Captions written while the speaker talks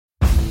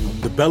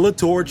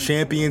Bellator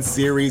Champion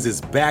Series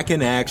is back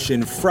in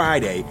action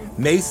Friday,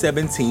 May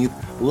 17th,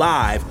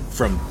 live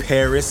from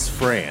Paris,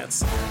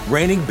 France.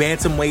 Reigning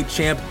bantamweight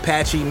champ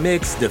Patchy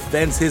Mix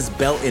defends his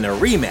belt in a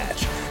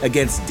rematch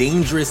against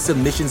dangerous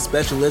submission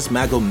specialist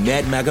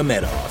Magomed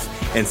Magomedov.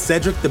 And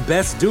Cedric the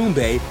Best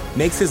Doumbé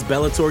makes his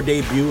Bellator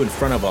debut in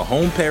front of a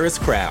home Paris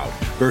crowd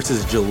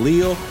versus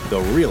Jaleel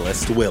the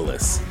Realest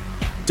Willis.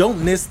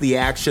 Don't miss the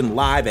action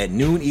live at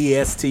noon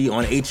EST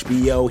on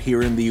HBO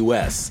here in the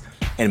US.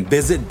 And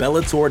visit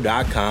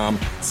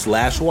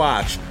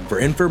Bellator.com/watch for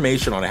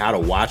information on how to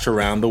watch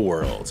around the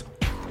world.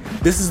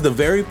 This is the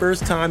very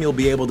first time you'll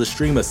be able to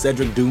stream a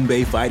Cedric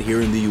Doumbé fight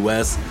here in the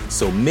US,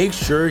 so make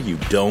sure you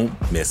don't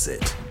miss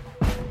it.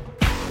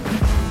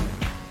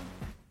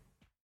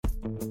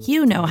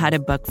 You know how to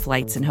book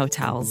flights and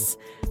hotels.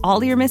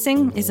 All you're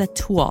missing is a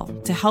tool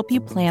to help you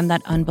plan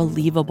that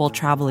unbelievable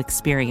travel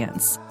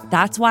experience.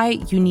 That's why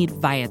you need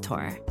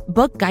Viator.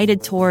 Book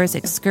guided tours,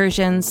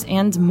 excursions,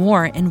 and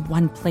more in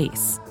one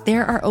place.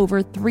 There are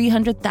over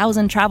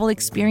 300,000 travel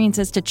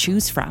experiences to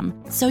choose from,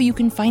 so you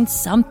can find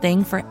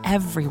something for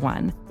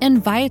everyone.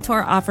 And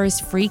Viator offers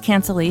free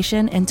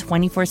cancellation and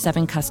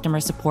 24/7 customer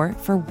support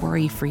for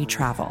worry-free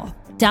travel.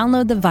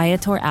 Download the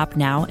Viator app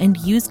now and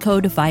use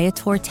code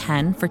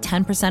Viator10 for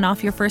 10%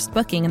 off your first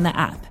booking in the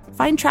app.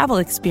 Find travel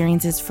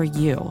experiences for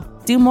you.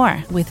 Do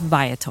more with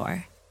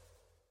Viator.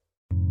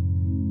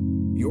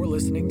 You're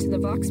listening to the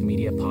Vox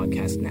Media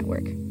Podcast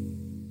Network.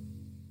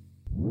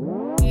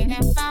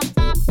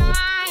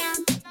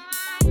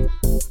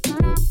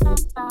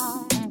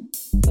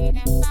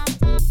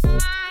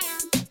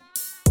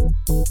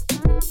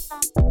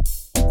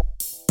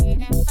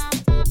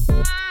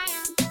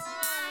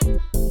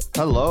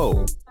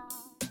 Hello.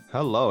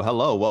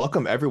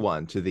 Welcome,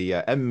 everyone, to the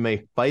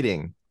MMA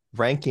Fighting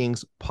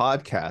Rankings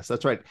podcast.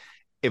 That's right.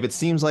 If it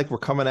seems like we're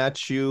coming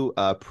at you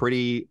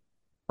pretty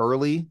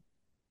early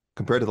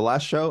compared to the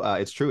last show,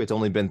 it's true. It's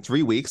only been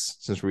 3 weeks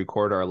since we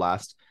recorded our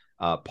last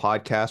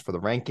podcast for the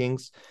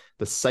rankings.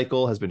 The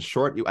cycle has been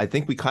short. I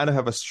think we kind of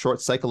have a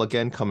short cycle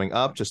again coming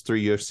up, just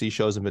 3 UFC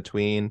shows in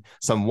between,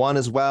 some one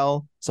as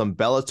well, some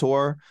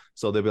Bellator.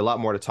 So there'll be a lot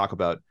more to talk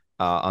about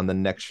on the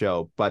next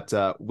show. But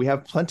we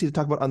have plenty to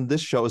talk about on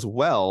this show as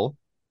well,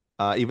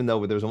 even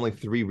though there's only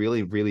 3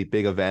 really, really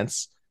big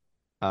events.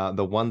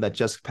 The one that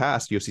just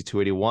passed, UFC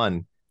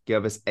 281,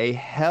 gave us a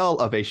hell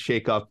of a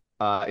shakeup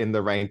in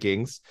the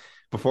rankings.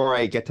 Before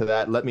I get to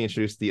that, let me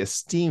introduce the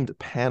esteemed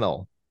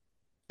panel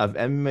of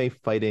MMA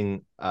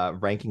Fighting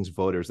rankings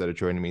voters that are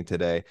joining me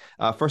today.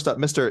 First up,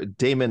 Mr.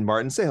 Damon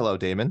Martin. Say hello,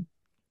 Damon.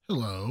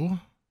 Hello.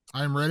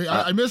 I'm ready.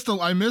 I missed the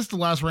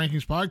last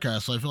rankings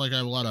podcast, so I feel like I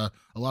have a lot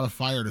of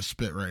fire to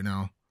spit right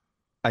now.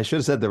 I should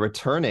have said the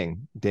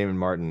returning Damon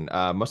Martin,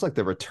 much like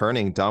the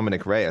returning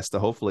Dominick Reyes. So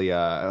hopefully he'll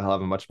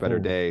have a much better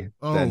day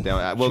than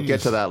Damon. We'll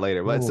get to that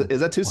later. But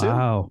is that too soon?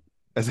 Wow.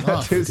 Is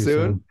that too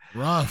soon?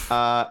 Rough.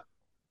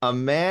 A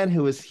man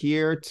who is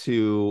here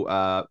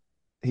to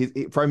he's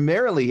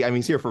primarily,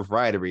 he's here for a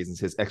variety of reasons: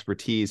 his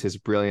expertise, his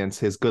brilliance,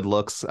 his good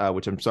looks,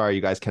 which I'm sorry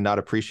you guys cannot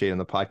appreciate on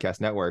the podcast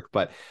network,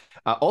 but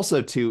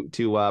also to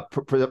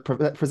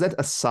present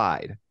a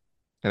side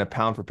in a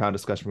pound for pound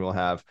discussion we'll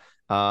have,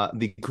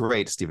 the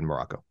great Stephen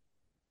Morocco.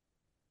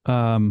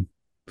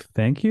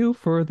 Thank you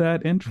for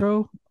that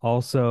intro.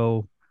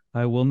 Also,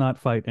 I will not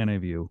fight any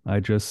of you.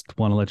 I just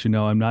want to let you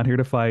know I'm not here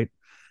to fight.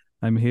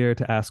 I'm here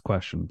to ask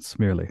questions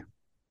merely.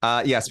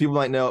 Yes, people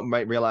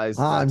might realize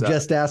that, I'm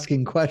just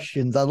asking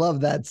questions. I love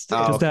that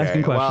stuff. Just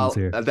asking questions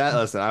here.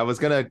 Listen, I was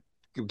gonna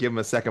give him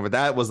a second, but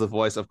that was the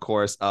voice, of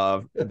course,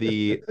 of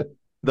the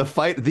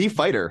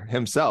fighter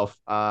himself,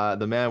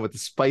 the man with the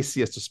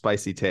spiciest of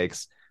spicy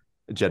takes,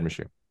 Jed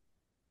Meshew.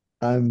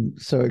 I'm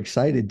so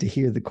excited to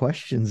hear the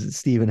questions that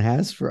Stephen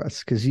has for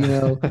us because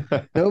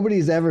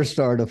nobody's ever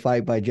started a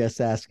fight by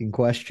just asking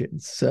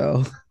questions.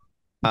 So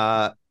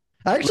I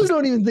actually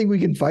don't even think we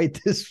can fight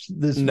this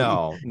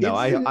No, week.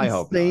 I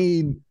hope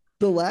not.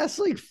 The last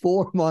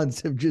 4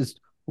 months have just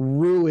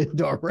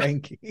ruined our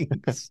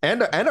rankings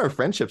and our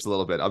friendships a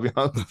little bit. I'll be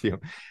honest with you.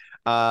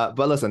 But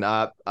listen,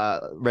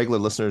 regular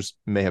listeners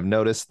may have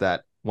noticed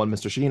that one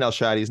Mr. Shaheen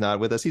Al-Shadi is not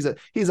with us.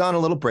 He's on a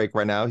little break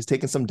right now. He's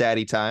taking some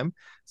daddy time.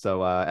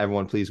 So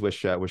everyone, please wish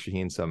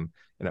Shaheen some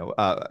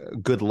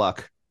good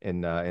luck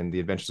in the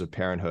adventures of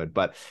parenthood.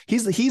 But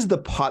he's the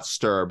pot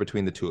stirrer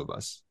between the two of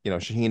us.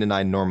 Shaheen and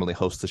I normally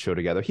host the show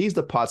together. He's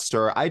the pot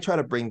stirrer. I try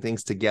to bring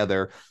things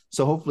together.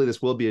 So hopefully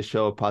this will be a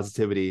show of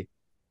positivity.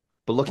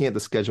 But looking at the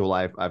schedule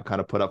I've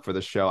kind of put up for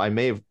the show, I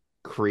may have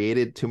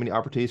created too many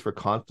opportunities for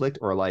conflict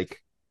or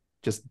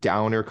just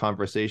downer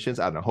conversations.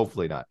 I don't know.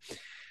 Hopefully not.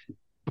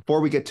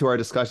 Before we get to our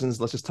discussions,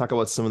 let's just talk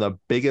about some of the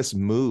biggest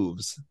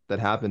moves that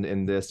happened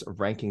in this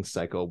ranking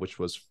cycle, which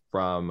was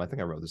from, I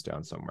think I wrote this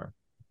down somewhere,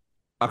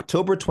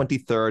 October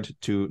 23rd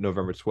to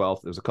November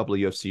 12th. There's a couple of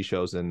UFC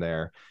shows in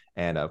there.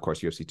 And of course,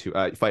 UFC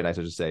 2, Fight Nights,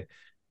 I should say.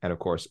 And of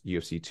course,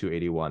 UFC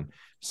 281.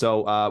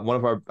 So one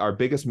of our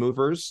biggest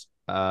movers,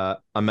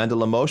 Amanda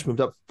Lemos,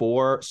 moved up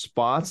 4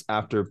 spots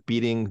after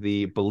beating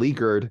the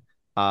beleaguered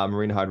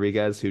Marina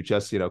Rodriguez, who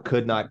just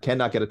cannot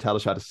get a title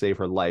shot to save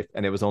her life,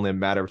 and it was only a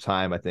matter of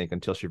time, I think,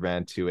 until she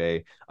ran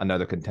to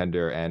another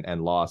contender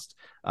and lost.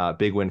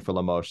 Big win for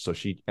Limoges, so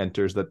she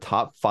enters the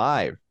top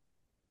 5,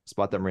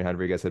 spot that Marina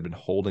Rodriguez had been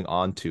holding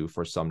on to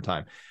for some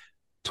time.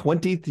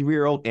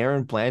 23-year-old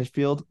Erin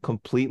Blanchfield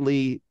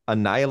completely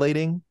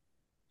annihilating.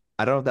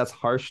 I don't know if that's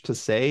harsh to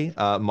say.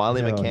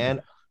 Molly McCann.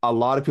 A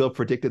lot of people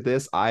predicted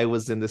this. I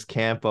was in this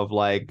camp of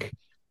like,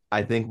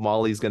 I think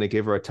Molly's going to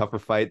give her a tougher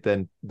fight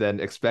than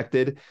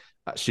expected.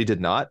 She did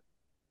not.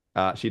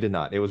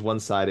 It was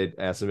one-sided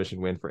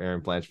submission win for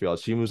Erin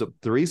Blanchfield. She moves up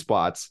 3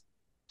 spots.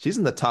 She's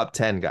in the top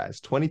 10,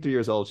 guys. 23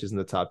 years old. She's in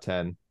the top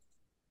 10.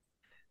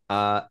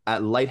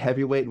 At light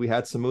heavyweight, we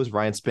had some moves.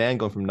 Ryan Spann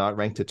going from not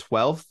ranked to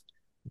 12th,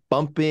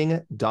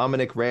 bumping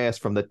Dominick Reyes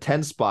from the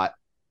 10th spot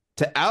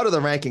to out of the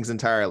rankings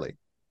entirely.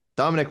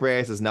 Dominick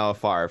Reyes is now a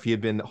fire. If he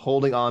had been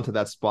holding on to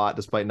that spot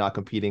despite not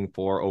competing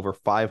for over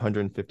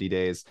 550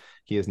 days,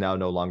 he is now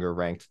no longer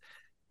ranked.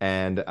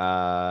 And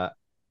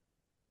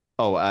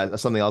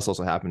something else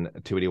also happened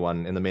at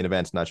 281 in the main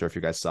event. Not sure if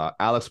you guys saw.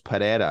 Alex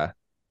Pereira,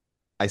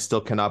 I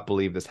still cannot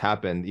believe this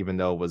happened, even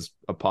though it was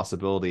a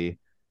possibility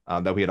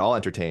that we had all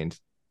entertained.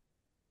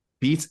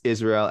 Beats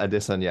Israel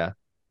Adesanya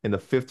in the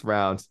 5th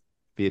round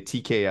via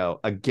TKO,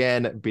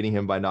 again beating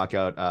him by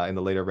knockout in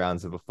the later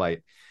rounds of a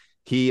fight.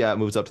 He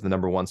moves up to the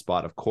number 1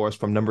 spot, of course,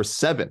 from number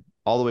 7,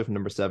 all the way from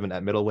number 7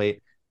 at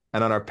middleweight.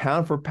 And on our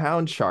pound for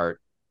pound chart,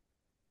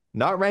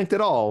 not ranked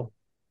at all,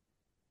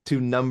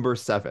 to number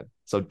 7.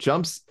 So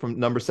jumps from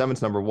number 7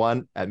 to number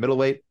 1 at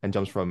middleweight, and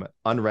jumps from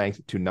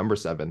unranked to number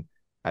 7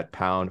 at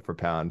pound for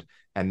pound,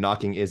 and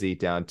knocking Izzy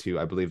down to,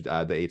 I believe, the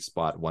 8th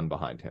spot, 1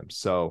 behind him.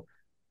 So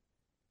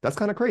that's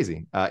kind of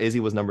crazy.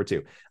 Izzy was number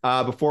 2.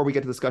 Before we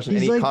get to discussion,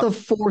 he's like the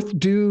 4th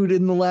dude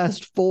in the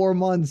last 4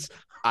 months.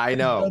 I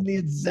know. Done the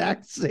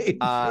exact same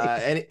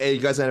thing. You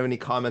guys have any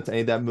comments on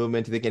any of that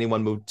movement? Do you think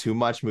anyone moved too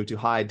much, moved too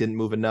high, didn't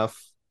move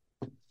enough?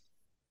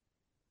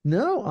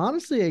 No,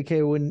 honestly, AK,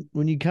 when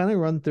you kind of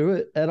run through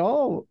it, at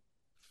all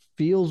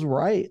feels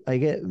right. I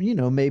get,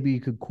 maybe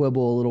you could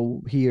quibble a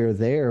little here or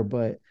there,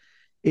 but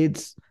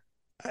it's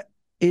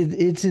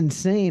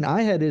insane.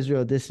 I had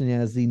Israel Adesanya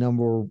as the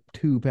number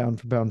 2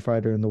 pound for pound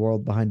fighter in the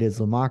world behind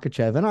Islam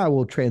Makhachev, and I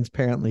will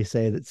transparently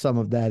say that some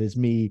of that is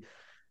me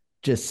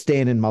just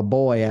standing my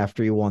boy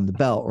after he won the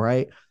belt,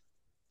 right?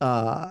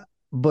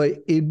 But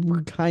it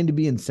would kind of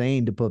be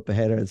insane to put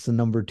Pereira as the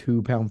number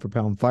 2 pound for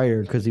pound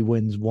fighter because he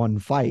wins 1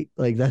 fight.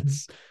 Like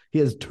he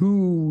has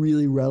 2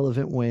 really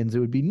relevant wins. It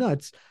would be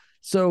nuts.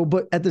 So,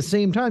 but at the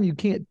same time, you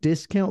can't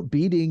discount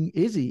beating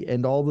Izzy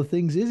and all the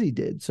things Izzy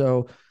did.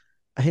 So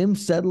him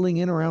settling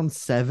in around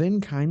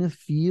 7 kind of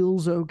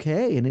feels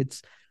okay. And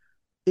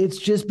it's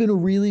just been a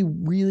really,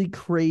 really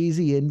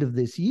crazy end of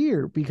this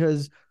year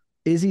because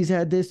Izzy's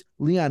had this.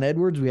 Leon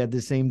Edwards, we had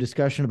the same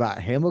discussion about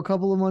him a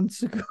couple of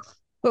months ago.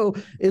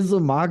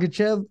 Islam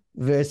Makhachev,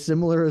 very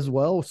similar as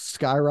well,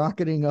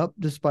 skyrocketing up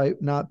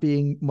despite not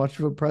being much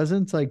of a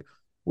presence. Like,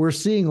 we're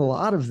seeing a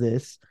lot of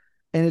this,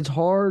 and it's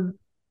hard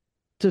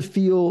to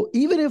feel,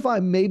 even if I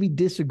maybe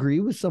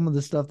disagree with some of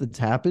the stuff that's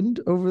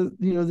happened over,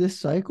 this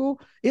cycle,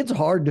 it's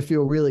hard to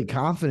feel really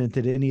confident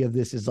that any of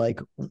this is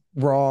like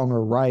wrong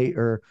or right,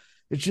 or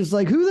it's just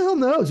like, who the hell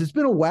knows? It's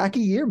been a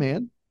wacky year,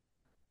 man.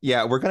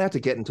 Yeah, we're going to have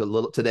to get into a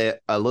little.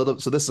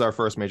 So this is our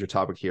first major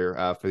topic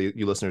here for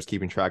you listeners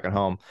keeping track at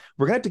home.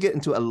 We're going to have to get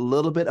into a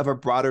little bit of a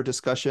broader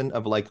discussion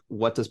of like,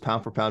 what does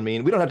pound for pound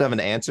mean? We don't have to have an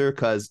answer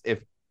because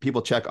if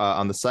people check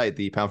on the site,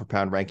 the pound for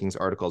pound rankings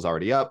article is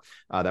already up.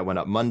 That went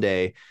up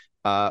Monday.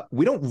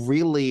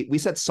 We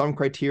set some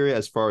criteria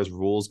as far as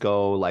rules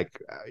go,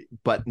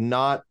 but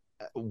not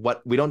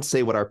we don't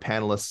say what our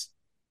panelists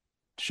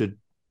should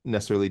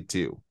necessarily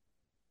do,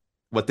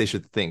 what they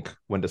should think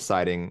when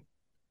deciding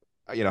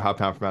how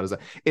pound for pound is.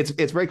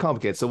 It's very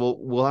complicated, so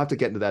we'll have to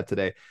get into that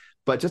today.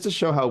 But just to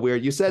show how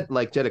weird, you said,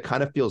 like, Jed, it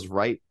kind of feels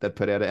right that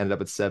Pereira ended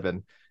up at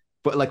 7,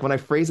 but like when I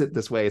phrase it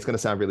this way, it's going to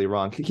sound really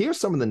wrong. Here's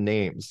some of the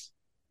names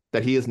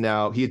that he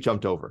had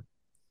jumped over: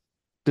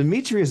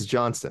 Demetrius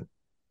Johnson,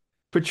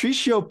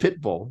 Patricio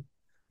Pitbull,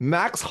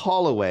 Max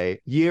Holloway,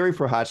 Yuri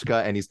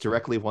Prochazka, and he's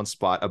directly 1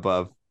 spot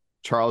above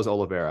Charles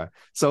Oliveira.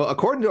 So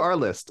according to our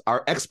list,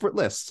 our expert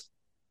list,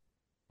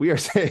 we are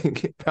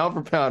saying pound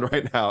for pound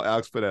right now,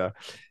 Alex Pereira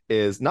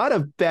is not a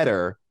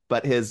better,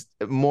 but his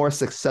more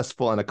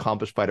successful and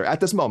accomplished fighter at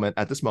this moment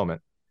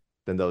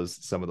than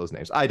some of those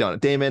names. I don't know.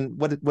 Damon,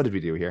 what did we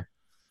do here?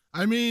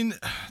 I mean,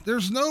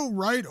 there's no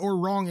right or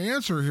wrong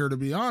answer here, to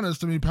be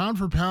honest. I mean, pound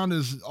for pound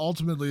is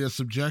ultimately a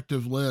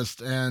subjective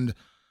list. And,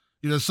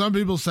 some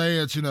people say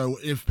it's,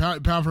 if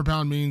pound for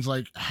pound means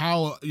like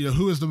how,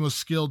 who is the most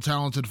skilled,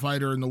 talented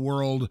fighter in the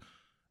world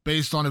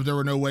based on if there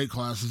were no weight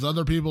classes.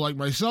 Other people like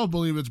myself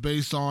believe it's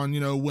based on,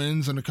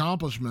 wins and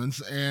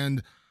accomplishments.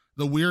 And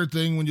the weird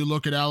thing when you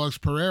look at Alex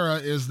Pereira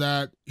is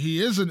that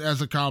he isn't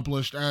as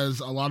accomplished as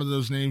a lot of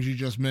those names you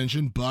just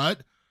mentioned,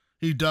 but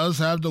he does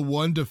have the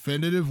 1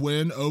 definitive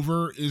win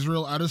over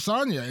Israel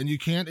Adesanya, and you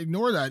can't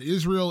ignore that.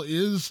 Israel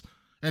is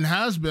and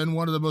has been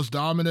one of the most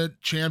dominant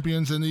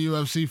champions in the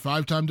UFC,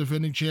 5-time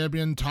defending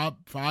champion, top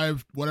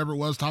 5, whatever it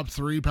was, top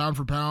 3 pound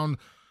for pound,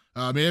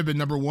 may have been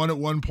number 1 at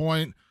one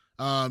point.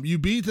 You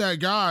beat that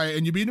guy,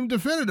 and you beat him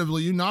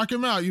definitively. You knock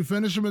him out. You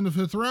finish him in the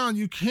 5th round.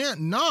 You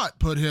can't not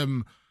put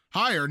him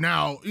higher.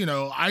 Now,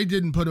 I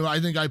didn't put him. I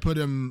think I put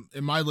him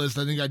in my list.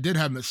 I think I did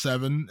have him at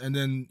 7, and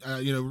then I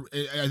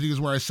think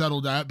is where I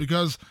settled at,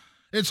 because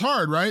it's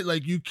hard, right?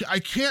 Like I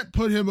can't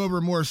put him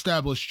over more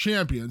established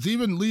champions.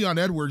 Even Leon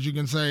Edwards, you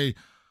can say,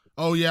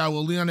 oh yeah,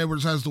 well, Leon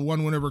Edwards has the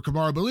one win over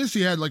Kamaru, but at least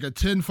he had like a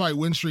 10-fight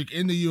win streak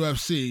in the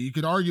UFC. You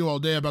could argue all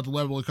day about the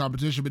level of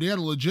competition, but he had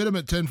a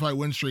legitimate 10-fight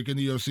win streak in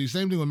the UFC.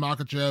 Same thing with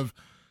Makhachev,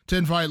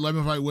 10-fight,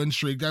 11-fight win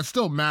streak. That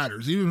still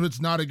matters. Even if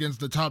it's not against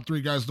the top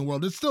 3 guys in the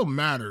world, it still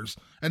matters.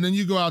 And then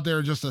you go out there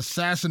and just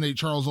assassinate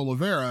Charles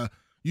Oliveira,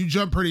 you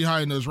jump pretty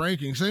high in those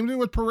rankings. Same thing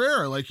with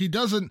Pereira. Like he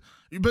doesn't,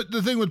 but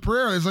the thing with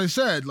Pereira, as I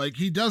said, like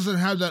he doesn't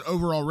have that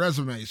overall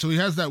resume. So he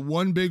has that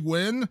one big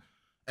win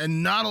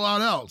and not a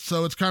lot else.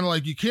 So it's kind of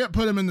like you can't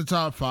put him in the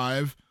top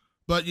 5,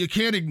 but you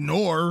can't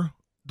ignore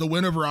the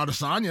win over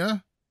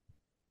Adesanya.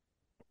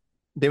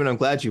 Damon, I'm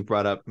glad you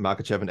brought up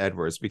Makhachev and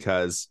Edwards,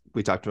 because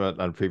we talked about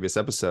on a previous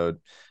episode,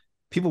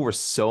 people were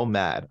so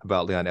mad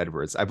about Leon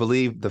Edwards. I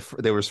believe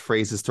there was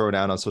phrases thrown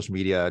out on social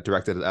media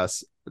directed at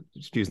us,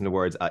 using the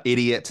words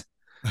idiot,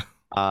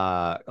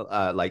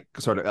 like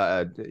sort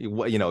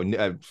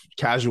of,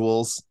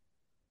 casuals,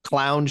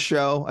 clown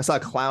show. I saw a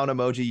clown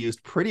emoji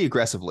used pretty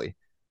aggressively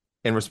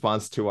in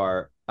response to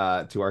our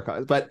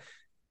comments, but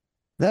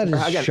that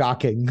is again,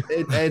 shocking.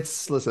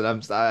 It's listen.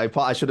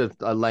 I should have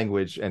a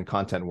language and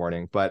content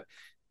warning, but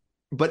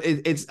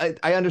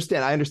I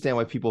understand. I understand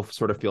why people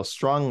sort of feel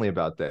strongly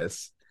about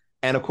this,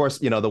 and of course,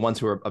 the ones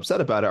who are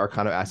upset about it are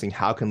kind of asking,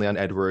 how can Leon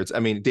Edwards? I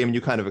mean, Damon,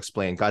 you kind of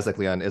explained guys like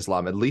Leon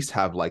Islam at least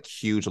have like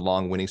huge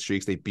long winning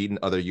streaks. They've beaten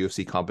other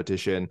UFC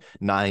competition,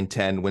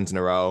 9-10 wins in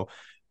a row.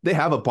 They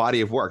have a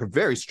body of work, a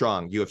very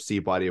strong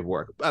UFC body of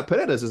work.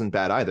 Pereira's isn't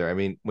bad either. I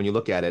mean, when you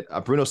look at it,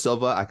 Bruno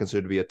Silva, I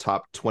consider to be a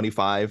top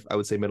 25, I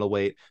would say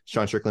middleweight.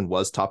 Sean Strickland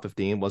was top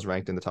 15, was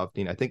ranked in the top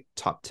 15, I think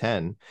top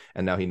 10,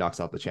 and now he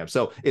knocks out the champ.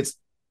 So it's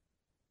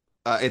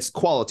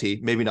quality,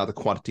 maybe not the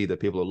quantity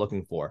that people are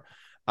looking for.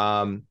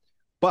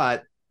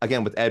 But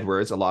again, with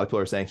Edwards, a lot of people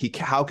are saying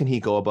how can he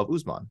go above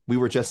Usman? We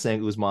were just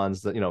saying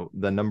Usman's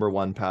the number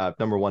 1,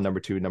 number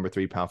 2, number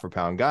 3 pound for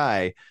pound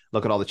guy.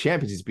 Look at all the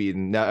champions he's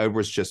beaten. Now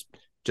Edwards just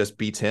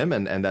beats him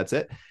and that's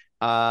it.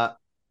 So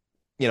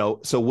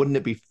wouldn't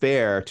it be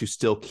fair to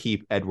still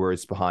keep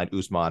Edwards behind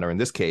Usman, or in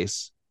this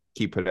case,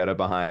 keep Pereira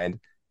behind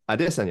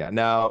Adesanya?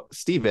 Now,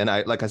 Steven,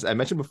 like I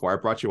mentioned before, I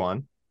brought you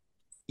on.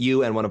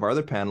 You and one of our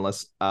other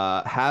panelists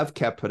have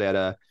kept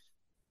Pereira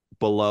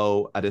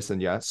below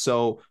Adesanya.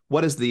 So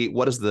what is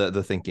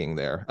the thinking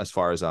there, as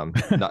far as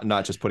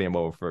not just putting him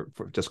over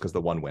for just because the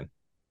one win?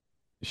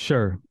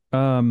 Sure.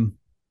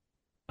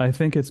 I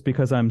think it's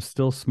because I'm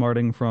still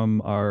smarting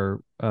from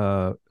our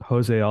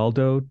Jose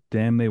Aldo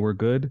 "Damn They Were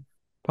Good"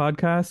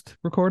 podcast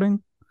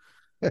recording,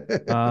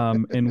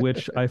 in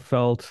which I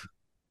felt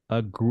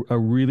a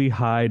really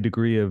high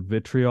degree of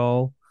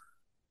vitriol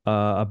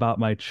about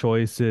my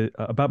choice to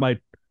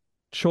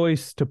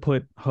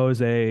put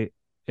Jose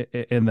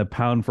in the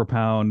pound for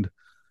pound,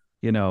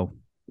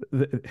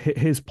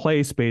 his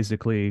place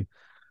basically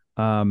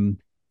in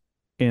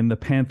the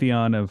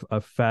pantheon of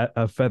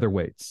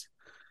featherweights.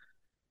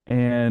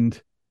 And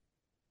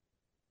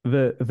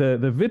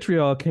the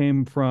vitriol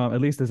came from,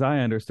 at least as I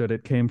understood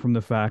it, came from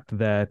the fact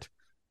that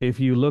if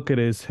you look at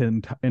his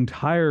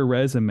entire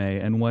resume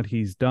and what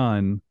he's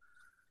done,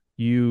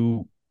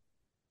 you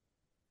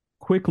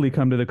quickly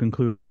come to the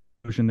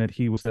conclusion that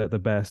he was the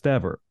best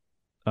ever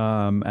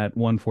at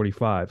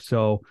 145.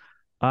 So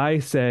I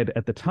said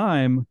at the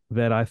time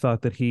that I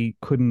thought that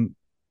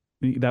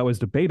that was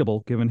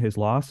debatable given his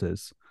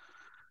losses,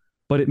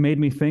 but it made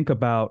me think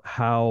about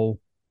how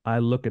I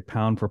look at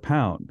pound for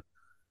pound,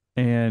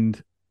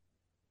 and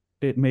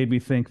it made me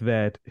think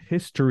that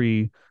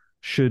history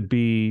should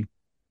be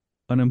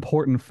an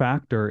important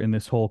factor in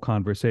this whole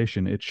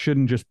conversation. It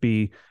shouldn't just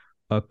be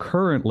a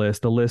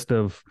list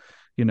of,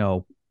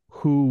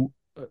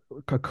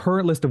 a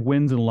current list of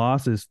wins and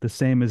losses, the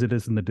same as it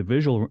is in the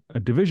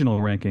divisional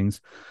rankings,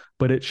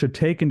 but it should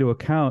take into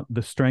account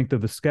the strength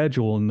of the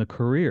schedule and the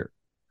career.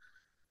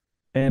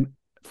 And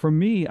for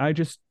me, I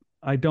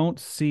don't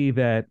see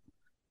that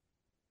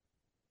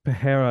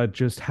Pereira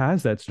just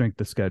has that strength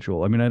of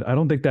schedule. I mean, I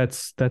don't think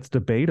that's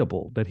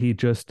debatable, that he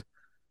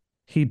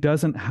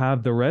doesn't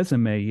have the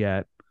resume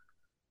yet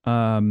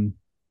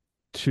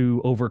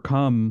to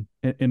overcome,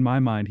 in my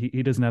mind,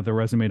 he doesn't have the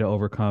resume to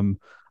overcome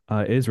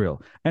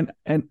Israel. And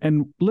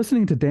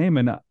listening to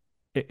Damon,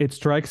 it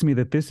strikes me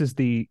that this is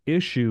the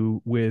issue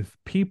with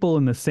people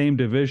in the same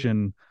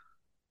division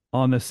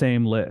on the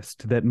same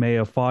list that may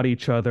have fought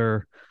each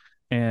other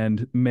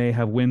and may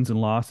have wins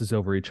and losses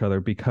over each other,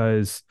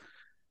 because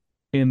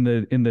in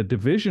the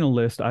divisional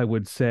list, I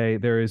would say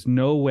there is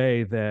no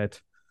way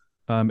that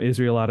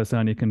Israel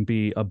Adesanya can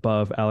be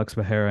above Alex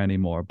Pereira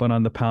anymore. But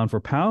on the pound for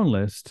pound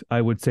list,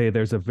 I would say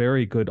there's a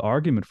very good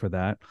argument for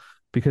that,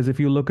 because if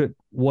you look at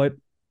what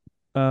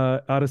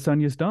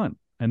Adesanya's done,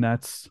 and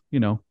that's,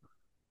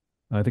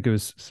 I think it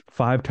was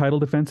 5 title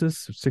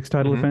defenses, 6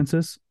 title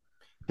defenses.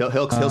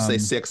 He'll say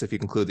 6 if you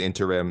conclude the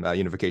interim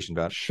unification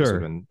bout.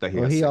 Sure.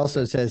 He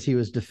also says he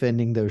was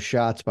defending those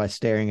shots by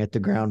staring at the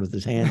ground with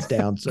his hands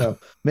down. So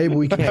maybe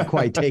we can't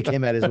quite take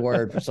him at his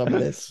word for some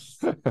of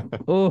this.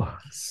 Oh,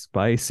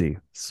 spicy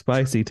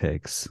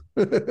takes.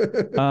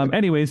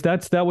 Anyways,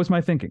 that was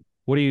my thinking.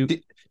 What do you,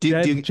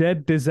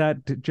 Jed? Does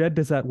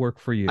that work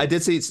for you? I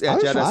did see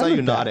Jed. I saw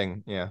you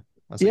nodding. Yeah.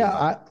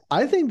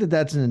 I think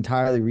that's an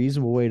entirely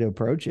reasonable way to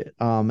approach it.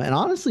 And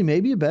honestly,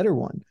 maybe a better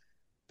one,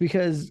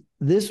 because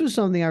this was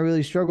something I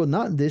really struggled,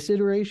 not in this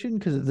iteration,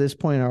 because at this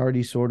point I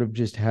already sort of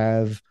just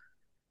have,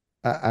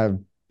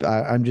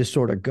 I'm just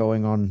sort of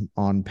going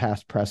on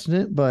past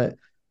precedent. But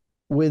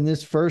when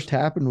this first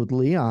happened with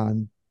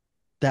Leon,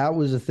 that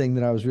was a thing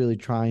that I was really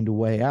trying to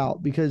weigh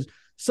out, because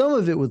some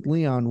of it with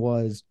Leon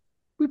was,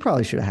 we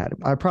probably should have had him.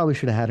 I probably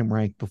should have had him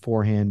ranked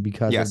beforehand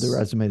because of the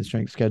resume, the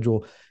strength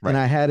schedule. Right. And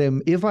I had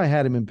him, if I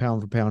had him in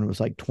pound for pound, it was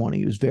like 20.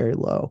 It was very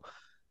low.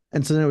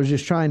 And so then I was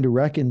just trying to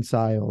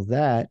reconcile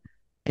that.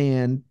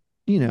 And,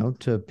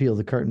 to peel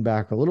the curtain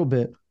back a little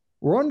bit,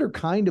 we're under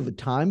kind of a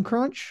time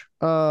crunch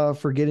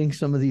for getting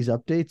some of these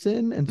updates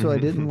in. And so I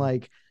didn't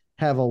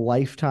have a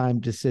lifetime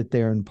to sit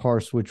there and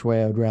parse which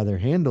way I would rather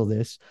handle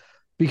this,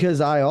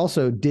 because I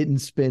also didn't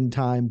spend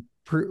time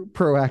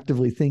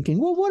proactively thinking,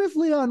 well, what if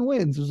Leon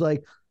wins? It was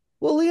like,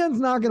 well, Leon's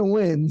not going to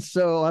win,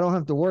 so I don't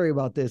have to worry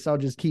about this. I'll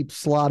just keep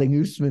slotting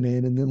Usman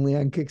in, and then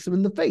Leon kicks him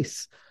in the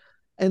face.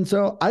 And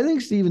so I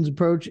think Steven's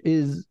approach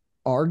is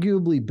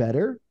arguably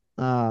better.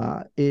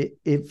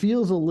 It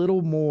feels a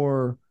little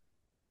more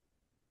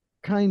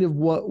kind of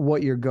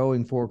what you're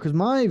going for, because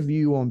my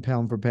view on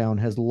pound for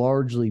pound has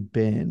largely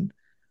been,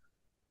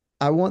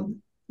 I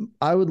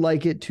would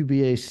like it to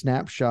be a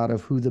snapshot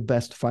of who the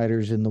best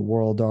fighters in the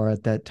world are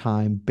at that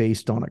time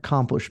based on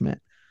accomplishment.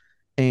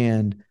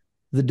 And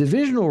the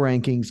divisional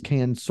rankings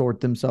can sort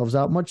themselves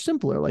out much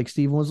simpler, like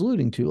Steven was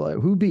alluding to, like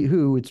who beat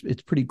who,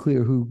 it's pretty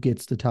clear who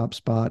gets the top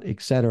spot,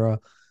 etc.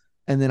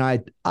 And then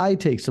I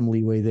take some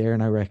leeway there,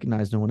 and I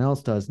recognize no one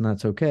else does, and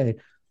that's okay.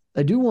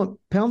 I do want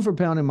pound for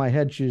pound in my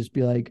head should just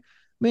be like,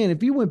 man,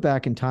 if you went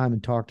back in time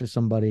and talked to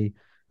somebody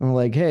and were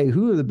like, hey,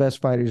 who are the best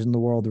fighters in the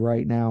world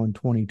right now in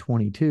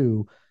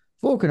 2022?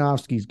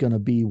 Volkanovski's going to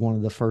be one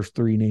of the first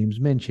 3 names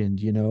mentioned,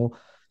 Israel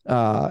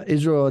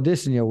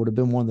Adesanya would have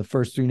been one of the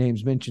first 3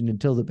 names mentioned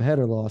until the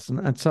Pereira loss. And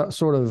that's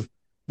sort of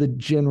the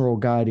general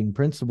guiding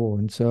principle.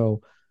 And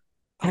so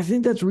I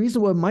think that's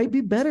reasonable. It might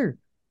be better.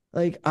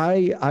 Like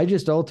I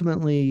just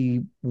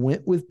ultimately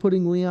went with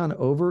putting Leon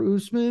over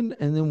Usman.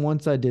 And then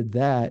once I did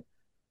that,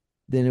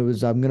 then it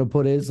was, I'm going to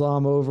put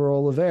Islam over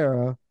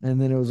Oliveira.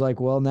 And then it was like,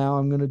 well, now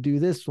I'm going to do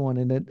this one.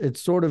 And it's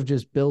sort of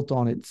just built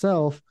on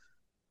itself.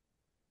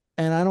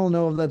 And I don't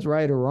know if that's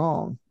right or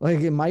wrong. Like,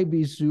 it might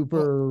be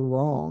super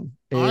wrong.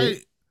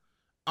 It's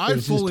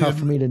just tough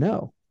for me to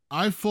know.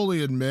 I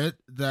fully admit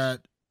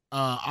that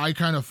I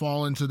kind of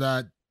fall into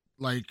that,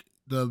 like,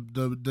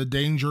 the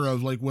danger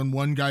of, like, when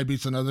one guy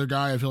beats another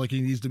guy, I feel like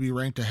he needs to be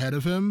ranked ahead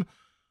of him.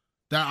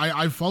 That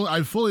I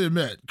fully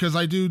admit, because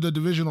I do the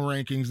divisional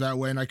rankings that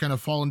way, and I kind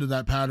of fall into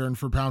that pattern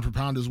for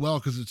pound as well,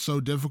 because it's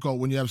so difficult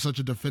when you have such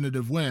a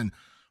definitive win.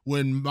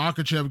 When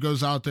Makhachev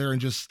goes out there and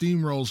just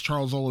steamrolls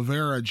Charles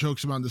Oliveira and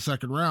chokes him out in the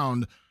second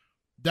round,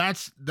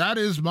 that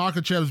is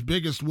Makhachev's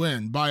biggest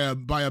win by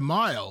a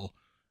mile.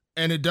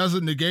 And it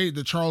doesn't negate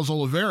that Charles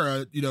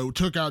Oliveira,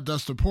 took out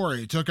Dustin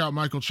Poirier, took out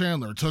Michael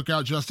Chandler, took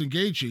out Justin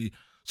Gaethje.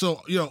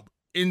 So,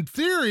 in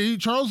theory,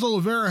 Charles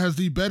Oliveira has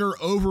the better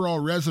overall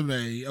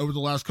resume over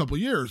the last couple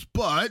of years,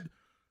 but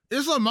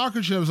Islam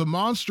Makhachev is a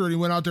monster, and he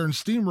went out there and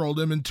steamrolled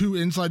him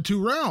inside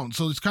 2 rounds.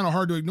 So it's kind of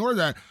hard to ignore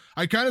that.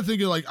 I kind of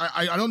think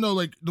I don't know,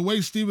 like the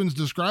way Steven's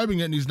describing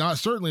it, and he's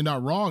certainly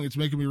not wrong. It's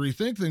making me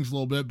rethink things a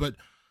little bit, but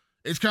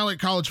it's kind of like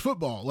college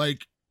football.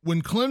 Like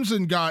when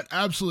Clemson got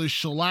absolutely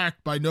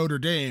shellacked by Notre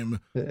Dame,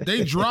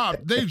 they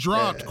dropped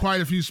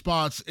quite a few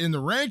spots in the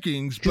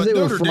rankings, but they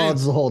Notre were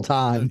frauds Dame, the whole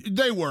time.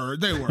 They were,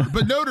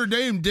 but Notre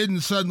Dame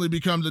didn't suddenly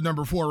become the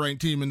number 4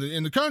 ranked team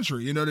in the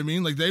country. You know what I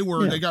mean? Like they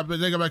got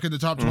back in the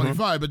top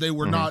 25, but they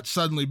were not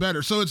suddenly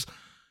better. So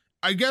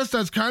I guess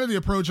that's kind of the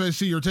approach I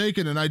see you're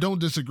taking, and I don't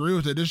disagree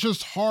with it. It's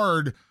just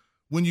hard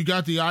when you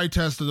got the eye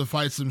test of the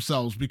fights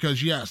themselves,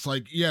 because yes,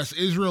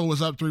 Israel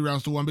was up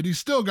 3-1, but he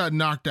still got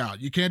knocked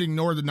out. You can't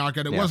ignore the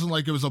knockout. It wasn't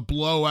like it was a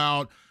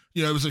blowout.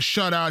 It was a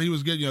shutout. He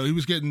was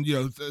getting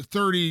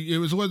 30. It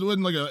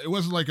wasn't like a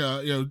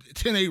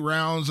 10-8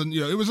 rounds, and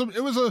it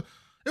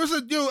was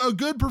a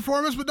good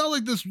performance, but not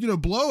like this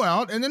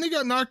blowout. And then he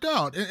got knocked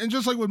out, and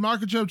just like with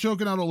Makhachev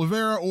choking out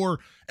Oliveira, or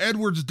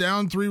Edwards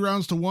down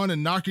 3-1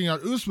 and knocking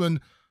out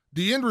Usman,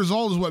 the end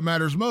result is what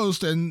matters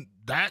most, and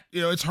that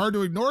it's hard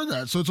to ignore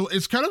that. So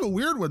it's kind of a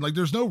weird one. Like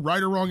there's no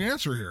right or wrong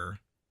answer here.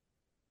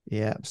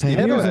 Yeah,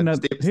 Steven, go ahead.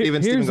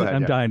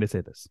 I'm dying to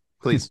say this.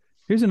 Please.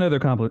 Here's another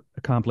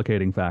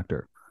complicating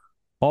factor.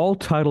 All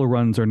title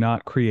runs are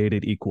not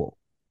created equal,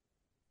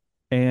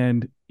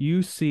 and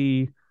you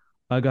see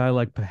a guy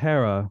like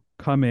Pereira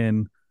come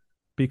in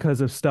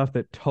because of stuff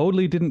that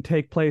totally didn't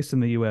take place in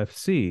the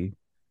UFC,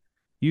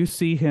 you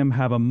see him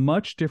have a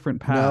much different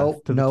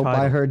path to the title.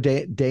 I heard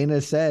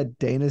Dana said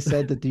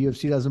that the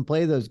UFC doesn't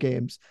play those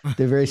games.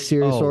 They're a very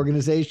serious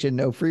organization.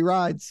 No free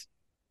rides.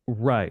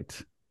 Right.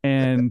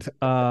 And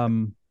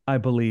I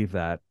believe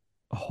that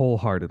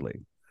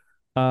wholeheartedly.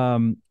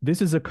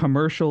 This is a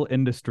commercial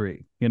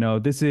industry.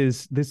 This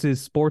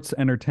is sports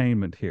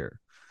entertainment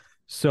here.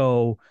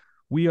 So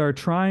we are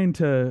trying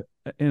to,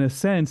 in a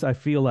sense, I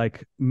feel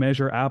like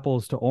measure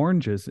apples to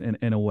oranges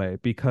in a way,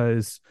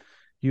 because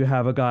you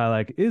have a guy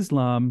like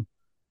Islam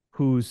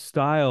whose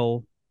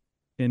style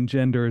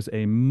engenders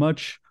a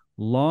much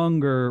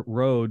longer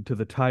road to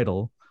the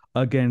title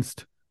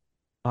against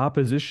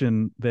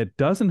opposition that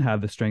doesn't have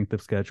the strength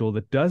of schedule,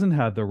 that doesn't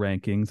have the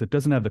rankings, that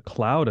doesn't have the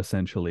clout,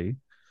 essentially.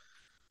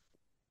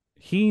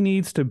 He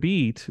needs to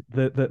beat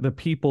the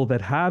people that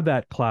have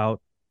that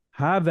clout,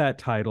 have that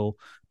title,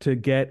 to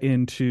get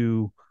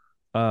into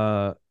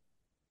a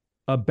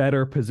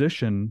better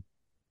position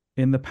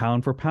in the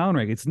pound for pound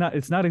rank. It's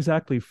not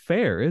exactly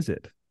fair, is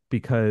it?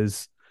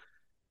 Because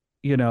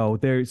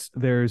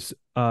there's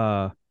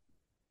a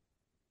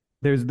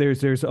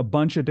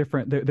bunch of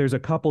different there's a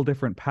couple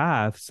different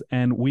paths,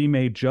 and we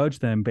may judge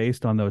them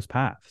based on those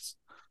paths.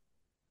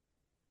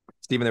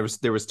 Stephen,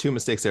 there was two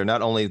mistakes there.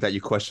 Not only that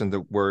you questioned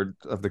the word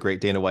of the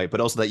great Dana White,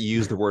 but also that you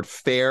used the word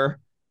fair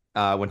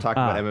when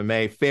talking about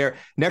MMA. Fair.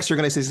 Next, you're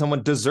going to say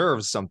someone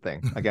deserves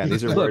something. Again,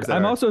 these are words.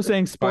 I'm also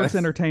saying sports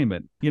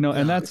entertainment.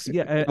 And that's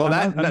Well,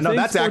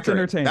 that's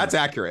accurate. That's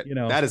accurate.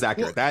 That is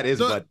accurate. That is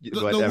what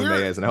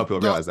MMA is, and I hope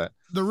you'll realize that.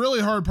 The really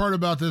hard part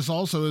about this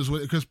also is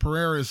because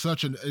Pereira is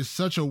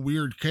such a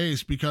weird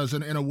case, because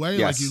in a way,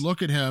 like, you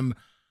look at him,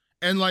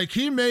 and like,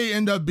 he may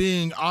end up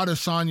being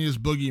Adesanya's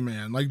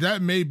boogeyman. Like,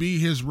 that may be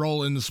his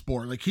role in the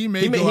sport. Like, he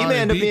may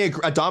end up being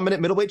a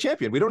dominant middleweight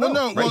champion. We don't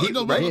know. He might be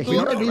the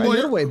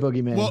middleweight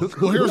boogeyman.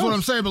 Well, here's what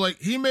I'm saying. But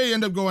like, he may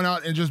end up going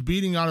out and just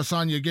beating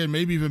Adesanya again,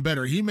 maybe even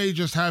better. He may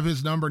just have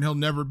his number and he'll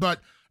never. But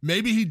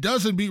maybe he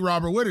doesn't beat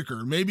Robert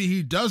Whittaker. Maybe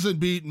he doesn't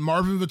beat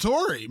Marvin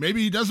Vettori.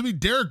 Maybe he doesn't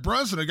beat Derek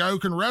Brunson, a guy who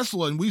can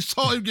wrestle. And we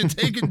saw him get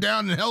taken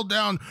down and held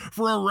down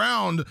for a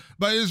round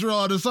by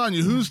Israel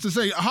Adesanya. Who's to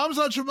say?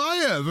 Khamzat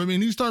Chimaev. I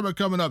mean, he's talking about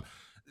coming up.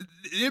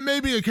 It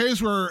may be a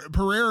case where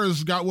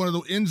Pereira's got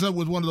ends up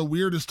with one of the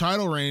weirdest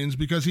title reigns,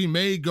 because he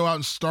may go out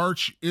and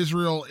starch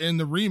Israel in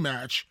the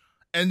rematch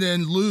and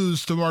then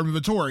lose to Marvin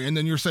Vettori. And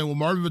then you're saying, well,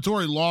 Marvin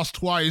Vettori lost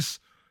twice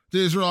to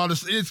Israel.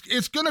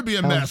 It's going to be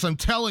a mess. I'm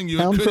telling you,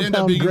 it could end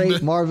up being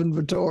great Marvin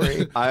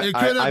Vittori. It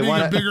could end up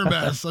being a bigger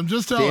mess. I'm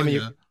just telling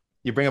you.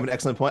 You bring up an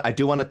excellent point. I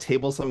do want to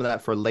table some of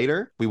that for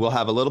later. We will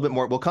have a little bit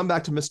more. We'll come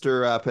back to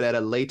Mr.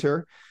 Pereira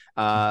later.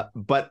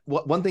 But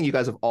one thing you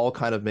guys have all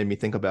kind of made me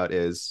think about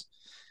is,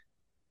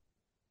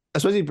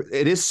 especially,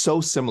 it is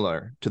so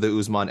similar to the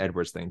Usman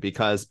Edwards thing,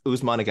 because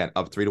Usman, again,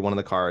 up 3-1 on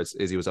the cards.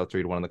 Izzy was up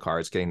 3-1 on the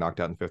cards, getting knocked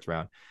out in the 5th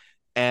round.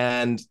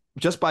 And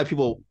just by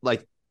people,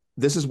 like,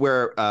 this is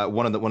where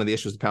one of the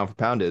issues of pound for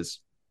pound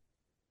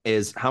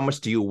is how much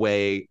do you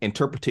weigh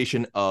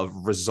interpretation of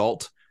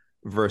result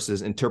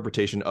versus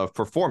interpretation of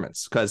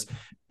performance? Because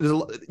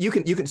you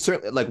can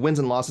certainly, like, wins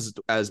and losses,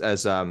 as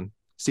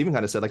Stephen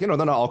kind of said, like, they're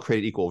not all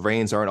created equal.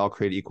 Reigns aren't all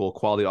created equal.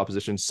 Quality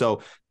opposition.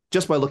 So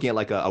just by looking at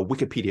like a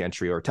Wikipedia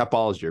entry or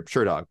Tapology or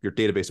SureDog, your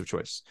database of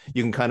choice,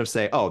 you can kind of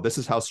say, oh, this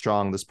is how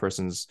strong this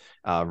person's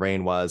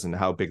reign was and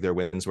how big their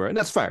wins were. And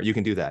that's fair. You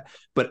can do that.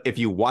 But if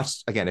you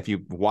watch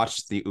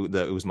the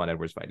Usman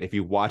Edwards fight, if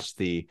you watch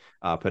the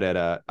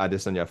Pereira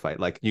Adesanya fight,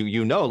 like,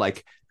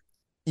 like,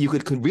 you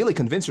could really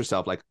convince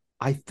yourself, like,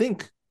 I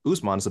think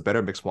Usman is a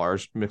better mixed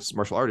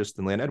martial artist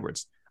than Leon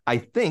Edwards. I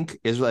think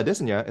Israel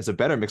Adesanya is a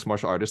better mixed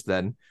martial artist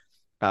than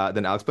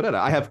Alex Pereira.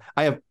 I have,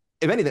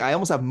 if anything, I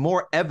almost have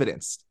more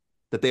evidence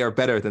that they are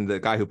better than the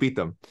guy who beat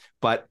them.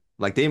 But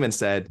like Damon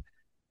said,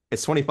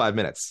 it's 25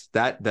 minutes.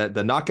 That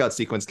the knockout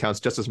sequence counts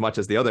just as much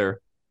as the other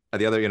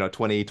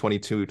 20,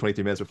 22,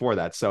 23 minutes before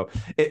that. So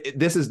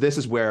this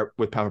is where,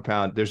 with pound for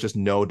pound, there's just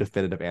no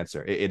definitive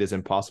answer. It is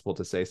impossible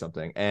to say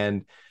something.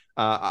 And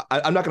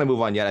I'm not going to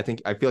move on yet.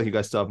 I feel like you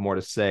guys still have more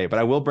to say, but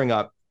I will bring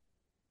up,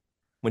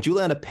 when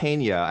Juliana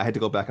Pena, I had to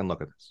go back and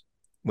look at this.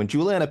 When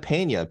Juliana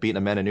Pena beat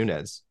Amanda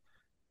Nunes,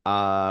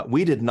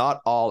 we did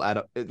not all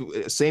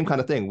same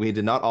kind of thing. We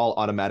did not all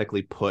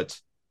automatically put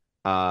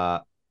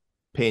Pena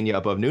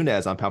above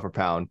Nunes on pound for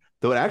pound.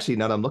 Though actually,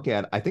 now that I'm looking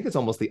at it, I think it's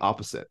almost the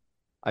opposite.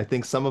 I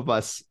think some of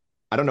us,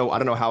 I don't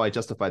know how I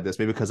justified this.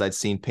 Maybe because I'd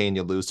seen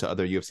Pena lose to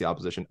other UFC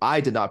opposition. I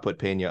did not put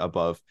Pena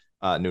above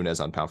Nunes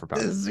on pound for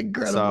pound. This is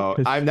incredible.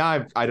 So I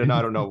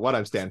don't know what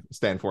I'm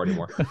stand for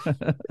anymore.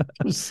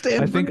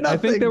 I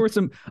think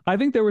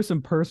there were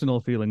some personal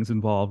feelings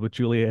involved with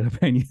Juliana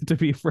Pena, to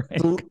be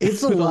frank.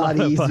 It's a lot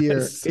easier.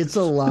 It's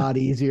a lot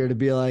easier to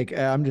be like,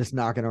 I'm just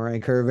not going to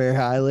rank her very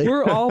highly.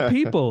 We're all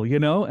people,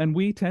 and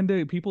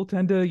people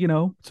tend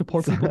to,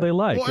 support people they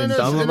like. Well, and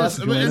some of us,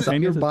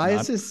 your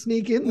biases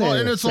sneak in there. Well,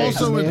 and it's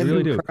also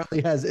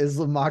currently has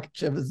Islam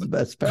Makhachev as the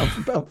best pound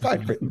for pound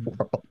fighter in the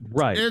world.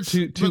 Right.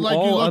 To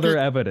all other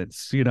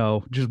evidence,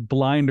 just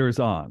blinders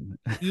on.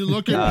 You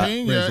look at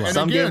Pena, and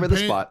some again, gave her the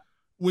spot.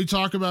 we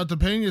talk about the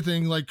Pena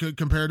thing, like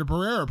compared to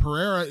Pereira.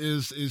 Pereira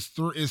is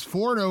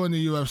 4-0 in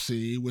the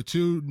UFC with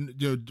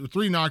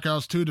 3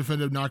 knockouts, 2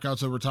 definitive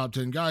knockouts over top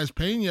 10 guys.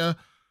 Pena,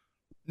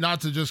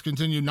 not to just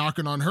continue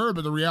knocking on her,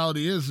 but the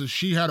reality is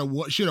she had a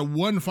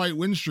 1 fight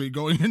win streak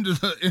going into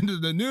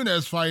the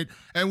Nunes fight,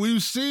 and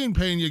we've seen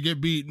Pena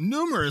get beat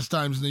numerous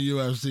times in the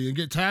UFC and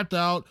get tapped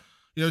out.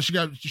 She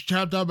got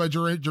tapped out by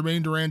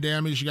Jermaine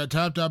Durandamy. She got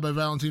tapped out by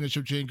Valentina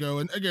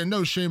Shevchenko, and again,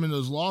 no shame in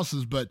those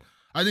losses, but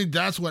I think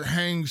that's what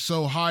hangs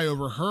so high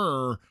over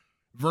her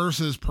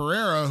versus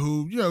Pereira,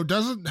 who,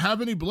 doesn't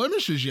have any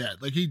blemishes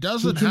yet. Like, he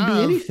doesn't have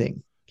be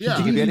anything. Yeah.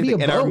 He can be anything.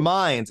 In our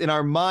minds,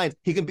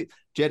 he can be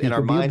Jed. In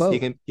our minds,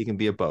 he can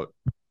be a boat.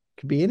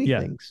 Could be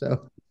anything. Yeah.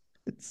 So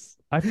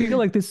I feel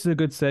like this is a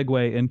good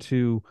segue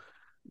into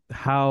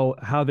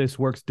how this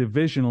works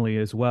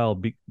divisionally as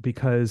well,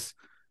 because,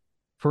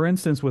 for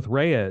instance, with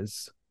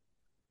Reyes,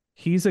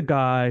 he's a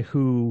guy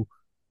who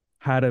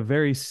had a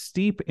very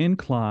steep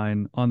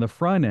incline on the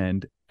front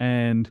end.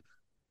 And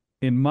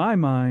in my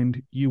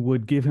mind, you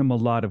would give him a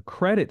lot of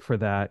credit for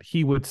that.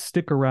 He would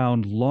stick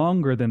around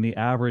longer than the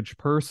average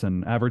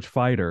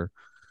fighter,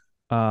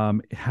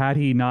 had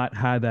he not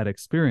had that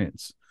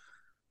experience.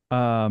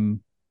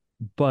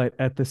 But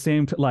at the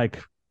same time,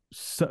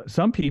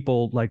 some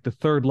people, like the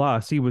third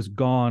loss, he was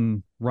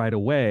gone right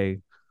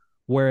away.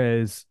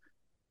 Whereas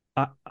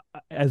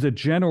as a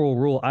general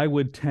rule, I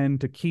would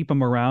tend to keep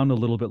him around a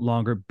little bit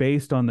longer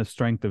based on the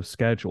strength of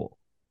schedule.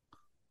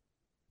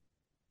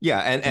 Yeah,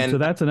 and so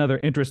that's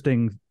another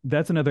interesting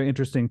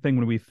thing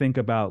when we think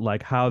about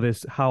like how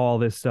all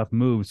this stuff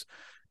moves.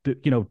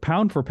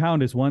 Pound for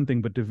pound is one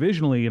thing, but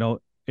divisionally,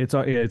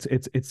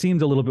 it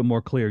seems a little bit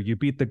more clear. You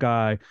beat the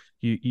guy,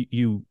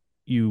 you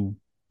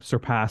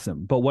surpass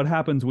him. But what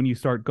happens when you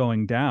start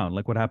going down?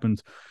 Like, what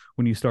happens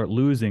when you start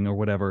losing or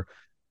whatever?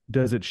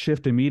 Does it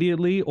shift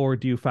immediately, or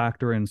do you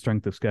factor in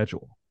strength of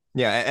schedule?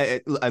 Yeah,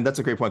 and that's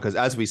a great point, because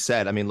as we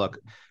said, I mean, look,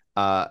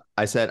 I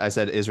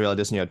said Israel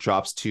Adesanya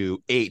drops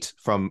to 8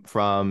 from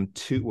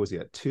 2. Was he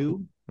at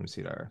 2? Let me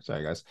see there.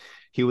 Sorry, guys.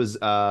 He was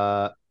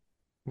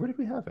where did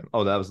we have him?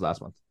 Oh, that was last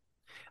month.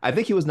 I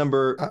think he was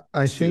number.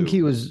 I think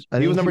he was.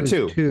 He was number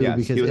 2. Yes,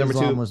 because he was number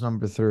 2. Was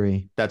number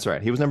 3. That's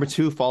right. He was number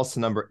 2, falls to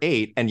number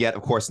 8, and yet,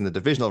 of course, in the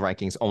divisional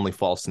rankings, only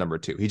falls to number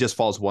 2. He just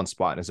falls 1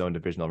 spot in his own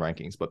divisional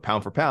rankings. But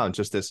pound for pound,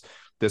 just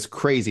this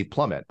crazy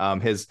plummet.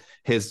 His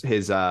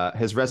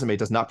resume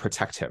does not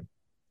protect him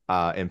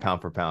in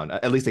pound for pound.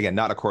 At least, again,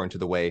 not according to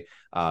the way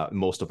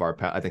most of our,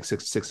 I think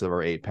 6 of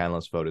our 8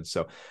 panelists voted.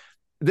 So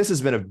this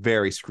has been a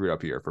very screwed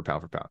up year for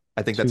pound.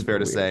 I think that's fair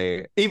to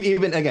say.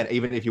 Even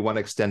if you want to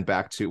extend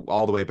back to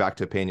all the way back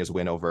to Pena's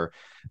win over,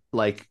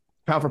 like,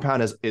 pound for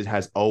pound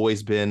has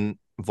always been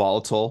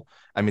volatile.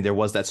 I mean, there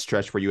was that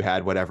stretch where you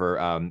had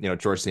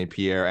George St.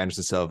 Pierre,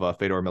 Anderson Silva,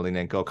 Fedor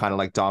Emelianenko kind of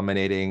like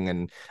dominating,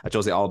 and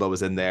Jose Aldo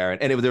was in there,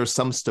 and there was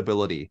some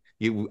stability.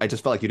 I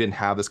just felt like you didn't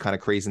have this kind of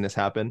craziness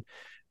happen.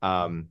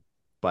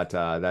 But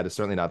that is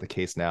certainly not the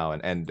case now.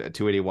 And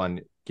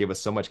 281 gave us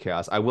so much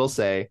chaos. I will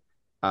say,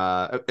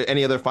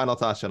 any other final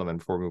thoughts, gentlemen,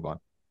 before we move on?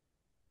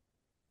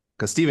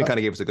 Because Steven kind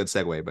of gave us a good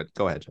segue, but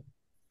go ahead, Jim.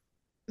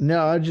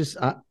 No,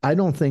 I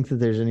don't think that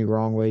there's any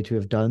wrong way to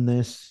have done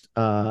this.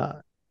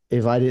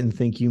 If I didn't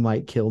think you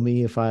might kill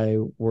me if I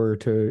were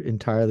to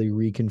entirely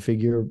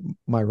reconfigure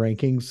my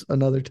rankings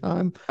another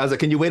time. I was like,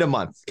 can you wait a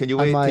month? Can you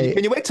wait?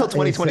 Can you wait till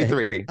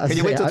 2023? Can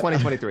you wait till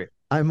 2023?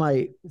 I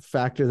might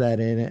factor that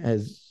in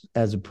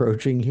as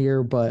approaching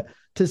here, but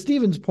to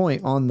Steven's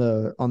point on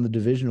the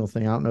divisional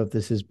thing, I don't know if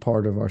this is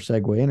part of our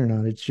segue in or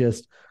not. It's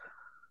just,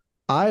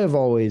 I have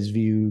always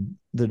viewed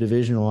the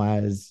divisional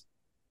as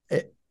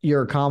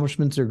your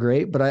accomplishments are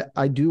great, but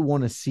I do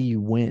want to see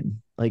you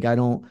win. Like,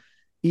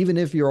 even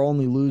if you're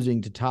only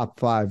losing to top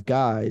 5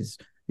 guys,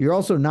 you're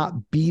also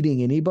not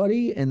beating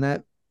anybody. And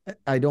that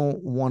I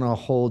don't want to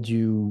hold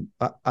you.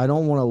 I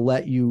don't want to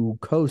let you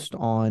coast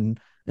on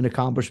an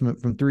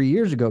accomplishment from 3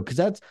 years ago.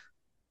 Cause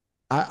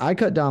I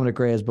cut Dominick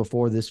Reyes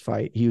before this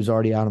fight. He was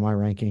already out of my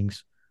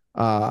rankings.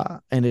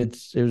 And it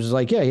was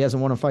like, yeah, he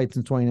hasn't won a fight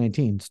since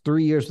 2019. It's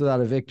 3 years without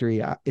a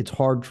victory. It's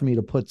hard for me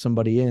to put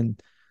somebody in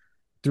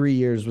 3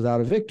 years without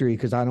a victory,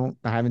 because I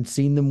haven't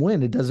seen them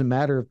win. It doesn't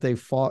matter if they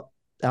fought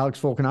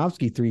Alex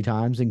Volkanovski 3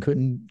 times and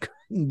couldn't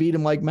beat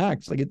him like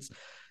Max. Like,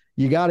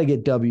 you got to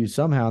get W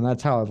somehow. And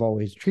that's how I've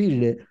always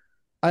treated it.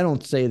 I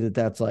don't say that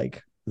that's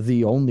like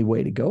the only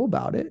way to go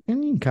about it.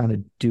 And you can kind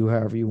of do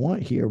however you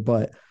want here,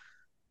 but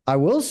I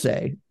will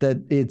say that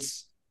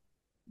it's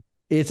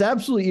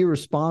absolutely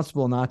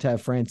irresponsible not to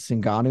have Francis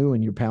Ngannou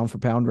in your pound for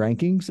pound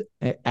rankings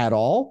at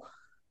all.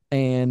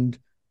 And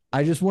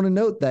I just want to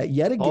note that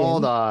yet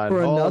again,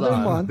 for another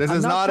month. This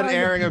is not an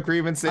airing of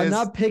grievances. I'm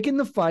not picking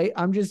the fight.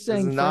 I'm just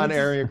saying this is not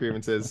airing of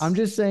grievances. I'm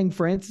just saying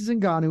Francis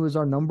Ngannou is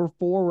our number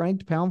 4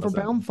 ranked pound for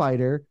pound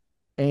fighter,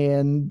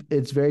 and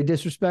it's very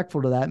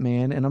disrespectful to that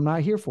man, and I'm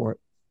not here for it.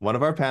 One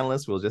of our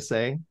panelists, we'll just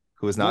say,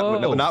 who is not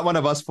one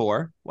of us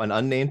 4, an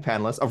unnamed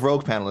panelist, a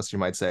rogue panelist, you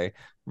might say,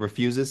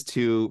 refuses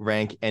to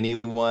rank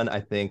anyone, I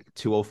think,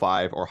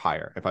 205 or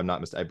higher, if I'm not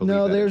mistaken. I believe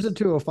no, there's a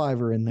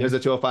 205er in there.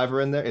 There's a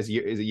 205er in there. Is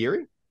it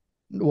Yuri?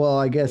 Well,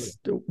 I guess.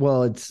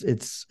 Well,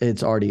 it's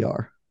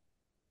RDR.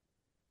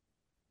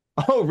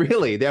 Oh,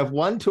 really? They have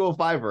one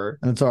 205er.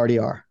 And it's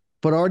RDR,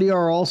 but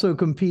RDR also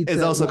competes.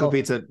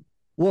 Competes at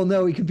Well,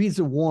 no, he competes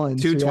at one.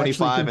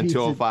 225 and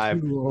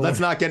 205. Let's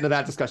not get into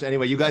that discussion.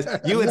 Anyway, you guys,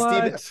 you and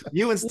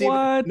Steven.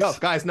 What? No,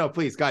 guys, no,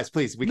 please, guys,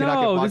 please. We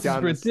cannot get bogged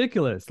down. This is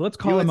ridiculous. Let's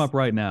call him up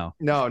right now.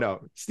 No.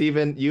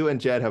 Steven, you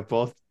and Jed have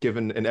both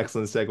given an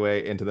excellent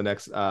segue into the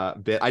next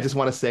bit. I just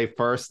want to say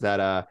first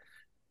that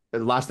the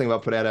last thing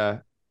about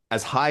Pereira,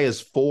 as high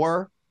as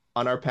 4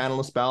 on our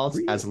panelist ballots,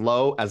 really? as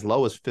low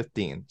as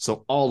 15.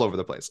 So all over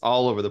the place,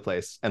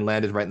 and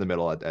landed right in the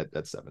middle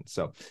at 7.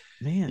 So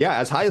man, yeah,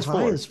 as high as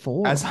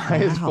 4. As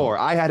high as 4.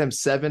 I had him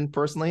 7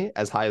 personally,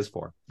 as high as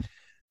 4.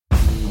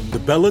 The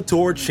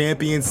Bellator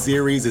Champion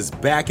Series is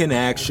back in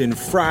action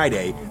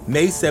Friday,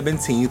 May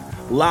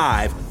 17th,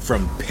 live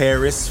from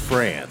Paris,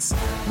 France.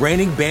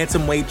 Reigning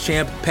bantamweight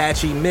champ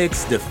Patchy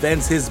Mix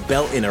defends his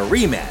belt in a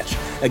rematch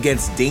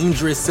against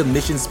dangerous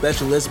submission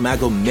specialist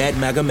Magomed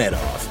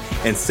Magomedov.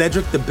 And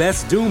Cedric the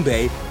Best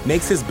Doumbé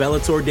makes his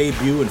Bellator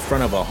debut in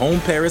front of a home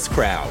Paris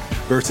crowd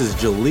versus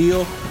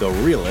Jaleel the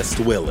Realest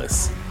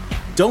Willis.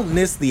 Don't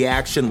miss the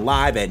action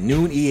live at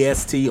noon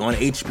EST on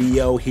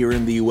HBO here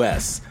in the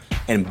US.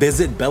 And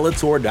visit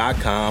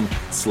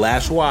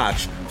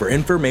Bellator.com/watch for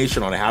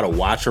information on how to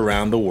watch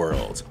around the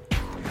world.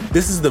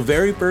 This is the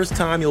very first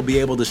time you'll be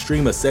able to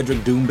stream a Cedric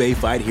Doumbé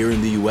fight here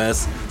in the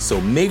US,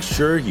 so make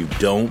sure you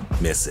don't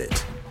miss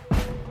it.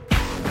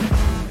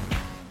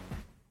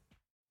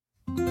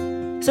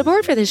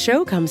 Support for this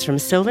show comes from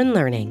Sylvan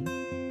Learning.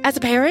 As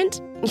a parent,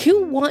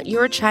 you want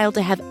your child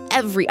to have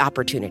every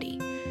opportunity,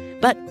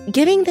 but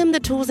giving them the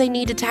tools they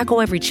need to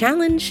tackle every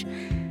challenge,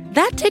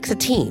 that takes a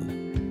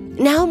team.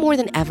 Now more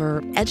than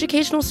ever,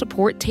 educational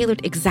support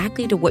tailored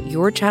exactly to what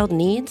your child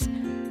needs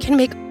can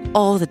make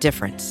all the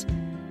difference.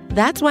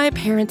 That's why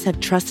parents have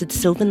trusted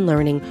Sylvan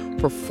Learning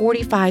for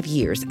 45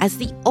 years as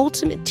the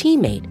ultimate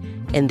teammate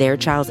in their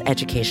child's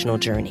educational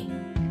journey,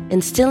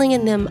 instilling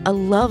in them a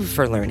love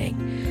for learning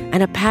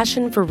and a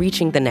passion for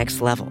reaching the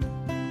next level.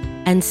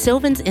 And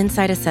Sylvan's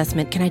Insight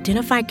Assessment can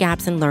identify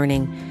gaps in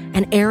learning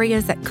and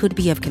areas that could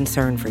be of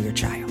concern for your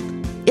child.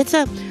 It's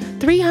a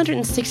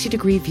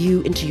 360-degree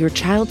view into your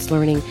child's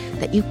learning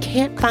that you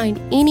can't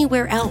find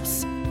anywhere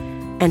else,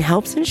 and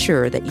helps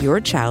ensure that your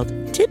child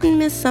didn't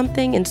miss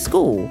something in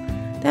school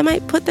that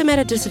might put them at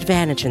a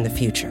disadvantage in the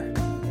future.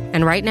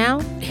 And right now,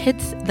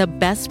 it's the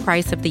best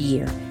price of the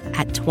year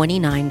at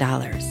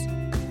 $29.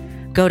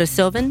 Go to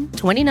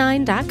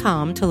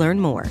sylvan29.com to learn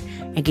more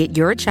and get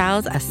your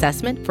child's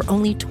assessment for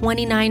only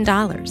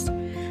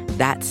 $29.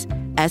 That's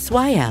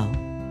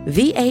SYLVAN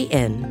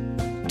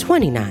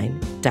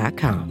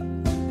 29.com.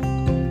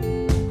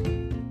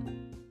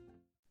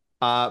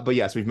 But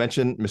yes, we've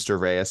mentioned Mr.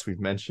 Reyes. We've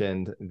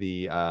mentioned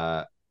the,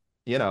 how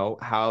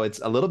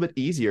it's a little bit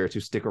easier to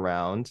stick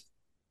around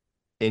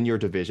in your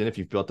division if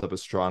you've built up a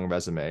strong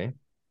resume.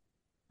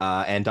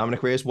 And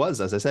Dominick Reyes was,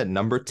 as I said,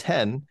 number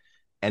 10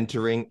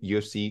 entering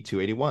UFC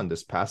 281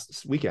 this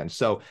past weekend.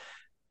 So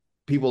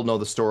people know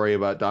the story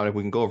about Dominick.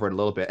 We can go over it a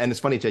little bit. And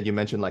it's funny, Jed, you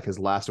mentioned like his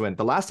last win.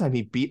 The last time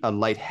he beat a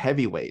light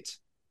heavyweight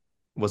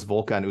was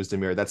Volkan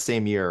Oezdemir that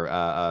same year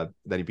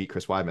that he beat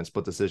Chris Weidman,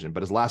 split decision.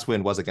 But his last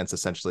win was against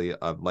essentially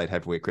a light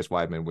heavyweight Chris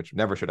Weidman, which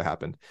never should have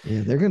happened.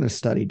 Yeah, they're going to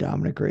study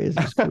Dominick Reyes'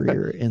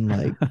 career in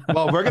like.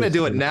 Well, we're going to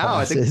do it now.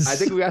 I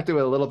think we have to do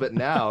it a little bit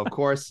now. Of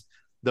course,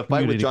 the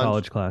fight with John,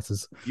 college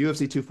classes,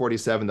 UFC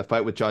 247, the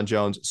fight with John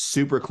Jones,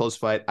 super close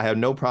fight. I have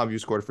no problem you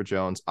scored for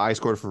Jones. I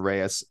scored for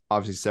Reyes.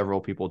 Obviously,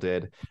 several people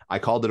did. I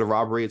called it a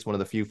robbery. It's one of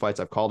the few fights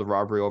I've called a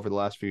robbery over the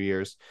last few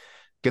years.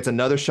 Gets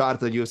another shot at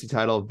the UFC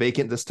title,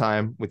 vacant this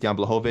time with Jan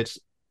Blachowicz.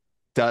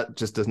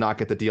 Just does not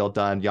get the deal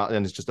done.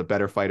 Jan is just a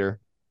better fighter.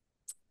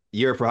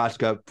 Yuri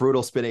Prochazka,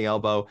 brutal spinning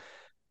elbow.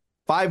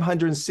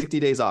 560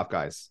 days off,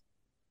 guys.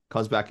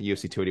 Comes back at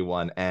UFC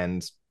 281,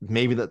 and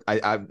maybe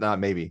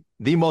the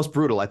most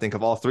brutal, I think,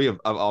 of all three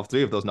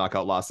of those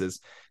knockout losses.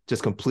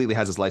 Just completely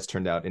has his lights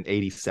turned out in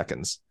 80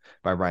 seconds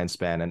by Ryan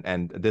Spann,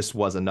 and this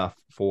was enough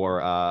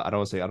for I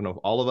don't know if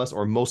all of us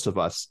or most of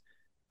us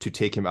to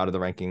take him out of the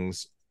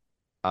rankings.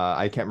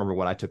 I can't remember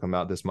when I took him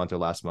out, this month or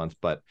last month,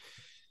 but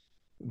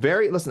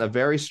a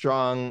very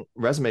strong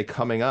resume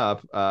coming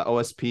up.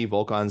 OSP,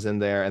 Volkan's in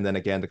there, and then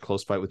again the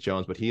close fight with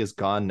Jones, but he is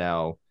gone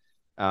now.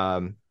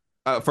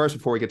 First,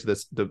 before we get to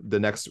this, the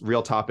next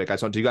real topic,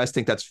 do you guys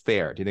think that's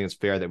fair? Do you think it's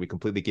fair that we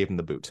completely gave him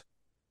the boot?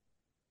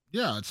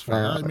 Yeah, it's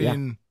fair. I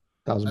mean,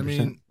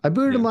 1,000%. I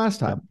booted him last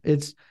time.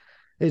 It's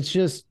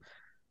just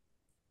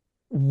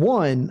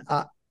one.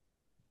 I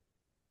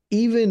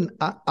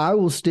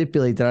will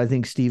stipulate that I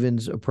think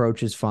Steven's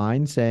approach is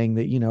fine, saying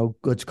that,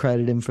 let's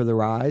credit him for the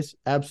rise.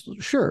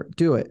 Absolutely. Sure.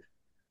 Do it.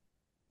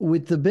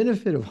 With the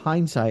benefit of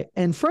hindsight.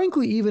 And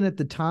frankly, even at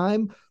the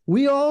time,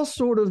 we all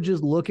sort of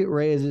just look at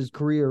Reyes'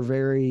 career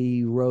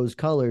very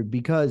rose-colored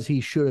because he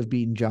should have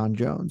beaten John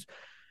Jones.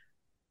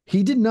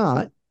 He did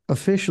not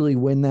officially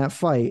win that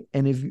fight.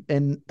 And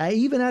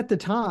even at the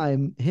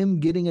time, him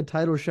getting a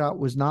title shot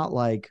was not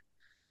like,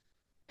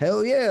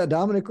 hell yeah,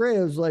 Dominick Reyes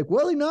was like,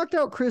 well, he knocked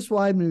out Chris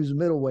Weidman, who's a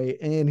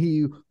middleweight, and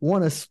he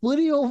won a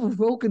splitty over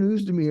Volkan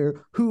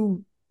Oezdemir,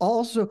 who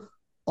also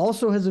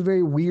has a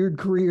very weird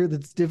career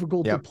that's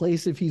difficult to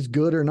place if he's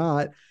good or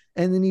not.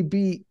 And then he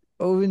beat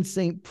Owen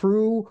St.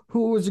 Preux,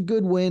 who was a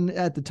good win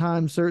at the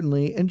time,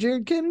 certainly, and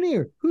Jared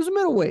Cannonier, who's a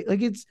middleweight.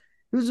 Like it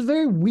was a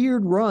very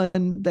weird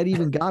run that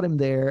even got him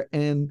there.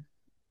 And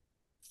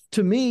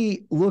to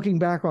me, looking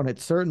back on it,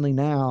 certainly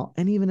now,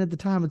 and even at the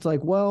time, it's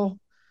like, well,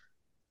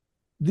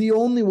 the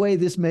only way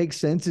this makes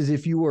sense is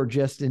if you are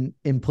just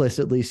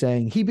implicitly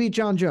saying he beat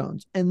John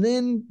Jones. And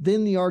then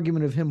the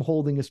argument of him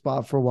holding a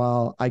spot for a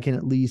while, I can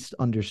at least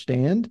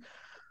understand.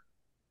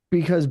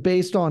 Because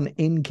based on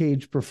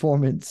in-cage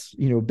performance,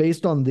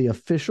 based on the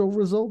official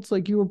results,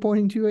 like you were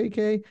pointing to,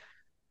 AK,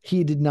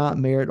 he did not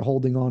merit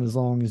holding on as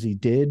long as he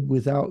did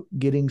without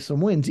getting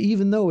some wins,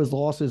 even though his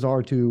losses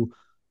are to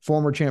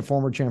former champ,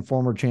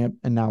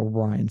 and now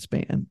Ryan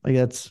Spann. Like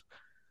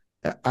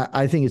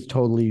I think it's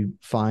totally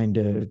fine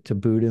to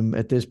boot him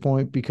at this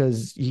point,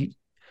 because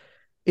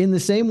in the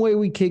same way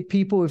we kick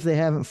people if they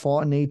haven't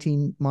fought in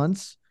 18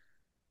 months,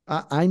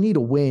 I need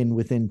a win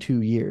within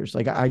 2 years.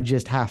 Like I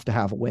just have to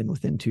have a win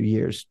within 2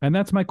 years. And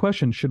that's my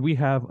question. Should we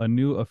have a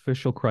new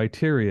official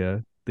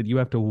criteria that you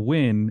have to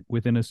win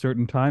within a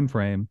certain time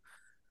frame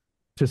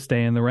to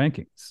stay in the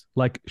rankings?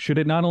 Like, should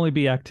it not only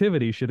be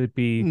activity, should it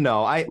be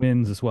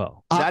wins as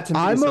well?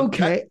 I'm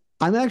okay.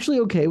 I'm actually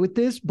okay with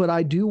this, but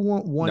I do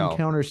want one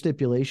counter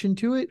stipulation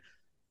to it.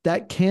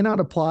 That cannot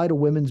apply to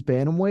women's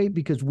bantamweight,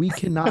 because we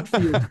cannot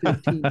field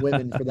 15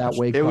 women for that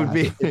weight class. It would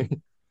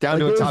be down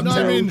to a top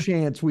 10.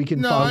 Chance we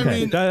can.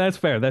 That's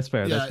fair. That's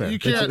fair. Yeah, that's fair. You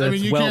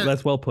can't.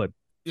 That's well put.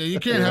 Yeah, you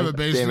can't have it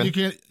based.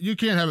 You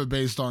can't have it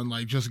based on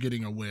like just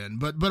getting a win.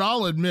 But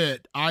I'll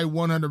admit, I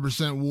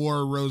 100%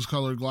 wore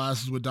rose-colored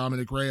glasses with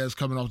Dominick Reyes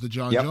coming off the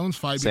John Jones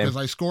fight, because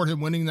I scored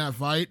him winning that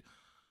fight.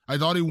 I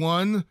thought he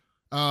won.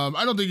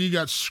 I don't think he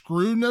got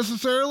screwed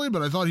necessarily,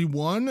 but I thought he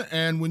won.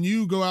 And when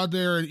you go out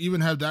there and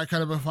even have that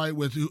kind of a fight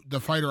with the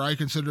fighter I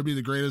consider to be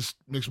the greatest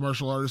mixed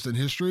martial artist in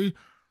history,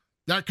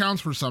 that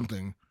counts for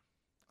something.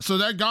 So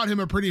that got him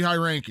a pretty high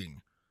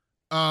ranking.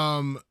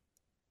 And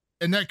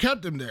that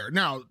kept him there.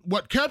 Now,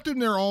 what kept him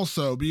there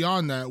also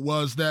beyond that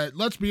was that,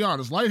 let's be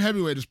honest, light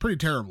heavyweight is pretty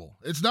terrible.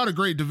 It's not a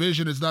great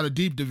division. It's not a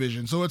deep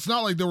division. So it's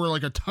not like there were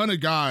like a ton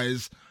of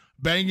guys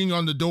banging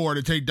on the door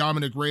to take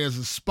Dominick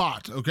Reyes'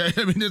 spot, okay?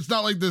 I mean, it's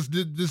not like this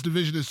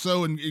division is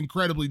so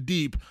incredibly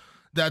deep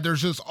that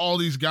there's just all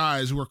these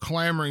guys who are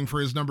clamoring for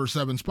his number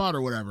 7 spot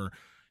or whatever.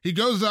 He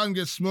goes out and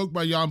gets smoked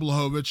by Jan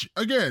Blachowicz.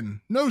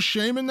 Again, no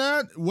shame in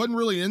that. Wasn't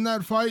really in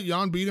that fight.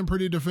 Jan beat him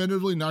pretty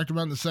definitively, knocked him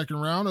out in the second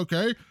round,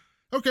 okay?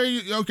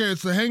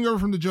 It's the hangover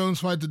from the Jones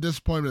fight, the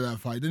disappointment of that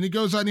fight. Then he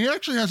goes out and he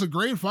actually has a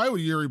great fight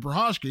with Yuri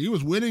Prochazka. He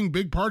was winning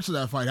big parts of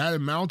that fight, had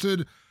him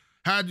mounted,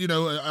 had,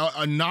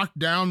 a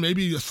knockdown,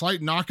 maybe a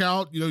slight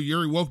knockout.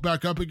 Yuri woke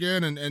back up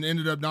again and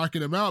ended up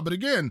knocking him out. But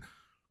again,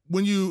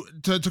 when you,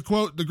 to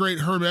quote the great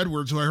Herm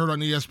Edwards, who I heard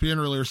on ESPN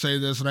earlier say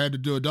this, and I had to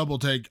do a double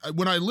take,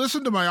 when I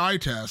listened to my eye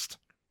test,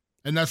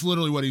 and that's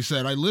literally what he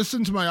said, I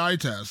listened to my eye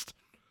test,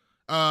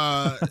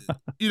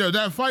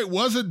 that fight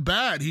wasn't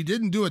bad. He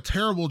didn't do a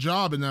terrible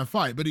job in that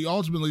fight, but he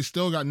ultimately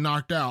still got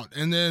knocked out.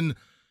 And then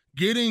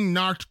getting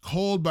knocked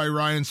cold by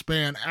Ryan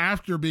Spann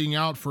after being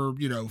out for,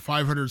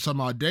 500 some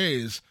odd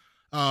days,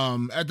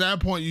 at that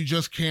point, you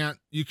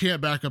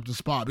can't back up the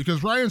spot,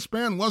 because Ryan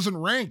Spann wasn't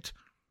ranked.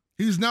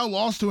 He's now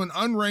lost to an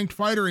unranked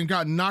fighter and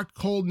got knocked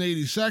cold in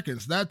 80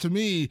 seconds. That, to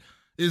me,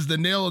 is the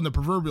nail in the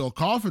proverbial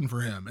coffin for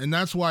him. And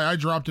that's why I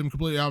dropped him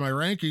completely out of my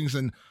rankings.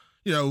 And,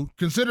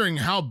 considering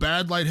how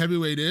bad light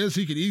heavyweight is,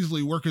 he could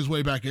easily work his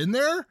way back in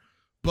there.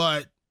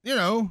 But,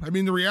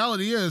 the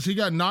reality is he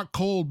got knocked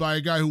cold by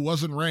a guy who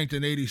wasn't ranked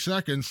in 80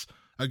 seconds,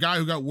 a guy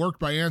who got worked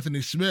by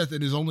Anthony Smith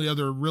in his only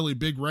other really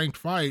big ranked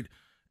fight.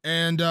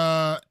 And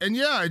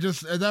I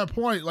just, at that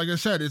point, like I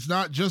said, it's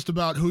not just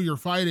about who you're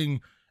fighting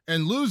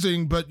and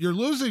losing, but you're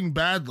losing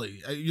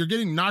badly. You're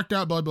getting knocked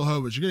out by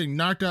Blachowicz. You're getting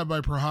knocked out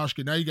by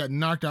Prochazka. Now you got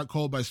knocked out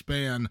cold by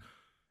Spann.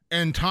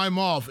 And time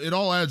off, it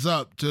all adds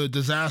up to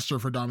disaster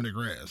for Dominick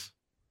Reyes.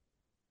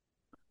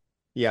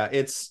 Yeah,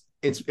 it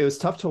was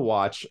tough to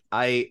watch.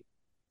 The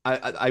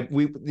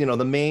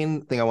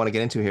main thing I want to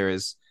get into here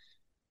is,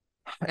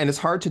 and it's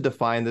hard to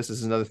define this,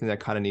 is another thing that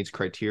kind of needs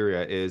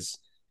criteria, is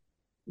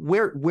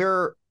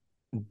where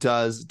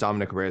does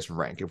Dominick Reyes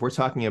rank? If we're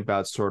talking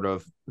about sort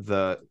of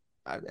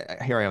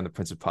here I am, the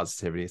Prince of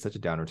Positivity, it's such a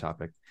downer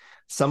topic.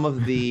 Some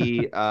of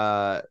the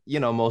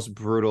most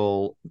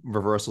brutal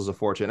reversals of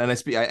fortune,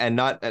 and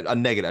not a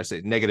negative, I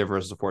say negative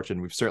reversals of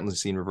fortune. We've certainly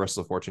seen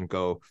reversals of fortune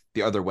go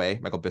the other way.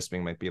 Michael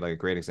Bisping might be like a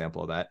great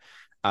example of that.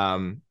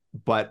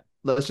 But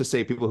let's just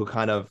say people who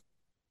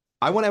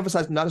I want to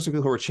emphasize not necessarily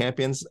people who are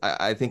champions.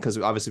 I think because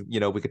obviously,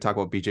 we could talk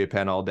about BJ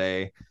Penn all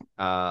day.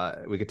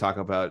 We could talk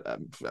about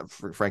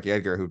Frankie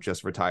Edgar, who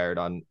just retired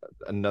on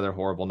another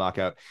horrible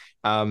knockout.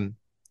 I'm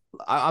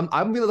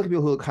really looking at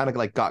people who kind of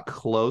like got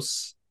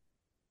close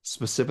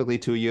specifically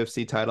to a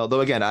UFC title. Though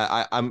again,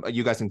 I'm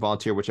you guys can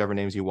volunteer whichever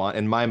names you want.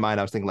 In my mind,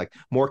 I was thinking like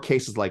more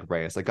cases like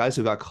Reyes, like guys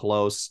who got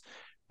close,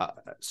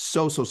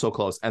 so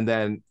close, and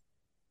then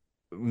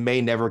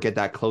may never get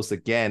that close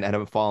again and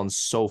have fallen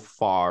so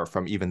far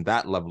from even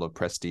that level of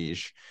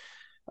prestige.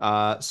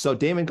 So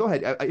Damon, go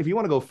ahead. If you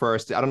want to go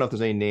first, I don't know if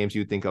there's any names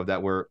you think of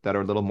that are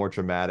a little more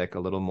dramatic, a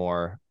little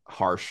more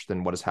harsh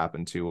than what has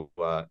happened to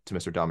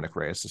Mr. Dominick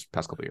Reyes this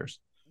past couple of years.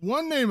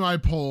 One name I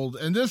pulled,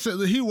 and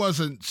he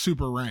wasn't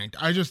super ranked.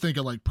 I just think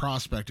of like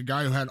Prospect, a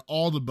guy who had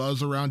all the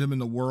buzz around him in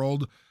the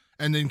world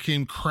and then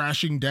came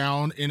crashing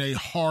down in a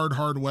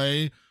hard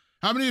way.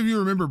 How many of you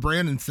remember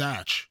Brandon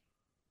Thatch?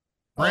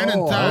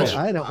 Thatch.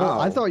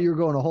 I thought you were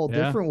going a whole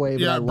different way,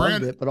 but I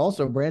loved it. But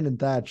also Brandon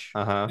Thatch.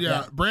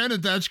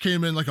 Brandon Thatch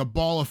came in like a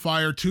ball of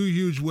fire, 2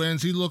 huge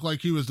wins. He looked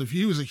like he was a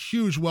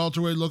huge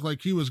welterweight, looked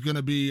like he was going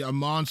to be a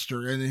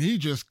monster. And then he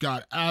just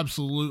got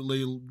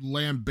absolutely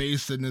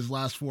lambasted in his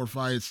last 4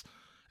 fights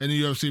in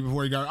the UFC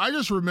before he got. I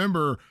just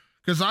remember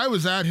because I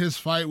was at his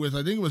fight with,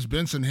 I think it was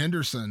Benson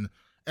Henderson,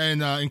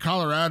 and in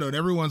Colorado, and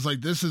everyone's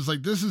like, this is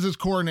his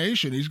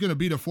coronation. He's going to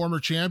beat a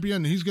former champion,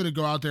 and he's going to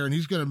go out there and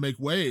he's going to make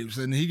waves.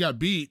 And he got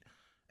beat,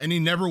 and he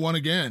never won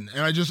again.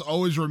 And I just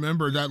always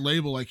remember that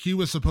label, like he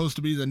was supposed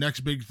to be the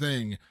next big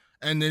thing,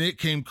 and then it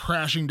came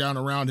crashing down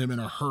around him in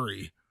a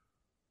hurry.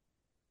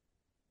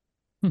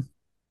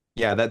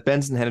 Yeah, that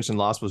Benson Henderson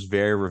loss was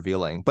very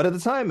revealing. But at the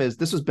time,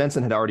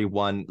 Benson had already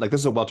won. Like, this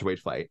is a welterweight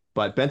fight,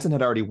 but Benson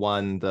had already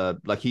won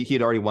he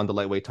had already won the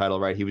lightweight title,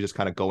 right? He was just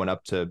kind of going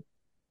up to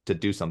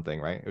do something,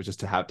 right? It was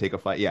just to take a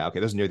fight. Yeah, okay.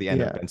 This is near the end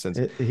of Benson's.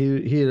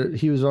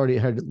 He was already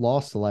had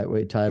lost the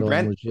lightweight title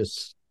and was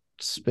just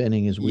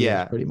spinning his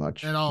wheels pretty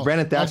much.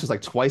 Brandon Thatch is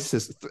like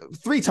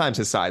three times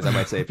his size, I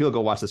might say. If you'll go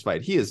watch this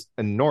fight, he is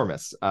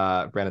enormous,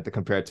 Brandon,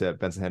 compared to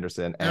Benson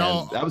Henderson,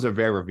 and that was a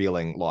very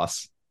revealing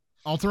loss.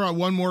 I'll throw out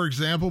one more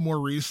example more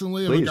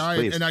recently of a guy,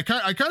 and I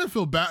kind of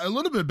feel a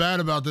little bit bad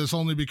about this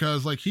only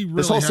because like he really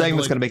this whole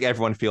segment's going to make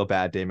everyone feel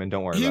bad, Damon.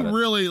 Don't worry about it. He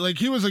really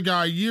he was a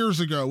guy years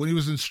ago when he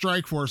was in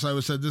Strikeforce. I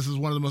would say this is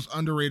one of the most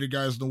underrated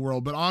guys in the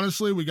world. But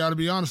honestly, we got to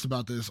be honest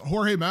about this.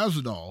 Jorge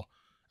Masvidal.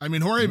 I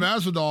mean, Jorge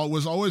Masvidal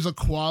was always a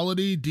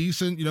quality,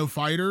 decent,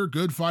 fighter,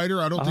 good fighter.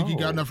 I don't think he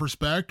got enough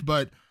respect,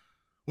 but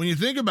when you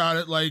think about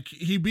it, like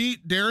he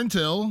beat Darren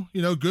Till,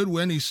 good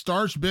win. He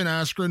starched Ben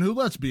Askren, who,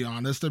 let's be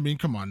honest, I mean,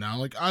 come on now.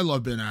 Like, I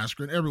love Ben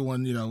Askren.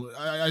 Everyone,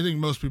 I think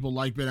most people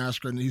like Ben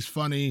Askren. He's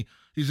funny.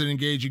 He's an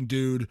engaging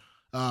dude.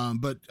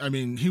 But I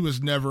mean, he was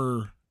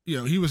never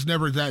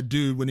that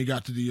dude when he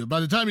got to the. By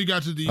the time he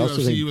got to the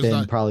UFC, he was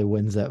Ben probably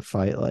wins that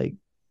fight like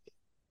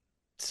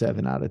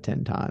 7 out of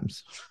 10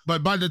 times.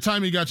 But by the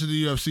time he got to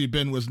the UFC,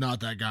 Ben was not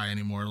that guy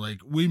anymore. Like,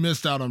 we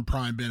missed out on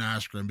prime Ben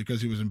Askren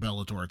because he was in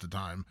Bellator at the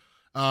time.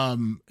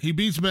 He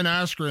beats Ben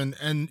Askren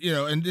and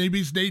he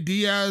beats Nate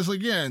Diaz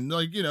again,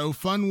 like,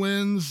 fun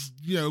wins,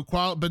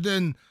 but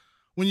then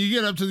when you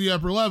get up to the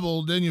upper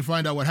level, then you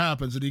find out what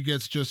happens. And he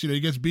gets he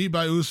gets beat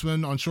by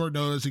Usman on short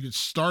notice. He gets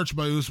starched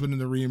by Usman in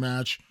the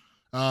rematch.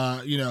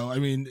 I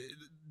mean,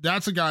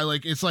 that's a guy,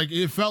 like, it's like,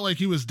 it felt like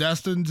he was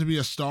destined to be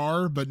a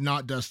star, but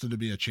not destined to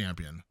be a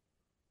champion.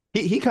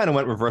 He kind of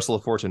went reversal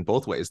of fortune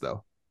both ways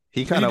though.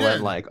 He kind of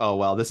went like, oh,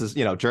 well, this is,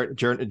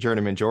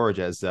 Journeyman George,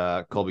 as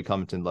Colby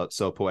Covington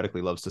so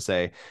poetically loves to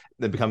say,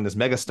 they're becoming this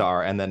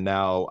megastar. And then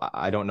now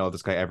I don't know if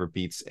this guy ever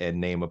beats a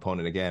name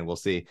opponent again. We'll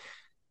see.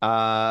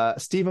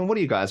 Steven, what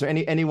do you guys, or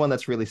anyone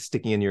that's really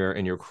sticking in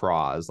your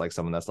craws, like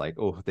someone that's like,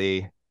 oh,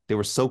 they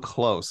were so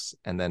close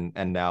and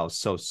now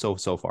so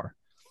far?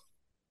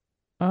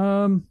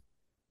 The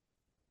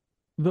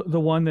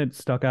one that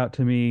stuck out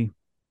to me,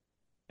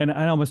 and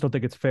I almost don't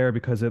think it's fair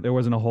because there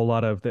wasn't a whole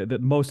lot of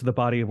most of the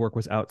body of work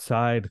was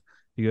outside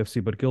the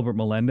UFC, but Gilbert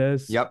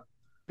Melendez. Yep.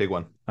 Big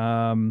one.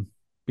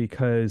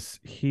 Because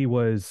he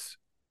was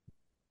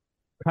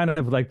kind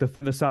of like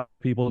the South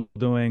people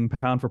doing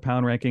pound for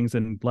pound rankings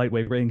and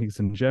lightweight rankings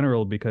in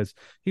general, because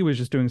he was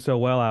just doing so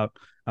well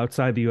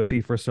outside the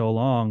UFC for so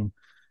long,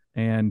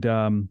 and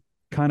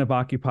kind of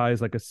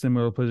occupies like a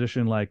similar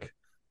position like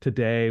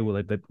today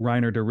with that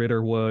Reiner de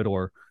Ritter would,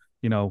 or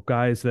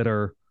guys that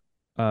are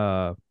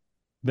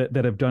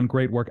that have done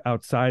great work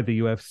outside the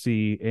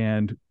UFC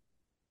and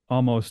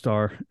almost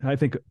are, I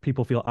think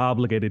people feel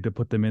obligated to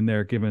put them in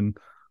there given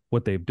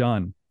what they've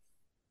done.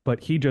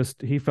 But he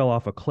fell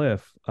off a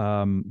cliff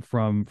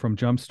from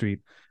Jump Street.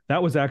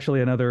 That was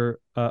actually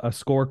another a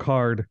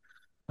scorecard.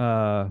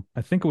 I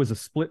think it was a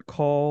split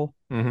call.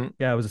 Mm-hmm.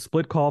 Yeah, it was a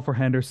split call for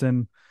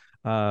Henderson.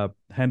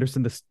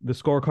 Henderson, the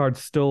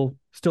scorecard's still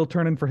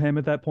turning for him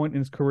at that point in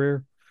his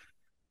career.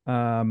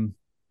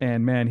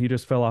 And man, he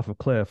just fell off a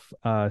cliff,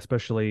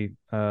 especially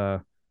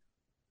after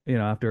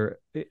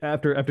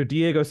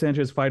Diego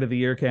Sanchez fight of the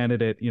year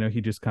candidate, he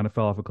just kind of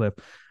fell off a cliff.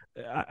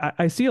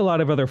 I see a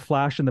lot of other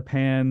flash in the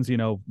pans.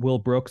 Will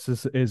Brooks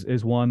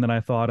is one that I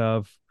thought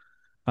of.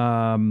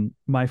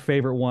 My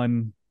favorite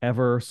one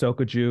ever,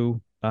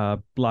 Sokoju,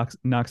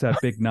 knocks out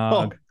Big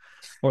Nog,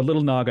 or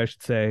Little Nog, I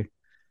should say.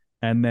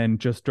 and then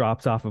just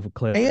drops off of a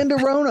cliff. And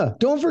Arona.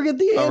 Don't forget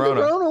the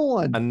Arona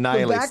one.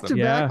 Annihilates the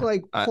back-to-back, them.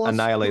 like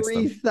plus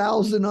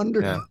 3,000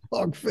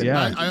 underdog finish.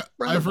 Yeah,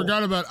 I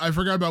forgot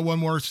about one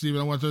more,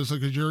 Steven. I want this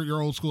because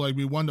you're old school like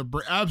me. One that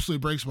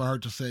absolutely breaks my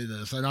heart to say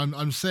this, and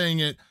I'm saying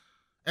it,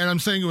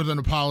 with an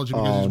apology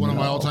because he's one of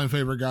my all-time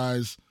favorite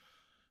guys.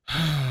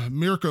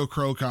 Mirko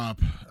Krokop,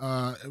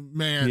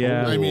 man,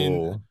 yeah. I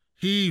mean,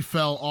 he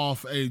fell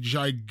off a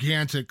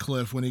gigantic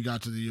cliff when he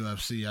got to the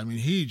UFC. I mean,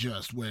 he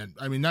just went.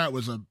 I mean, that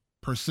was a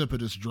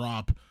precipitous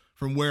drop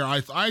from where I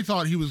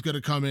thought he was going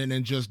to come in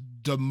and just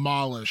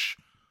demolish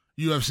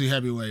UFC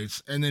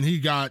heavyweights, and then he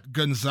got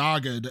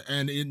Gonzaga'd,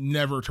 and it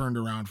never turned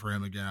around for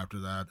him again after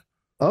that.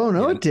 Oh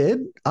no, it did.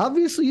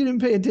 Obviously, you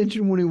didn't pay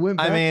attention when he went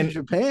back to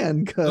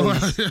Japan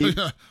because.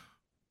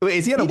 Wait,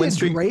 is he on a win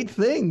streak? Great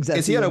things.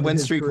 Is he on a win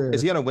streak?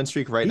 Is he on a win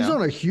streak right now? He's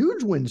on a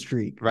huge win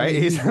streak. Right. I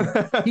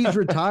mean, he's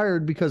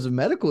retired because of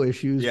medical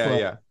issues.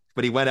 Yeah.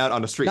 But he went out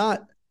on a streak.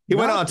 He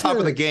went on top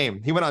of the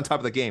game. He went on top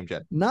of the game,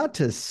 Jed. Not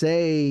to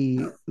say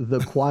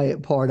the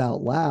quiet part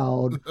out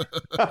loud,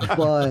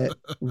 but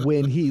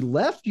when he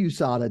left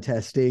USADA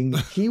testing,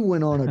 he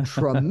went on a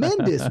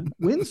tremendous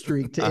win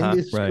streak to end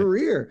his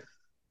career.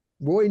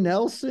 Roy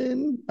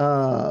Nelson,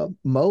 Mo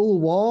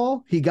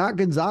Lawal, he got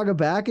Gonzaga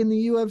back in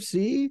the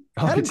UFC.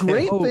 Had a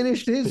great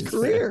finish to his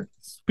career.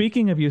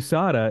 Speaking of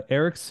USADA,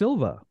 Eric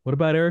Silva. What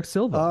about Eric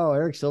Silva? Oh,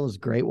 Eric Silva's a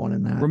great one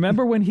in that.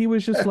 Remember when he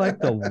was just like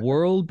the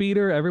world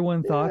beater?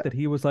 Everyone thought that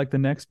he was like the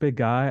next big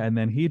guy, and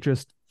then he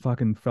just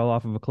fucking fell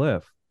off of a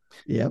cliff.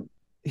 Yep.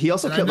 He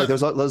also killed, like,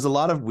 there's a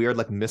lot of weird,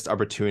 like, missed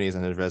opportunities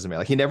on his resume.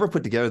 Like, he never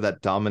put together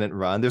that dominant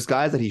run. There's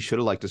guys that he should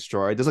have, like,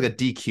 destroyed. There's, like, a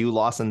DQ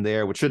loss in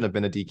there, which shouldn't have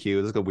been a DQ.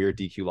 There's, like, a weird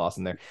DQ loss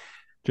in there.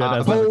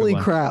 Jed, holy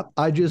crap.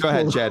 Go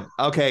ahead, Jed.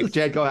 Okay,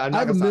 Jed, go ahead. I'm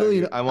not going to stop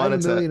you. I have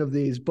a million of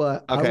these,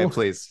 but... Okay,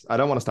 please. I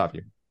don't want to stop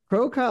you.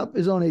 Krokop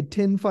is on a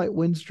 10-fight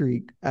win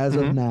streak as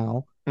of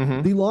now.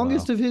 The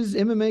longest of his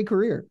MMA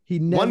career. He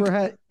never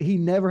had a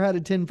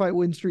 10-fight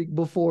win streak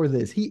before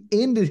this. He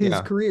ended his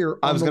career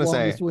on the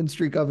longest win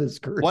streak of his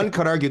career. One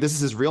could argue this is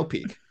his real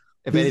peak,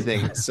 if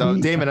anything. So,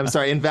 Damon, I'm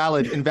sorry,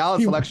 invalid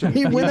selection.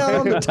 He went out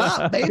on the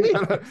top, baby.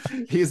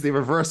 He's the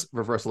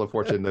reversal of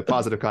fortune, the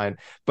positive kind.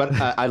 But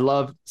I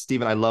love,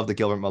 Steven, I love the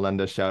Gilbert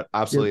Melendez shout.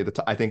 Absolutely,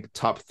 I think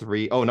top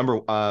three in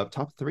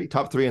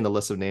the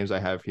list of names I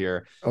have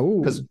here.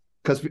 Oh,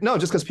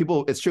 because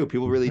people, it's true.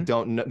 People really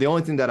don't know. The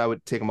only thing that I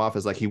would take him off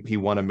is like he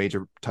won a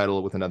major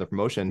title with another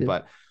promotion,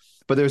 but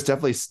there's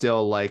definitely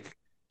still like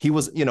he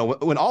was,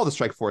 when all the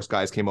Strikeforce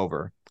guys came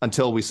over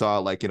until we saw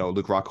like,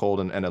 Luke Rockhold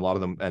and a lot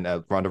of them and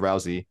Ronda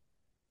Rousey,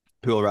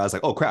 people realized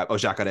like, oh crap,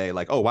 Jacare,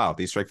 like, oh wow,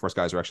 these Strikeforce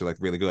guys are actually like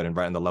really good and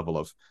right on the level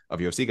of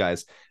UFC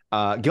guys.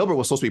 Gilbert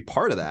was supposed to be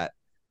part of that.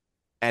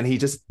 And he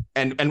just,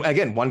 and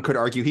again, one could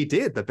argue he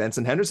did. The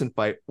Benson Henderson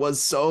fight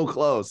was so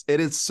close. It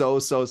is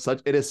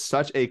it is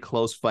such a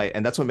close fight.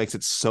 And that's what makes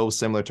it so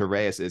similar to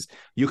Reyes is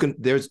you could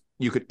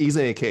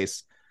easily make a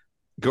case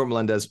Gilbert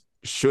Melendez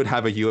should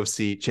have a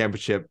UFC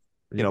championship,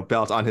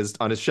 belt on his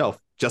shelf,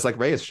 just like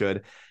Reyes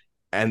should.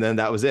 And then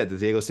that was it. The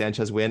Diego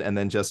Sanchez win, and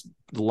then just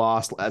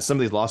lost. Some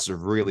of these losses are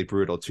really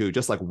brutal too.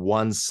 Just like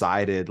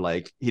one-sided,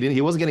 like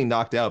he wasn't getting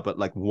knocked out, but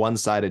like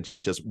one-sided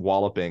just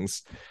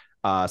wallopings.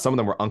 Some of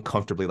them were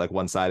uncomfortably like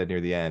one-sided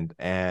near the end,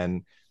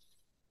 and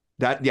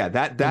that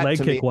leg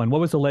kick one.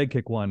 What was the leg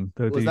kick one?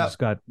 That just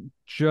got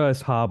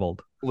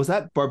hobbled. Was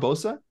that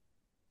Barbosa?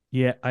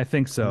 Yeah, I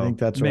think so. I think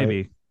that's maybe.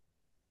 Right.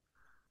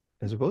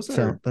 Is it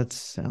Barbosa? That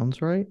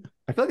sounds right.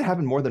 I feel like it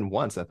happened more than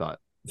once. I thought,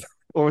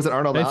 or was it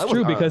Arnold? It's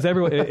true because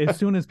everyone, as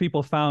soon as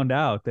people found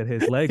out that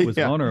his leg was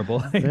vulnerable,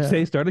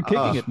 they started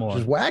kicking it more.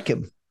 Just whack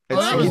him.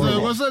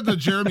 Was that the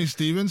Jeremy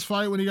Stevens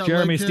fight when he got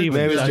Jeremy leg kicked? Stevens?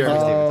 Maybe it was Jeremy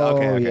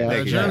Stevens.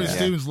 Okay. Jeremy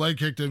Stevens leg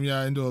kicked him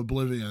into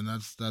oblivion.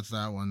 That's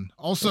that one.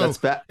 Also,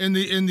 in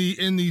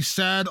the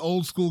sad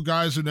old school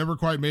guys who never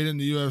quite made it in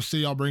the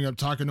UFC, I'll bring up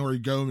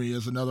Takanori Gomi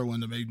as another one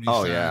that made me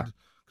sad.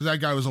 Because that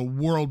guy was a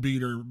world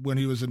beater when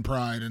he was in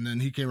Pride, and then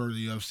he came over to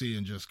the UFC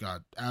and just got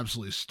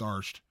absolutely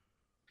starched.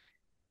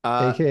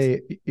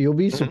 AK, you'll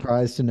be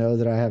surprised to know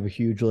that I have a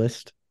huge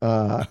list,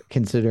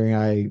 considering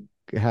I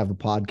have a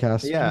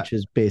podcast, which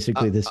is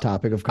basically this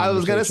topic of conversation. I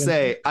was going to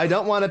say, I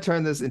don't want to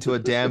turn this into a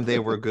damn they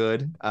were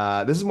good.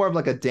 This is more of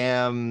like a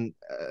damn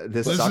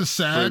this is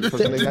sad.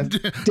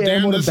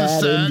 Damn what a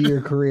bad end to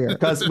your career.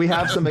 Because we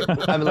have some,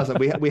 listen,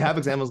 we have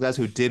examples of guys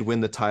who did win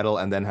the title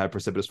and then had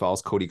precipitous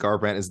falls. Cody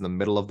Garbrandt is in the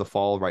middle of the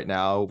fall right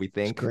now, we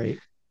think. That's great.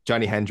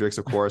 Johnny Hendricks,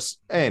 of course,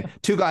 and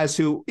two guys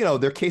who,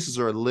 their cases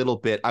are a little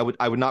bit, I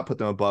would not put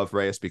them above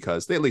Reyes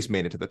because they at least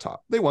made it to the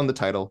top. They won the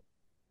title.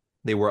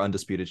 They were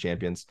undisputed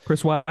champions.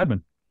 Chris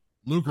Weidman.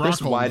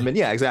 Chris Weidman.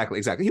 Yeah,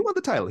 exactly. He won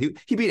the title.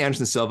 He beat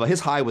Anderson Silva. His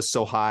high was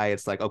so high.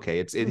 It's like, okay,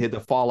 it hit the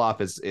fall off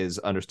is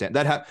understand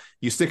that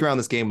you stick around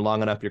this game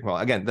long enough. You're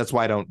again. That's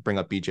why I don't bring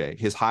up BJ.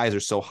 His highs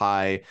are so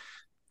high.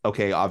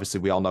 Okay,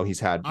 obviously we all know he's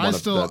had. I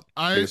still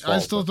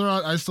throw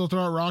out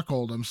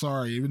Rockhold. I'm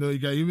sorry, even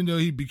though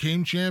he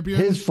became champion,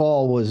 his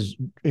fall was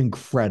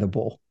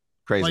incredible.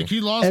 Crazy. Like he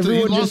lost.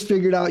 Everyone just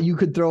figured out you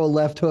could throw a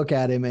left hook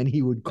at him and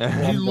he would.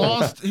 He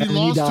lost.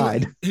 He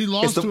died. He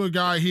lost the, to a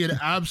guy he had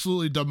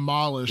absolutely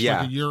demolished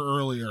like a year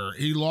earlier.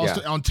 He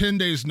lost on 10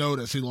 days'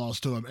 notice. He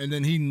lost to him, and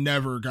then he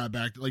never got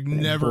back. Like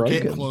never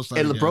came close to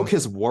that. It broke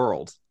his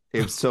world.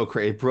 It was so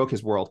crazy. It broke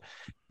his world.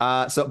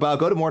 But I'll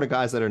go to more to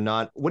guys that are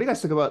not. What do you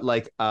guys think about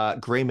like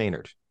Gray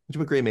Maynard? Would you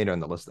put Gray Maynard on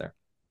the list there?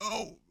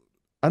 Oh.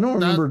 I don't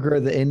remember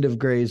the end of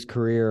Gray's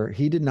career.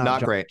 He did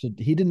not great.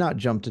 He did not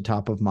jump to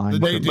top of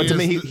mind. But to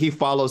me, he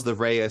follows the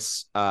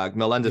Reyes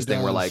Melendez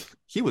thing where like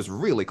he was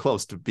really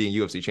close to being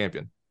UFC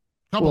champion.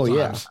 Couple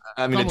times.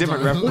 I mean, a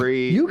different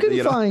referee.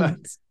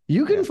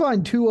 You can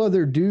find two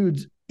other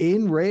dudes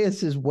in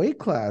Reyes's weight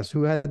class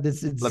who had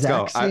this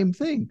exact same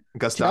thing.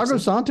 Thiago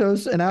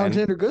Santos and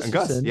Alexander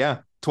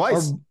Gustafsson.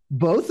 Twice.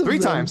 Both of them. Three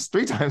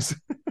times.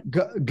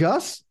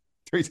 Gus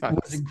 3 times.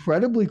 Was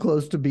incredibly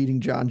close to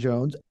beating John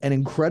Jones and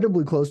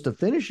incredibly close to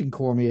finishing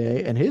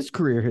Cormier, and his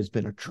career has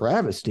been a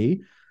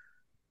travesty.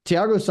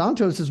 Thiago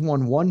Santos has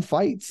won one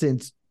fight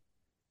since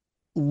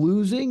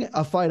losing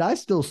a fight I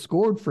still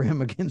scored for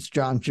him against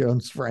John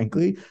Jones,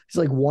 frankly. He's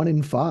like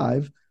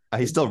 1-5.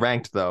 He's still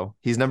ranked, though.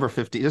 He's number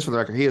 50. Just for the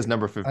record, he is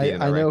number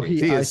 15 I know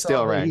he is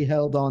still ranked. He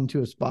held on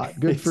to a spot.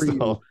 Good for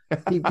you.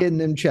 Keep getting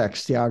them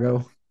checks,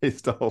 Thiago. He's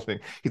still holding.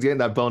 He's getting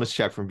that bonus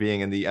check from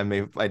being in the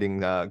MMA fighting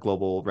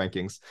global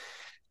rankings.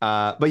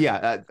 But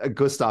yeah,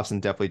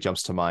 Gustafsson definitely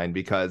jumps to mind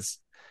because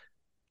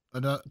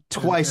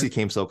twice he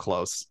came so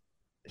close.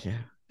 Yeah,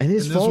 and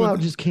his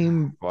fallout just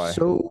came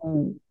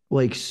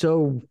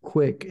so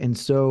quick and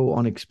so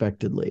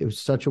unexpectedly. It was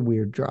such a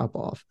weird drop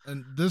off.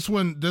 And this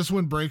one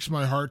breaks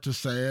my heart to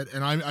say it.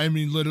 And I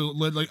mean,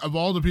 literally, like of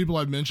all the people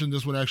I've mentioned,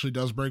 this one actually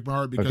does break my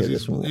heart because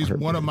he's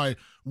one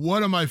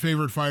of my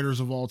favorite fighters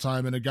of all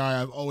time and a guy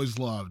I've always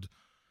loved.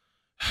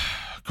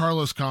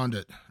 Carlos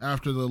Condit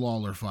after the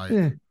Lawler fight.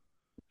 Yeah.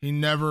 He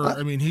never. I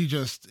at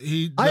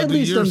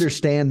least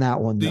understand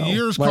that one. Though. The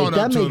years caught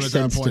up to him at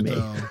that point,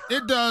 though.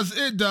 It does.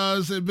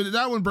 But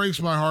that one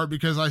breaks my heart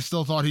because I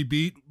still thought he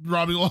beat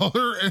Robbie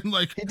Lawler, and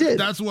like he did.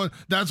 That's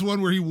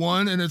one where he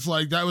won, and it's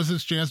like that was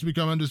his chance to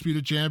become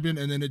undisputed champion,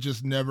 and then it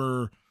just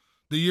never.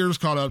 The years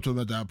caught up to him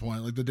at that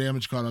point. Like the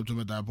damage caught up to him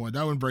at that point.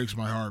 That one breaks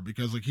my heart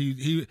because like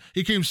he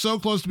came so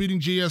close to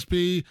beating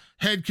GSP,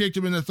 head kicked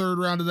him in the third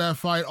round of that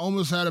fight,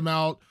 almost had him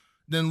out,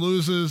 then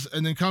loses,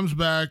 and then comes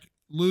back.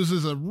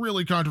 Loses a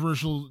really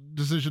controversial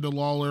decision to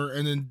Lawler,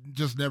 and then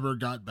just never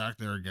got back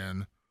there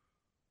again.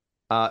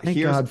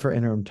 Thank God for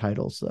interim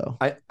titles, though.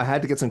 I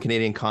had to get some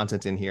Canadian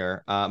content in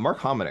here. Mark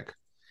Hominick.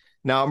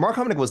 Now, Mark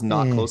Hominick was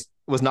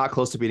not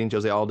close to beating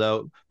Jose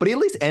Aldo, but he at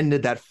least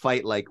ended that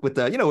fight like with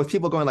with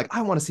people going like,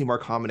 I want to see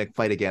Mark Hominick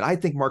fight again. I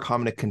think Mark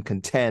Hominick can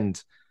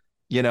contend.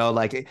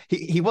 Like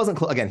he wasn't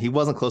he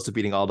wasn't close to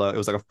beating Aldo. It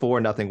was like a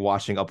 4-0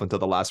 washing up until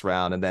the last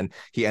round, and then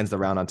he ends the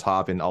round on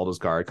top in Aldo's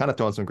guard, kind of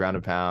throwing some ground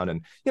and pound,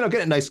 and get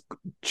a nice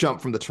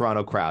jump from the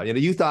Toronto crowd.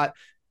 You thought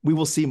we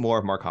will see more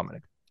of Mark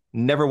Hominick.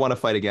 Never won a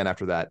fight again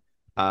after that.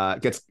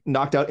 Gets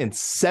knocked out in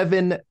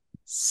 7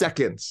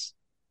 seconds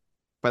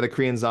by the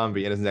Korean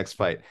Zombie in his next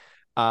fight.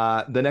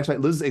 The next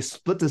fight loses a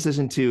split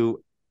decision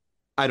to.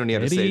 I don't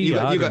even have to say it. You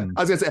got,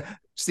 I was gonna say,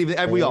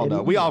 Steven. We all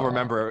know. We all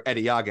remember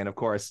Eddie Yagan, of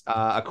course.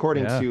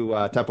 According to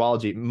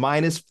Typology,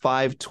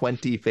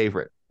 -520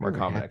 favorite. Mark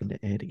Hominick.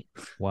 To Eddie?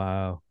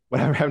 Wow.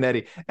 Whatever happened to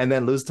Eddie, and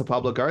then loses to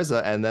Pablo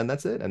Garza, and then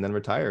that's it, and then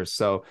retires.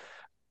 So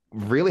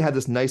really had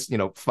this nice,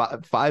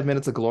 5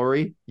 minutes of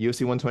glory,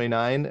 UFC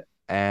 129,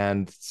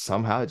 and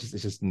somehow it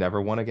just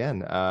never won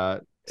again.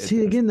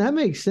 Again, that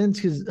makes sense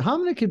because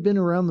Hominick had been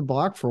around the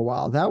block for a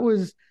while. That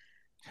was.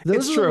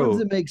 Those are the ones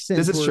that make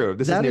sense. This is true.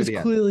 That is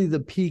clearly the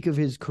peak of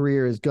his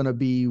career is going to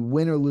be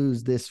win or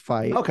lose this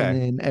fight,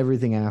 and then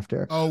everything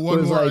after. Oh,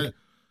 one more. Like,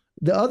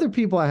 the other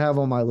people I have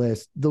on my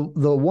list, the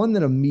one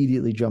that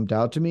immediately jumped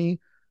out to me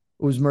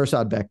was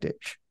Mirsad Bektic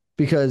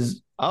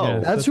because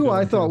that's who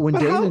I thought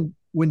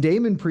when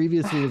Damon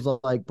previously was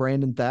like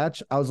Brandon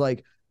Thatch. I was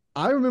like,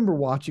 I remember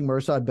watching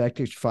Mirsad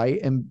Bektic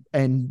fight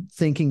and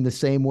thinking the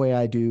same way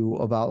I do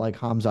about like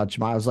Khamzat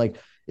Chimaev. I was like,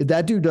 if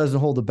that dude doesn't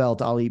hold the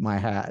belt, I'll eat my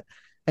hat.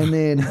 And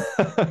then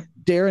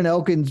Darren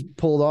Elkins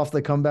pulled off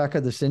the comeback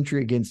of the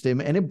century against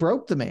him, and it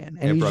broke the man.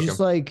 And he's just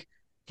like,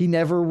 he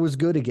never was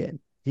good again.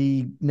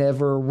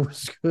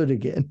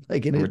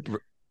 Like, and it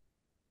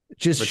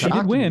just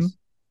shocked me.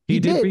 He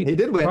did win. He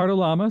did win. Ricardo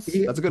Lamas.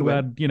 That's a good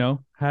win.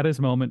 Had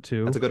his moment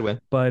too. That's a good win.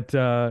 But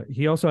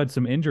he also had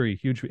some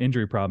huge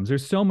injury problems.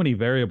 There's so many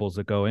variables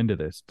that go into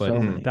this.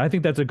 But I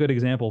think that's a good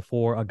example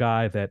for a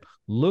guy that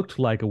looked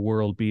like a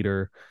world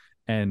beater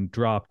and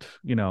dropped,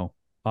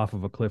 off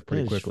of a cliff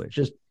pretty quickly.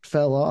 Just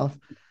fell off.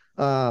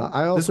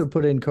 I also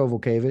put in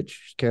Karolina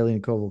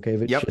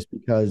Kowalkiewicz, just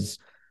because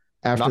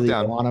after the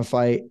Joanna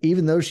fight,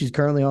 even though she's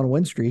currently on a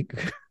win streak.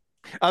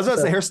 I was going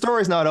to say her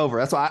story's not over.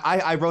 That's why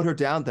I wrote her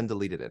down, then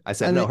deleted it. I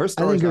said, her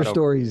story's not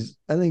over.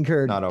 I think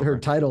her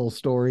title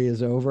story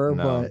is over,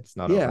 but it's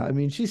not over. I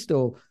mean, she's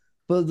still,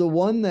 but the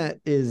one that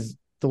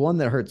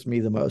hurts me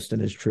the most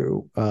and is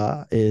true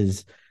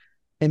is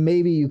and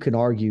maybe you can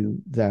argue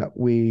that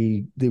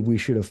we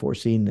should have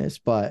foreseen this,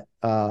 but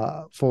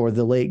for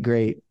the late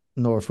great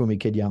Norifumi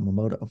Kid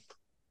Yamamoto,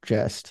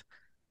 just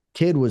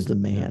Kid was the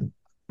man.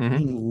 Mm-hmm.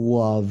 He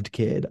loved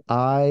Kid.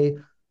 I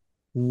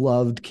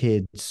loved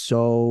Kid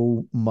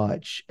so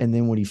much. And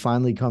then when he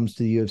finally comes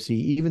to the UFC,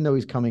 even though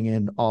he's coming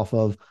in off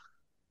of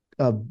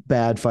a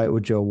bad fight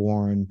with Joe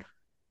Warren,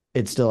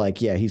 it's still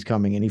like, yeah, he's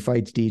coming and he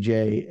fights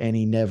DJ and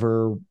he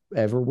never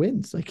ever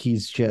wins. Like,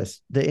 he's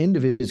just, the end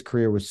of his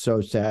career was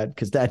so sad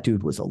because that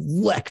dude was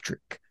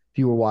electric. If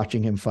you were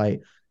watching him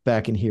fight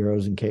back in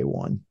Heroes and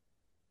K1.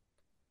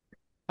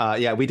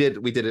 Yeah, we did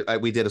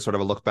a sort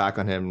of a look back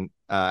on him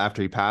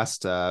after he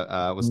passed. It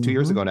was 2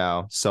 years ago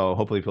now. So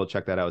hopefully people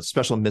check that out.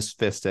 Special Miss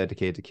Fist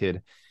dedicated to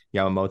Kid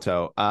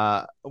Yamamoto.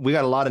 We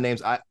got a lot of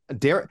names.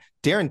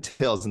 Darren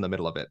Till's in the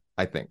middle of it,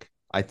 I think.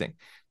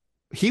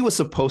 He was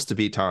supposed to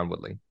beat Tyron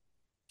Woodley.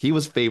 He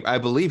was favored. I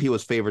believe he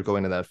was favored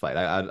going into that fight.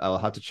 I'll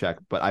have to check,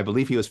 but I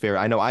believe he was favored.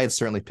 I know I had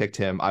certainly picked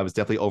him. I was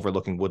definitely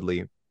overlooking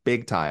Woodley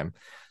big time.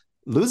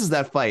 Loses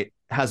that fight,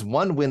 has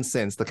one win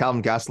since, the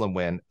Calvin Gastelum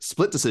win,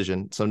 split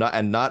decision. So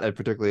not a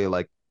particularly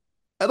like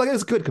it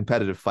was a good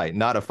competitive fight,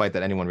 not a fight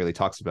that anyone really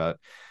talks about.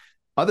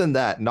 Other than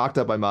that, knocked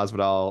out by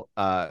Masvidal,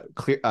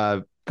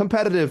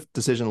 competitive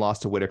decision loss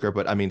to Whitaker,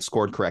 but I mean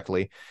scored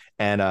correctly,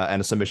 and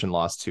a submission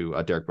loss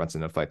to Derek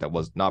Brunson in a fight that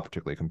was not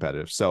particularly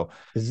competitive. So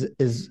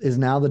is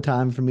now the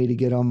time for me to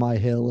get on my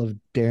hill of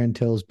Darren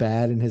Till's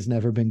bad and has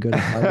never been good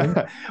at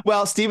fighting?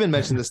 Well, Steven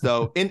mentioned this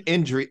though.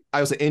 I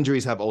would say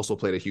injuries have also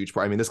played a huge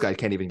part. I mean, this guy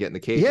can't even get in the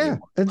cage. Yeah,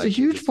 it's a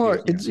huge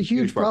part. It's a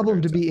huge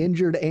problem to be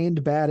injured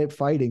and bad at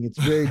fighting. It's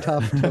very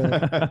tough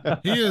to.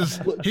 He is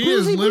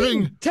living.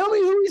 Beaten? Tell me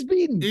who he's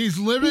beaten. He's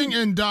living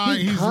and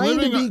dying. He's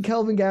living. Beat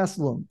Kelvin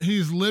Gastelum.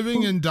 He's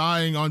living and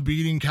dying on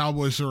beating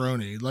Cowboy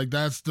Cerrone. Like,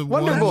 that's the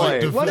Wonder Boy.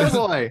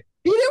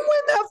 He didn't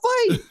win that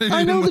fight.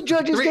 I know the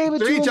judges gave it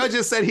to him. Three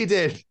judges said he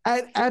did.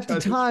 At the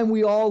time,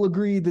 we all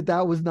agreed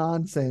that was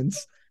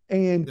nonsense.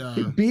 And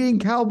beating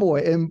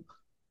Cowboy, and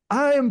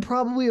I am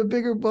probably a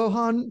bigger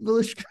Bohan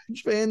Village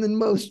fan than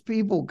most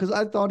people because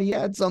I thought he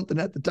had something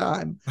at the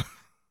time.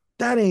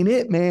 That ain't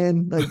it,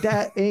 man. Like,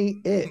 that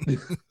ain't it.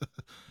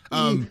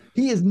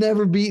 He has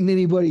never beaten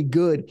anybody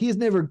good. He has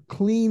never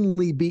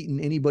cleanly beaten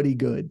anybody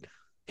good.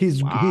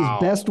 His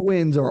best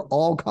wins are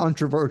all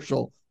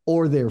controversial,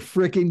 or they're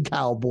freaking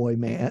Cowboy,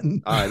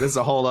 man. All right, this is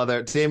a whole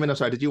other. Damon, I'm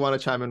sorry. Did you want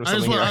to chime in with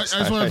something?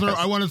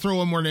 I want to throw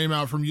one more name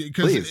out from you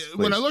because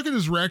when I look at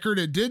his record,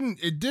 it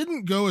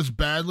didn't go as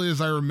badly as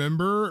I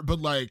remember. But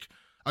like,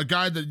 a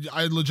guy that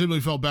I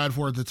legitimately felt bad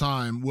for at the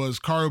time was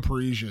Caro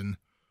Parisian.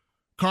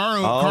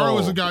 Caro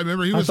was a guy.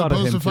 Remember, he was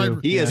supposed to fight.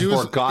 He is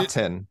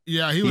forgotten.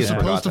 He was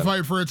supposed to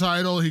fight for a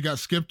title. He got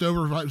skipped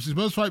over. He was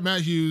supposed to fight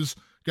Matt Hughes.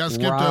 Got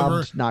skipped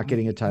over. Not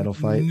getting a title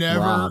fight.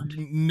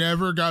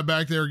 Never got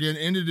back there again.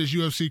 Ended his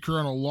UFC career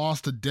on a loss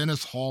to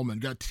Dennis Hallman.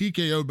 Got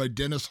TKO'd by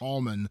Dennis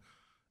Hallman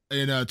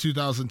in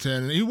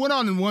 2010. And he went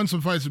on and won some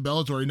fights in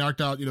Bellator. He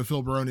knocked out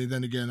Phil Baroni.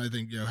 Then again, I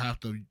think have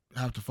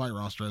to fight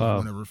roster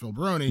whenever Phil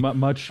Baroni.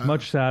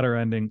 Much sadder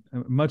ending.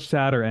 Much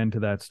sadder end to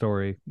that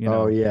story.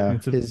 Oh yeah,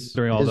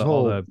 during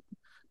all the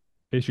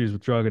issues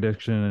with drug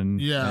addiction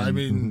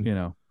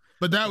and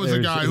But that was a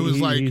guy who was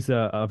he's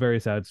a very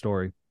sad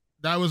story.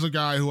 That was a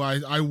guy who I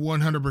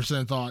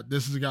 100% thought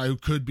this is a guy who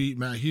could beat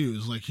Matt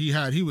Hughes. Like his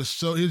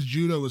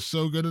judo was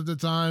so good at the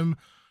time.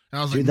 And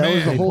I was like, that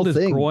was the whole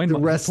thing. The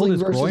wrestling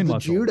versus the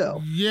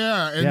judo.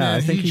 Yeah. And then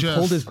I think he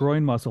pulled his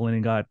groin muscle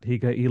and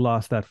he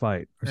lost that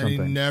fight or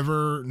something. And he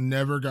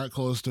never got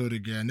close to it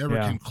again.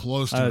 Never came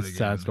close to it again.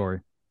 Sad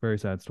story. Very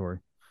sad story.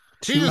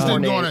 He just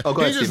didn't go on it.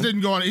 He just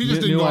didn't go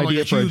on like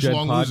a huge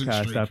long losing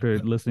streak. After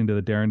listening to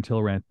the Darren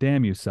Till rant.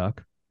 Damn, you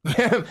suck.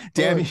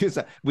 Damn you!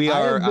 I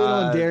have been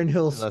on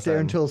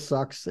Darren Till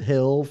sucks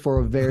hill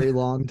for a very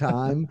long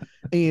time,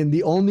 and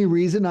the only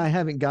reason I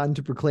haven't gotten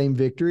to proclaim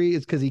victory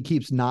is because he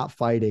keeps not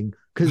fighting.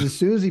 Because as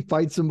soon as he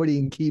fights somebody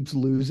and keeps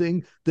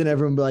losing, then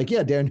everyone will be like,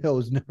 "Yeah, Darren Hill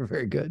was never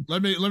very good."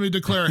 Let me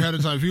declare ahead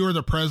of time. If you were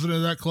the president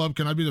of that club,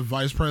 can I be the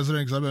vice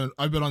president? Because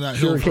I've been on that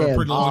hill for a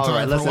pretty long time. All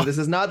right, listen. This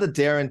is not the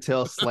Darren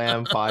Till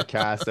Slam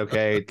podcast.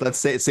 Okay, let's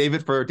save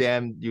it for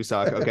damn you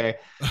suck. Okay,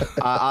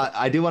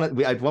 I do want to.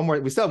 We have one more.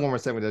 We still have one more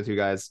segment to do,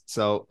 guys.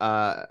 So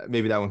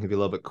maybe that one can be a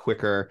little bit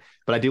quicker.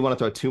 But I do want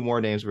to throw two more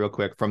names real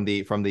quick from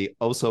the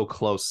oh so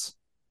close.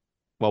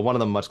 Well, one of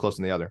them much closer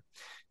than the other.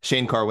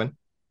 Shane Carwin.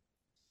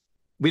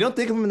 We don't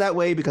think of him in that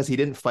way because he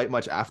didn't fight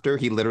much after.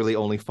 He literally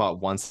only fought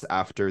once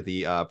after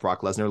the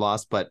Brock Lesnar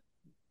loss, but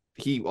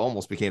he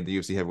almost became the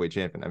UFC heavyweight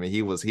champion. I mean,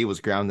 he was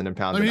grounding and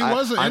pounding. I mean, he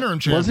was an interim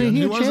champion.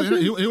 He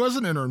was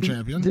an interim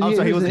champion. I'm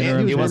sorry, he was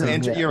an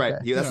interim. You're right.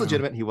 That's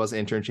legitimate. He was an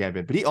interim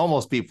champion, but he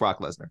almost beat Brock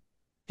Lesnar.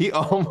 He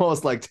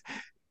almost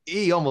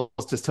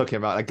just took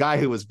him out. A guy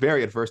who was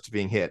very adverse to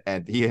being hit,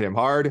 and he hit him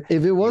hard.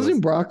 If it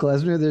wasn't Brock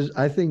Lesnar,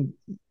 I think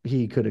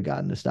he could have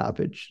gotten a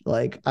stoppage.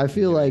 Like, I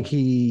feel like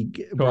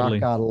Brock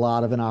got a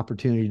lot of an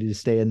opportunity to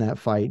stay in that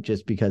fight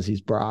just because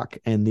he's Brock,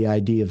 and the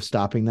idea of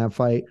stopping that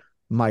fight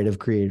might have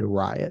created a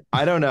riot.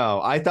 I don't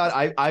know.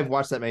 I've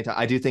watched that many times.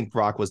 I do think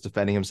Brock was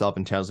defending himself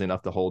intelligently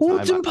enough the whole time. Well,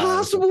 it's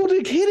impossible to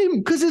hit him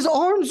because his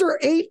arms are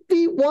 8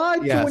 feet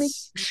wide. Yes. So when he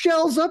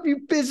shells up, you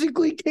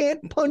physically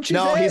can't punch his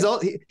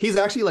head. He's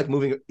actually like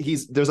moving.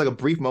 There's like a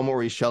brief moment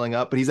where he's shelling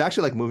up, but he's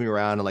actually like moving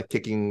around and like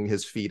kicking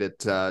his feet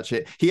at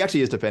he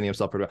actually is defending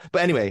himself pretty well.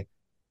 But anyway,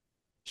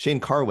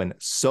 Shane Carwin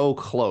so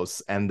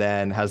close, and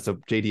then has the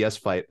JDS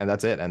fight, and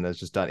that's it, and it's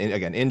just done.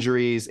 Again,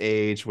 injuries,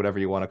 age, whatever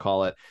you want to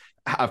call it.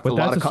 But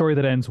that's a story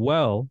that ends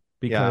well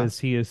because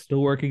he is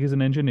still working as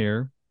an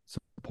engineer,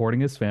 supporting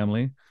his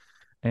family,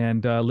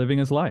 and living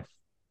his life.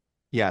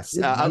 Yes,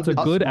 that's a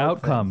good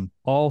outcome,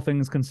 all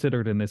things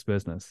considered in this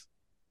business.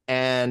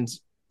 And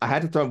I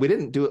had to throw. We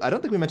didn't do. I don't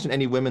think we mentioned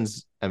any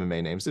women's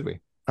MMA names, did we?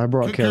 I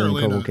brought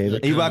Karolina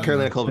Kowalkiewicz. You brought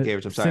Karolina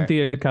Kowalkiewicz. I'm sorry,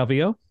 Cynthia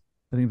Calvillo.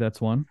 I think that's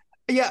one.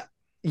 Yeah.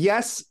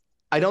 Yes.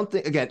 I don't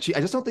think. Again, I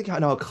just don't think. I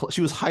know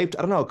she was hyped.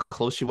 I don't know how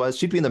close she was.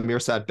 She'd be in the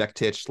Mirsad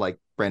Bektic, like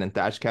Brandon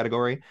Thatch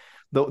category.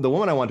 The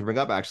woman I wanted to bring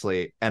up,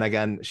 actually, and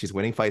again, she's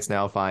winning fights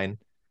now, fine.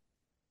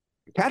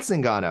 Kat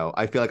Zingano,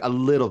 I feel like a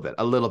little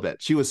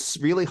bit. She was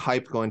really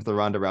hyped going to the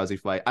Ronda Rousey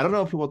fight. I don't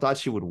know if people thought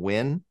she would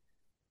win.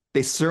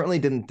 They certainly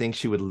didn't think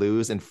she would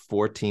lose in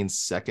 14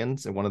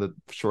 seconds in one of the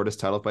shortest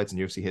title fights in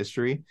UFC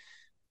history.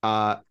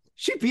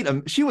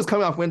 She was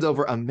coming off wins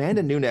over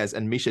Amanda Nunes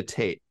and Miesha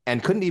Tate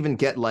and couldn't even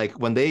get, like,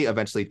 when they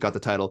eventually got the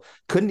title,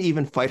 couldn't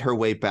even fight her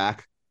way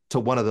back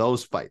to one of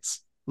those fights.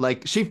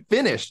 Like, she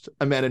finished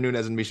Amanda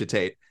Nunes and Miesha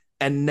Tate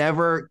and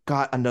never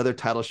got another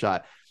title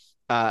shot.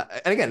 And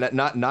again,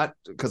 not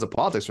because of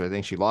politics or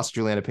anything. She lost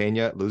to Juliana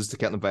Pena, loses to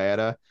Ketlin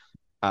Vieira,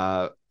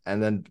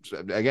 and then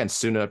again,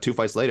 soon enough, 2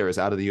 fights later, is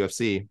out of the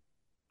UFC.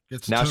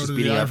 Now she's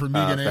beating up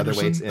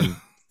featherweights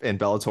in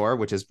Bellator,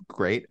 which is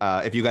great.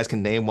 If you guys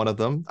can name one of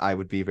them, I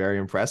would be very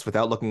impressed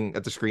without looking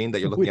at the screen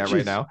that you're looking at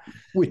right now.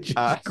 Which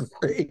is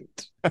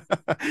great.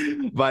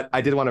 But I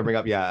did want to bring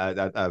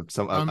up,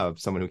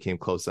 someone who came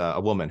close, a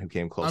woman who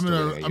came close.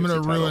 I'm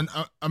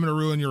gonna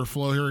ruin your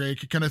flow here.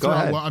 Can I throw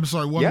out? I'm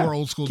sorry, one more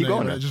old school name.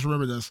 I just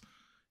remember this.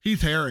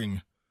 Heath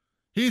Herring.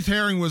 Heath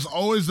Herring was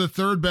always the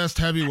 3rd best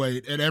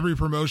heavyweight at every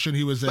promotion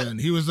he was in.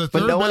 He was the 3rd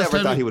best. But no one ever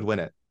thought he would win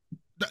it.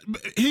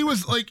 He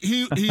was like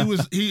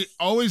he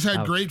always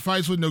had great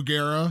fights with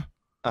Nogueira.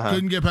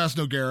 Couldn't get past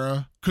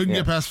Nogueira. Couldn't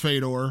get past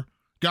Fedor.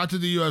 Got to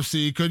the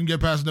UFC. Couldn't get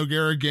past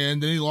Nogueira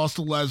again. Then he lost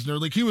to Lesnar.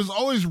 Like, he was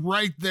always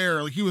right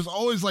there. Like, he was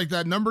always like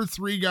that number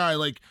 3 guy.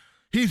 Like,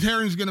 Heath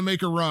Herring's gonna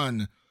make a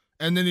run,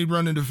 and then he'd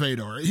run into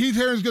Fedor. Heath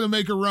Herring's gonna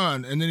make a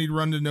run, and then he'd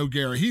run into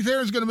Nogueira. Heath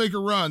Herring's gonna make a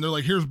run. They're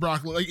like, here's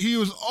Brock. Like, he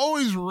was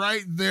always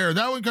right there.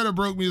 That one kind of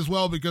broke me as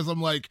well because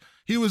I'm like,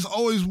 he was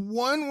always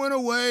one win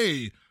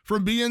away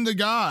from being the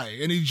guy,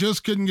 and he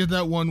just couldn't get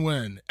that one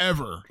win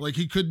ever. Like,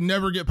 he could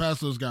never get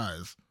past those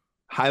guys.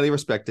 Highly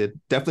respected,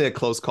 definitely a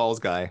close calls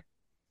guy,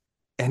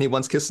 and he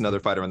once kissed another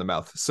fighter on the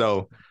mouth.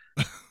 So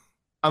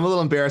I'm a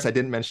little embarrassed I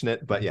didn't mention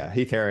it, but yeah,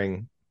 Heath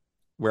Herring,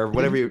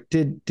 whatever you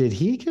did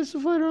he kiss a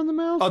fighter on the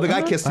mouth? Oh, the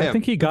guy kissed him. I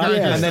think he got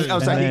kissed, and then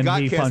he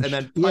got kissed, punched. and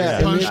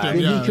then punched him.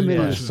 He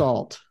committed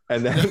assault.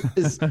 And then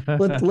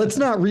let's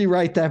not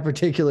rewrite that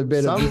particular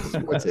bit of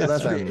sports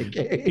history.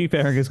 Keith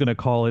Herring is going to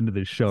call into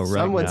this show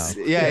right now.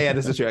 Yeah,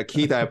 this is true.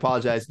 Keith, I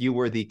apologize. You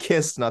were the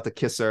kissed, not the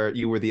kisser.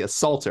 You were the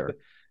assaulter,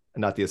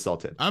 not the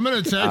assaulted. I'm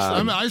going to text.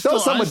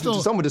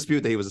 Some would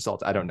dispute that he was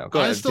assaulted. I don't know. Go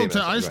ahead,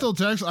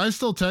 I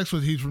still text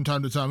with Heath from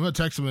time to time. I'm going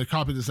to text him and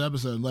copy this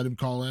episode and let him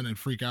call in and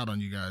freak out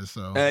on you guys.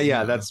 So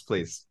that's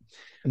please.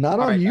 Not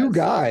on you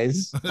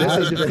guys. I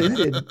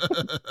defended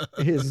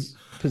his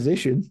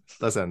position.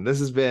 Listen, this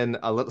has been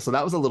a little. So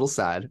that was a little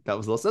sad.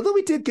 Although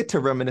we did get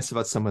to reminisce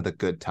about some of the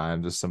good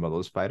times with some of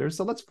those fighters.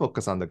 So let's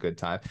focus on the good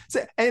time.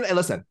 So, and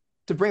listen,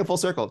 to bring it full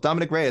circle,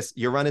 Dominick Reyes,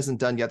 your run isn't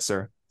done yet,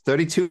 sir.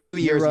 32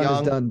 years young. Your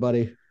run is done,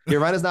 buddy.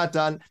 Your run is not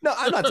done. No,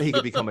 I'm not saying he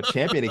could become a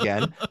champion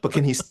again, but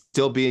can he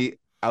still be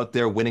out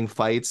there winning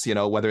fights? You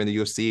know, whether in the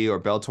UFC or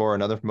Bellator or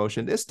another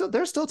promotion, there's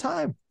still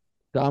time.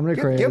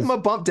 Dominick Reyes. Give him a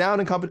bump down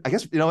in competition. I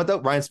guess, you know what, though?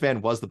 Ryan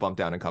Spann was the bump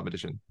down in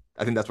competition.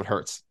 I think that's what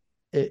hurts.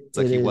 He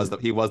was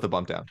the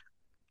bump down.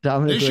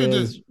 Dominick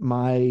Reyes,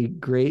 my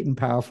great and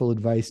powerful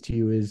advice to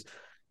you is,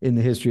 in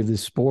the history of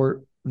this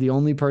sport, the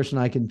only person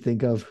I can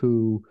think of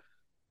who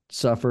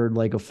suffered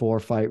like a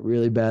 4-fight,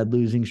 really bad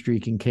losing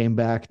streak and came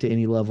back to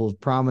any level of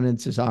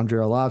prominence is Andrei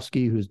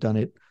Arlovsky, who's done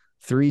it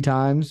 3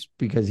 times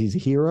because he's a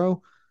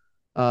hero.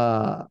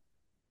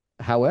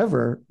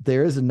 However,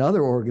 there is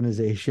another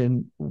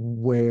organization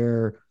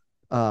where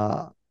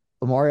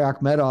Omari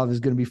Akhmedov is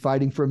going to be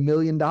fighting for $1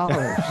 million.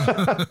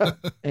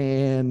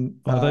 And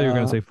I thought you were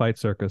going to say Fight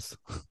Circus.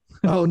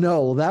 Oh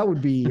no, that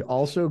would be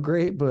also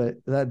great, but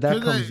that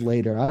comes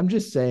later. I'm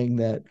just saying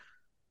that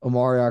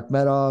Omari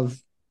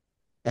Akhmedov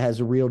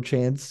has a real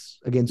chance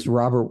against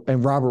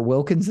Robert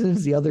Wilkinson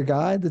is the other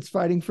guy that's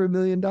fighting for $1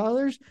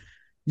 million.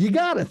 You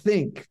got to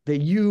think that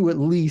you at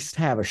least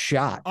have a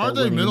shot. Aren't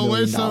they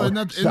middleweights though? Isn't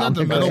that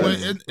the middleweight?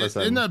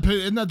 Isn't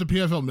that the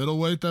PFL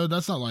middleweight though?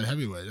 That's not light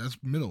heavyweight. That's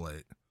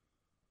middleweight.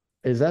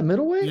 Is that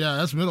middleweight? Yeah,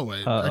 that's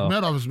middleweight.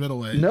 Akhmedov is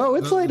middleweight. No,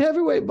 it's light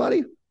heavyweight,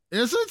 buddy.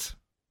 Is it?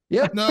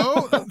 Yep.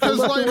 No, because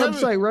Look light at the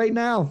website right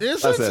now.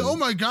 Is it? Oh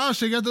my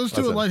gosh, they got those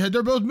two at light heavy.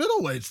 They're both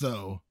middleweights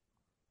though.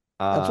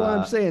 That's why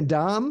I'm saying,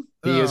 Dom.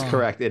 He is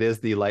correct. It is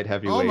the light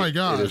heavyweight. Oh my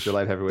gosh. It is the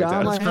light heavyweight.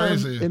 Dom, That's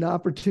crazy. An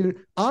opportunity.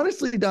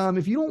 Honestly, Dom,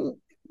 if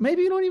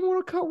maybe you don't even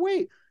want to cut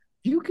weight.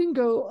 You can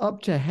go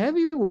up to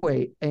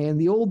heavyweight, and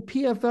the old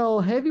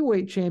PFL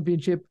heavyweight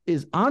championship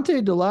is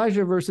Ante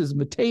Delija versus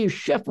Mateus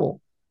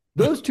Scheffel.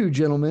 Those two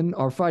gentlemen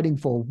are fighting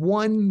for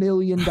 $1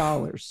 million.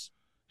 Let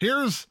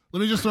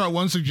me just throw out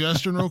one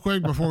suggestion real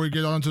quick before we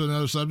get on to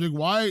another subject.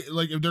 Why,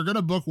 if they're going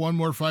to book one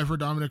more fight for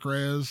Dominick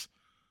Reyes,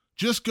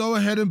 just go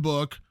ahead and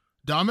book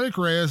Dominick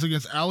Reyes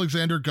against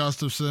Alexander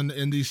Gustafsson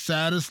in the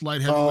saddest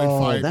light heavyweight fight of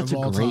all time. That's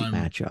a great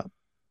matchup.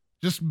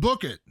 Just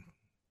book it.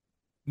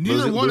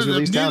 Neither one of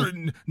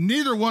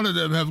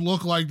them have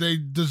looked like they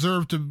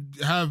deserve to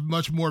have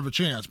much more of a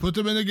chance. Put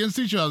them in against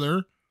each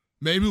other.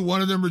 Maybe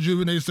one of them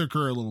rejuvenates their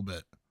career a little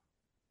bit.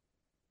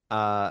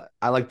 I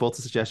like both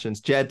the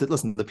suggestions. Jed,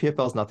 listen, the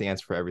PFL is not the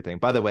answer for everything.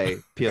 By the way,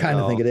 PFL. I kind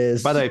of think it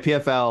is. By the way,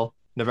 PFL,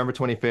 November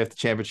 25th,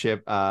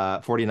 championship,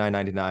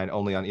 $49.99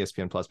 only on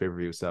ESPN Plus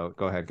pay-per-view. So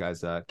go ahead,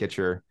 guys. Get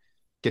your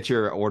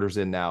orders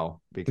in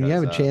now. Because when you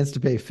have a chance to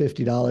pay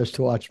 $50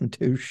 to watch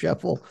Mateus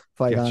Scheffel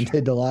fight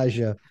Ante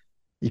Delija,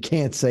 you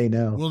can't say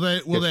no. Will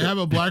they have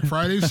a Black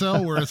Friday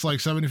sale where it's like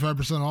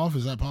 75% off?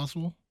 Is that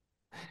possible?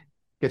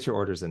 Get your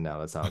orders in now.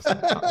 That sounds.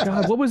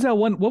 God, what was that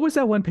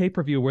one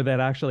pay-per-view where that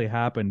actually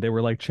happened? They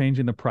were like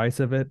changing the price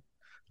of it,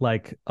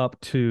 like up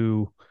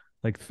to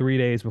like 3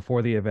 days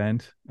before the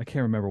event. I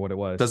can't remember what it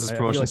was. Does this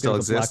promotion still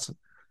exist?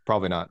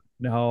 Probably not.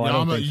 No, I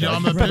don't think so.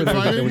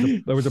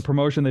 There was a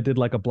promotion that did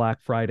like a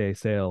Black Friday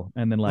sale,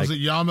 and then like was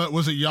it Yama I'm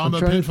trying pit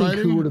to think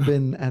fighting? who would have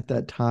been at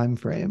that time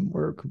frame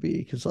where it could be,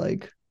 because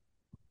like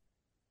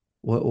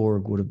what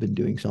org would have been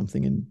doing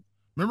something in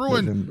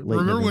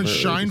Remember when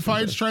Shine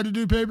Fights tried to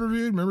do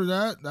pay-per-view? Remember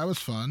that? That was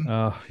fun.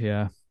 Oh,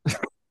 yeah.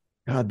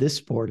 God, this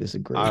sport is a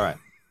great. All right.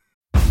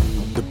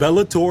 The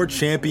Bellator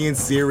Champion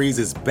Series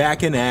is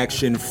back in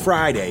action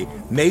Friday,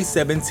 May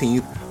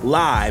 17th,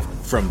 live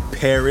from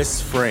Paris,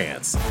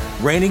 France.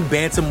 Reigning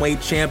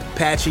bantamweight champ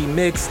Patchy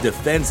Mix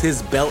defends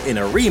his belt in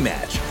a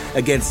rematch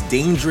against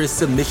dangerous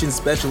submission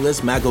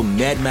specialist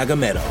Magomed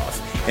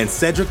Magomedov. And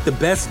Cedric the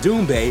Best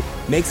Doumbé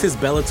makes his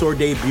Bellator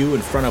debut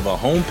in front of a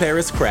home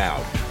Paris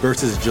crowd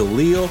versus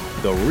Jaleel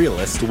the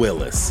Realist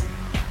Willis.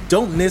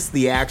 Don't miss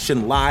the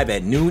action live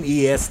at noon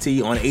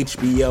EST on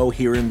HBO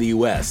here in the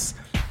US.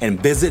 And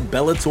visit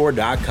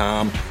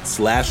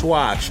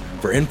Bellator.com/watch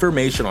for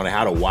information on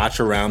how to watch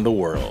around the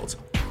world.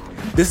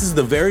 This is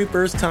the very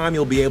first time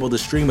you'll be able to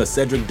stream a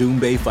Cedric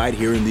Doumbé fight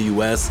here in the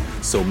US,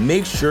 so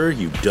make sure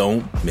you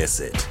don't miss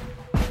it.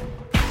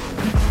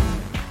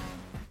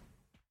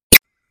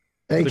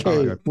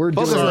 Okay, we're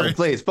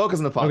please focus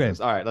on the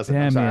positives. Okay. All right, listen.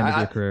 Damn, I'm man,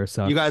 your career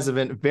sucks. You guys have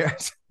been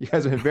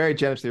very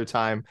generous with your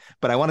time,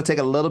 but I want to take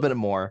a little bit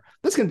more.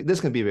 This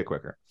can be a bit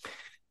quicker.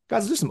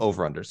 Guys, there's some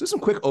over-unders. There's some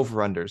quick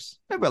over-unders.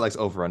 Everybody likes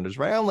over-unders,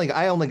 right?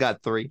 I only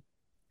got 3.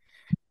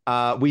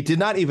 We did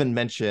not even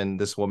mention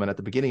this woman at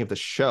the beginning of the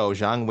show,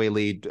 Zhang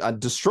Weili,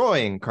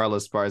 destroying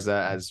Carlos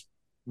Esparza, as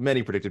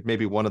many predicted.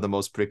 Maybe one of the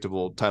most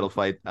predictable title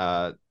fight.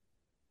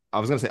 I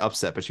was going to say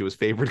upset, but she was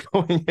favored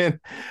going in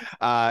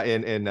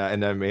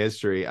MMA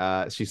history.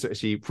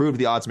 She proved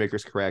the odds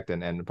makers correct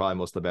and probably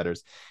most of the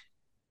bettors,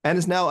 and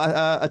is now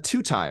a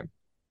 2-time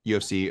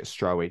UFC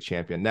strawweight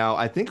champion. Now,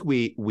 I think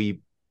we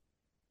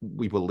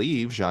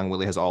believe Zhang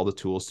Weili has all the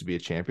tools to be a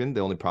champion.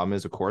 The only problem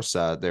is, of course,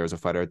 there's a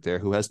fighter out there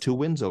who has 2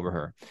 wins over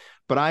her.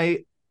 But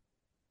I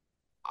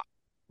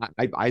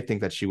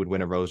think that she would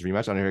win a Rose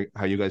rematch. I don't know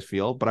how you guys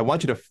feel, but I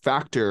want you to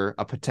factor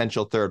a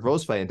potential third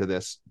Rose fight into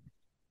this.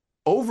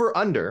 Over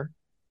under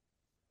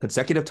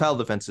consecutive title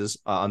defenses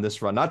on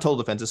this run, not total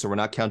defenses, so we're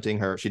not counting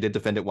her. She did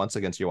defend it once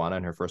against Joanna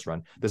in her first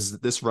run.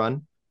 This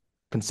run,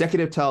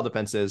 consecutive title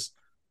defenses,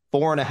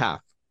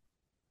 4.5.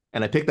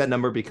 And I picked that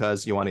number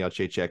because Joanna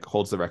Jędrzejczyk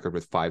holds the record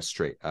with 5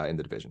 straight in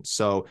the division.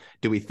 So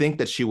do we think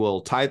that she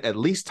will at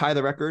least tie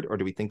the record, or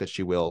do we think that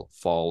she will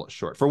fall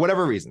short for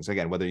whatever reasons?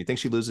 Again, whether you think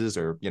she loses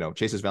or,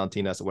 chases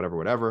Valentina, so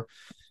whatever.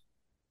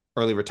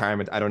 Early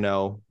retirement, I don't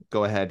know.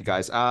 Go ahead,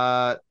 guys.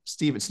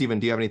 Steven,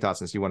 do you have any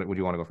thoughts on this? Would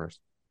you want to go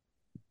first?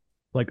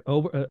 Like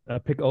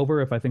pick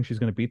over if I think she's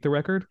going to beat the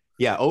record?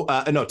 Yeah.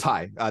 No,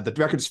 tie. The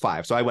record is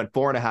 5. So I went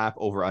 4.5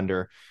 over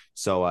under.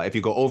 So if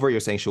you go over, you're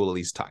saying she will at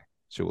least tie.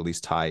 She will at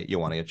least tie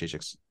Joanna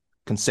Jędrzejczyk's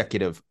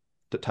consecutive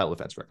title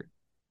defense record.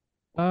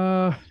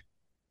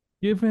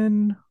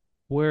 Given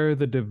where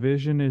the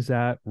division is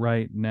at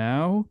right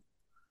now,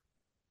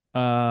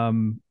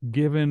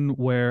 given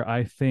where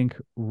I think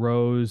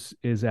Rose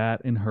is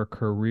at in her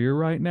career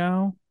right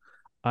now,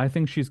 I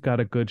think she's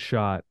got a good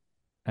shot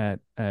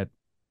at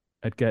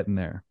getting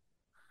there.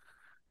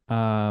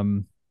 I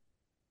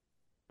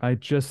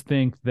just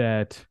think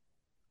that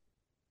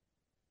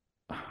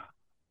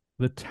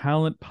the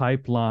talent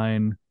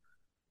pipeline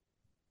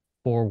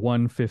for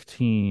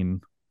 115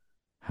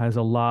 has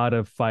a lot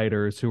of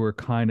fighters who are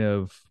kind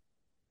of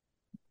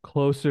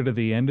closer to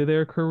the end of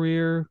their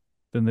career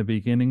than the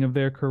beginning of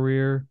their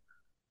career.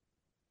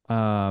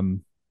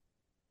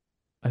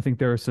 I think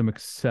there are some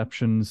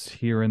exceptions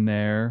here and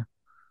there.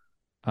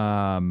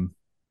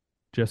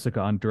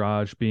 Jessica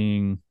Andrade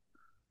being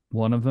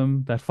one of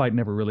them. That fight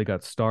never really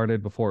got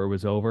started before it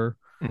was over.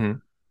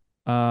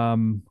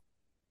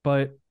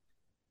 But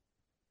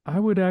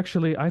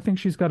I think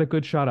she's got a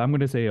good shot. I'm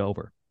going to say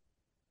over.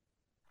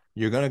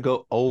 You're going to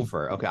go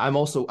over. Okay. I'm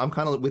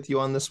kind of with you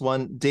on this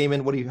one.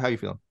 Damon, how you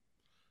feeling?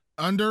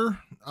 Under.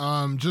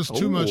 Just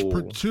too much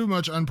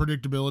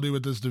unpredictability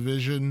with this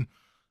division.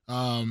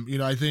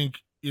 I think,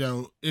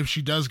 if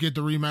she does get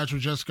the rematch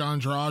with Jessica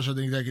Andrade, I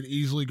think that could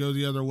easily go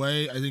the other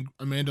way. I think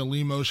Amanda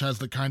Lemos has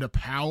the kind of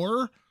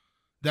power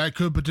that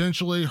could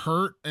potentially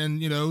hurt and,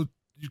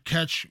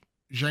 catch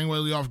Zhang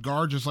Weili off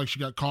guard, just like she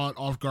got caught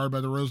off guard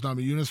by the Rose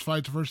Namajunas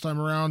fight the first time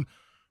around.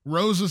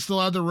 Rose is still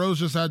out there. Rose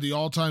just had the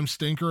all-time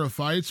stinker of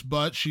fights,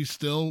 but she's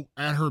still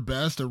at her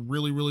best, a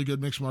really, really good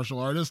mixed martial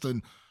artist.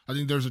 And I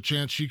think there's a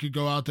chance she could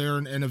go out there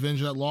and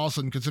avenge that loss.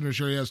 And considering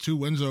she has 2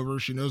 wins over her,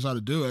 she knows how to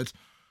do it.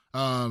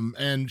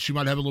 And she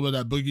might have a little bit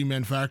of that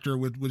boogeyman factor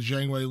with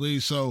Zhang Weili.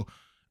 So,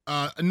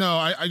 no,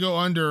 I go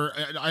under.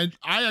 I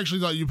actually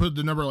thought you put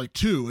the number like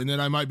 2, and then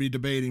I might be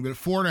debating. But at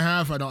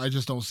 4.5, I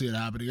just don't see it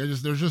happening.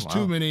 There's just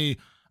too many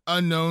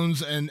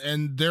unknowns,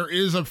 and there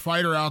is a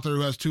fighter out there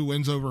who has 2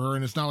 wins over her,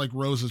 and it's not like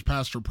Rose has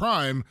passed her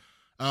prime.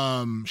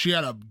 She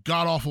had a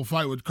god-awful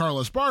fight with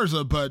Carla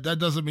Esparza, but that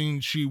doesn't mean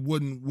she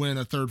wouldn't win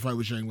a 3rd fight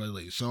with Zhang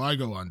Weili. So I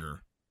go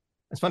under.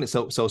 It's funny.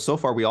 So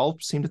far, we all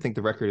seem to think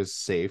the record is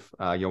safe.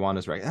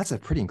 Joanna's right. That's a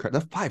pretty incredible.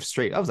 That's 5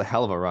 straight. That was a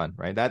hell of a run,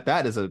 right?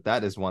 That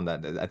is one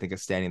that I think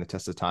is standing the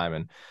test of time,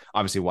 and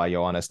obviously why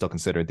Joanna is still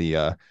considered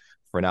the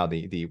for now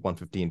the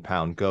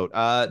 115-pound goat.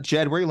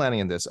 Jed, where are you landing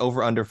in this?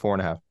 Over, under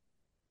 4.5?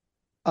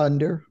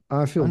 Under.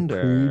 I feel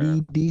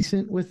pretty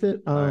decent with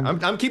it.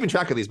 I'm keeping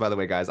track of these, by the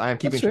way, guys. I am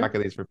keeping track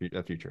of these for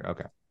future.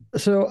 Okay.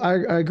 So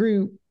I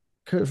agree.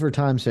 For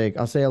time's sake,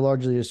 I'll say I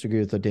largely disagree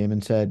with what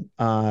Damon said.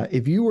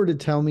 If you were to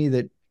tell me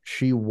that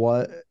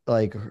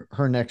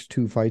her next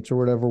 2 fights or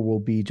whatever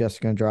will be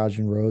Jessica Andrade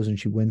and Rose, and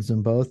she wins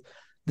them both,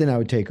 then I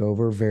would take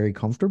over very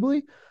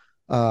comfortably.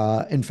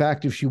 In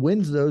fact, if she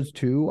wins those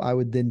 2, I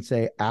would then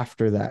say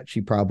after that she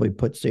probably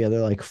puts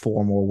together like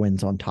 4 more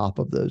wins on top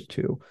of those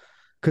 2,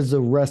 because the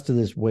rest of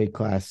this weight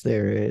class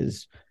there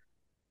is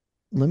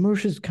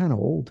Lemos is kind of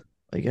old,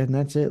 and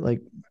that's it.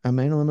 Like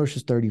Amanda Lemos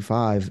is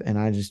 35, and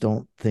I just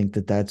don't think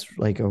that's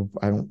I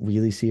don't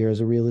really see her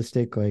as a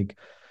realistic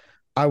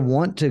I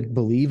want to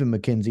believe in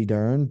Mackenzie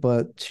Dern,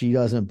 but she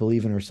doesn't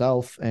believe in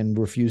herself and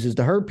refuses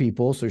to hurt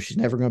people. So she's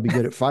never going to be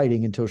good at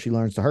fighting until she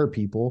learns to hurt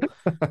people.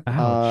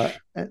 Well,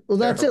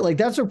 that's it.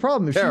 That's her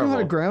problem. If she knew how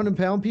to ground and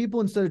pound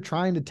people instead of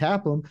trying to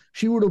tap them,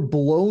 she would have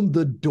blown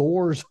the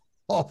doors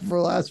off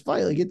her last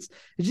fight. It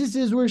just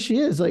is where she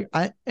is.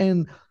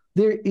 And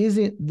there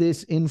isn't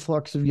this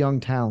influx of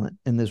young talent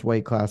in this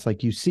weight class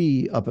like you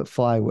see up at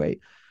flyweight,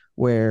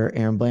 where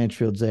Aaron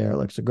Blanchfield's there,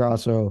 Alexa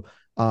Grasso,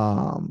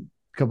 a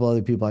couple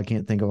other people I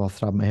can't think of off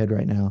the top of my head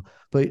right now.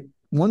 But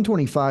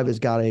 125 has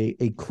got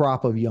a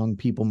crop of young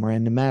people,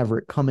 Miranda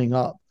Maverick, coming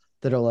up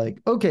that are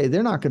okay,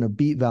 they're not going to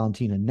beat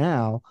Valentina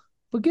now,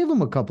 but give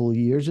them a couple of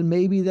years, and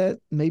maybe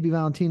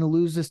Valentina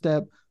loses a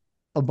step,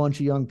 a bunch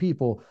of young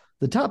people.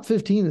 The top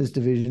 15 of this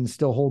division is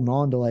still holding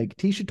on to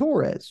Tisha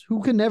Torres,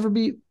 who can never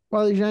beat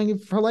Weili Zhang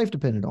if her life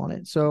depended on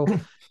it. So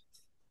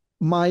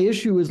my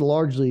issue is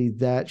largely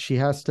that she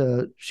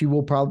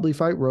will probably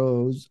fight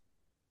Rose.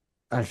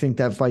 I think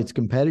that fight's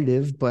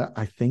competitive, but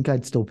I think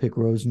I'd still pick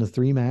Rose in the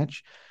 3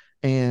 match.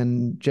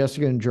 And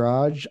Jessica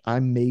Andrade, I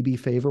maybe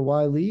favor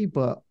Weili,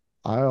 but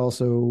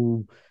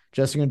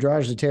Jessica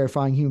Andrade is a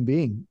terrifying human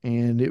being,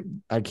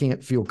 and I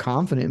can't feel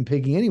confident in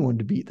picking anyone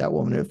to beat that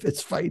woman if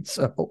it's fight.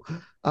 So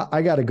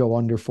I got to go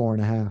under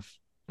 4.5.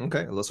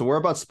 Okay, so we're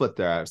about split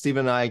there.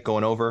 Steven and I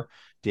going over,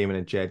 Damon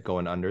and Jed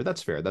going under.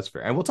 That's fair.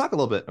 And we'll talk a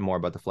little bit more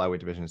about the flyweight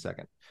division in a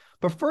second.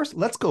 But first,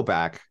 let's go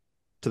back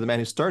to the man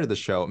who started the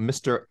show,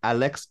 Mr.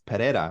 Alex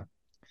Pereira.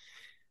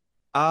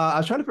 I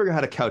was trying to figure out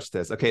how to couch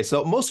this. Okay,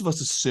 so most of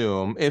us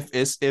assume if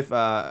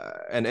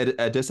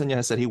Adesanya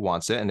has said he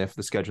wants it, and if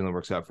the scheduling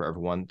works out for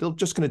everyone, they're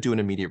just going to do an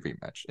immediate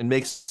rematch. It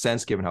makes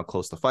sense given how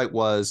close the fight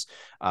was,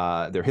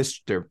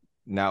 their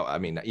now,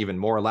 even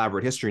more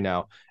elaborate history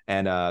now,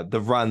 and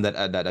the run that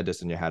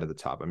Adesanya had at the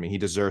top. He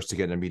deserves to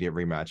get an immediate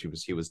rematch.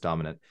 He was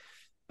dominant.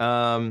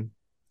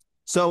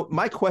 So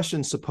my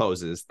question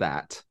supposes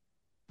that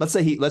let's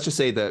just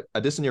say that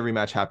Adesanya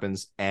rematch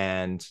happens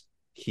and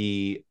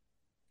he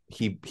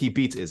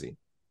beats Izzy.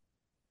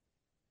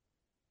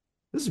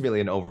 This isn't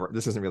really an over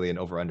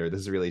under.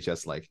 This is really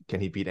just can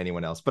he beat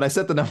anyone else? But I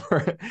set the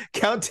number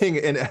counting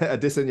in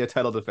Adesanya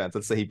title defense.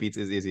 Let's say he beats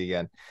Izzy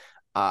again.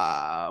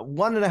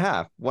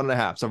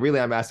 1.5. So really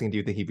I'm asking, do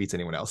you think he beats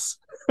anyone else?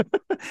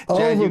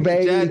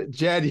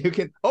 Jed, you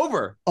can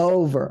over.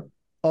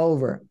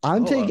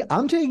 I'm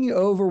taking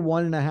over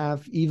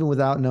 1.5 even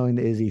without knowing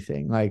the Izzy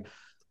thing.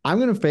 I'm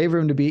going to favor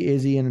him to beat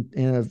Izzy in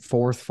a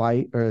 4th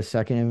fight or a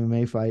second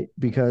MMA fight,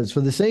 because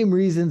for the same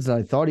reasons that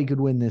I thought he could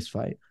win this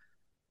fight,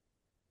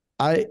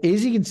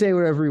 Izzy can say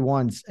whatever he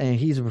wants, and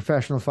he's a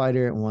professional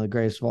fighter and one of the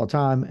greatest of all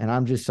time, and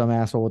I'm just some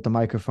asshole with the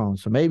microphone.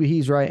 So maybe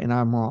he's right and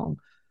I'm wrong.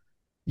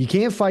 You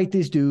can't fight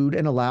this dude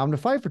and allow him to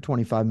fight for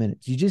 25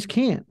 minutes. You just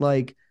can't.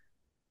 Like,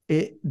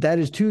 that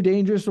is too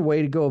dangerous a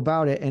way to go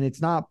about it, and it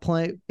is not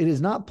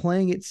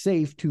playing it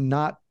safe to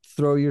not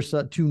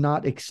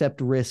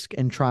accept risk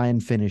and try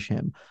and finish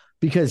him,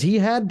 because he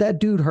had that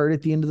dude hurt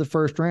at the end of the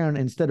first round.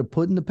 Instead of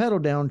putting the pedal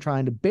down,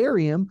 trying to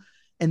bury him,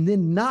 and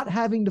then not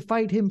having to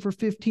fight him for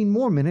 15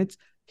 more minutes,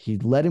 he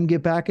let him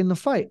get back in the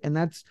fight. And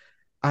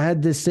I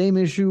had this same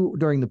issue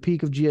during the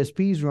peak of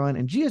GSP's run,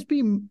 and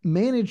GSP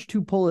managed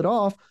to pull it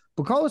off,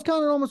 but Carlos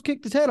Condit almost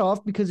kicked his head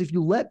off, because if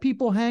you let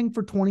people hang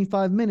for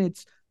 25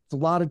 minutes, it's a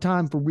lot of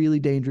time for really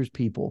dangerous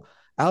people.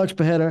 Alex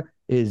Pereira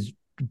is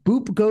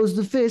boop goes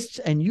the fists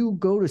and you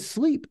go to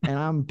sleep, and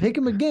I'm pick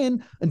him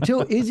again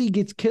until Izzy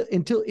gets killed,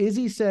 until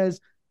Izzy says,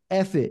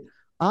 F it.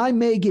 I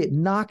may get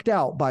knocked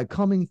out by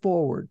coming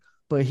forward,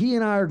 but he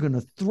and I are going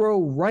to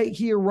throw right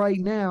here, right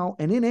now,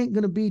 and it ain't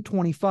going to be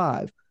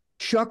 25.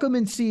 Chuck him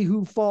and see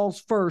who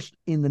falls first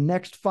in the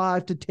next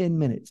 5 to 10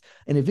 minutes.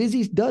 And if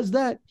Izzy does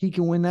that, he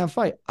can win that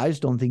fight. I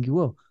just don't think he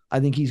will. I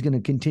think he's going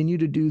to continue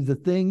to do the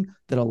thing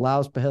that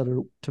allows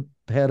Pereira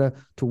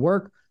to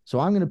work. So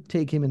I'm going to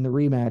take him in the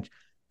rematch.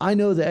 I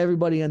know that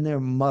everybody and their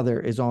mother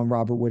is on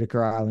Robert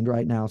Whittaker Island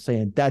right now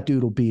saying that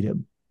dude will beat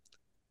him.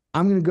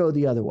 I'm going to go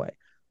the other way.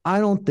 I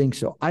don't think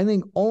so. I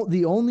think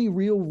the only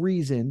real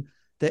reason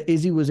that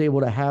Izzy was able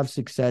to have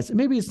success, and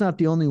maybe it's not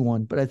the only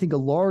one, but I think a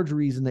large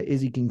reason that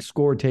Izzy can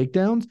score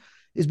takedowns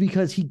is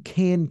because he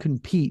can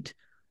compete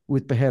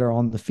with Pereira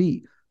on the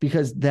feet,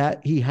 because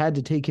that he had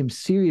to take him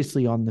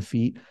seriously on the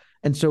feet.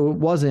 And so it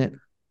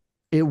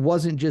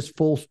wasn't just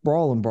full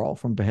sprawl and brawl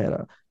from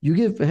Pereira. You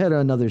give Pereira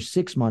another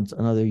 6 months,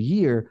 another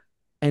year,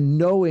 and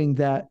knowing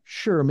that,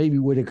 sure, maybe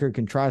Whittaker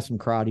can try some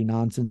karate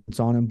nonsense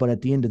on him, but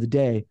at the end of the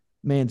day,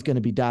 man's going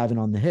to be diving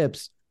on the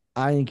hips.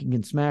 I think he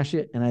can smash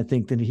it, and I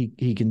think that he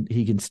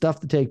can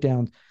stuff the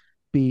takedowns,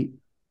 beat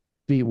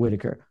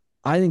Whittaker.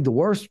 I think the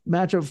worst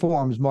matchup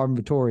for him is Marvin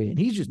Vettori, and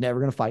he's just never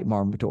going to fight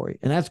Marvin Vettori,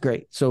 and that's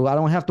great. So I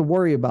don't have to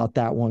worry about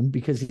that one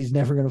because he's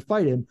never going to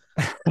fight him.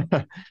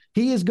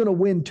 He is going to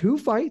win 2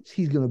 fights.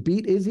 He's going to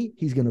beat Izzy.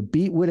 He's going to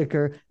beat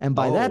Whittaker, and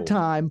by that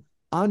time,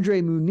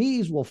 Andre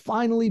Muniz will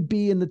finally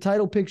be in the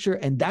title picture,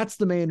 and that's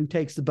the man who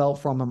takes the belt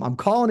from him. I'm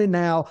calling it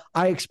now.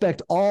 I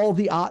expect all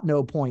the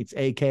Otno points,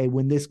 AK,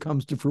 when this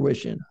comes to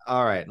fruition.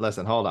 All right,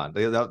 listen, hold on.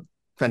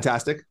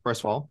 Fantastic.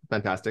 First of all,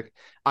 fantastic.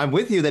 I'm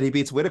with you that he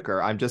beats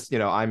Whittaker. I'm just,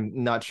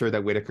 I'm not sure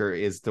that Whittaker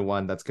is the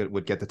one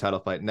would get the title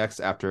fight next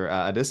after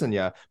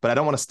Adesanya, but I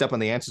don't want to step on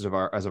the answers of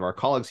our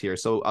colleagues here.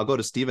 So I'll go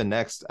to Steven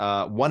next.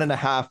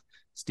 1.5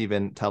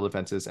 Steven title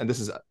defenses. And this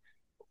is,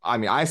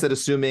 I said,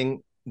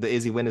 assuming the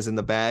Izzy win is in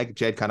the bag.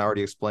 Jed kind of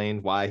already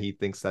explained why he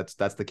thinks that's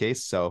the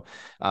case. So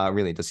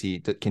really,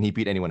 can he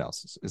beat anyone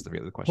else is the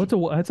real question.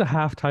 That's a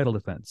half title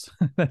defense.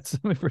 That's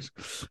no,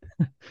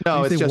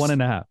 it's just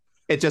 1.5.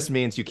 It just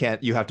means you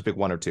have to pick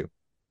 1 or 2.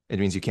 It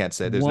means you can't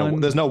say there's no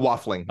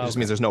waffling. It just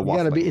means there's no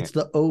waffling. It's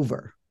the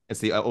over. It's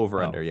the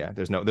over under. Yeah.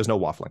 There's no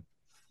waffling.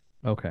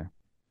 Okay.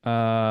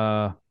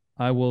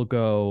 I will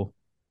go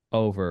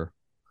over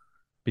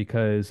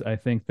because I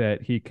think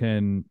that he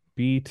can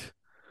beat.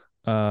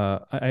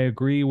 I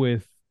agree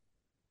with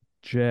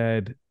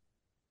Jed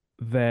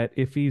that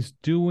if Izzy's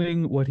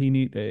doing what he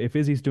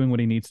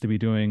needs to be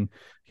doing,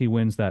 he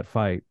wins that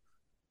fight.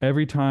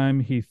 Every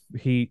time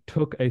he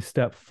took a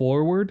step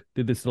forward,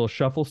 did this little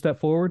shuffle step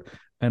forward,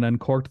 and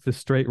uncorked the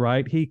straight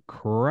right, he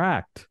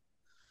cracked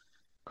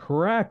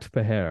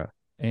Pereira.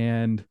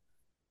 And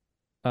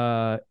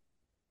but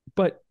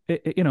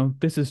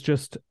this is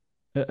just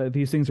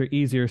these things are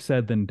easier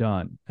said than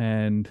done.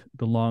 And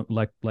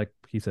like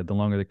he said, the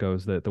longer it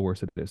goes, the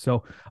worse it is.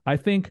 So I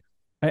think,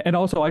 and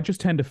also I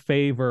just tend to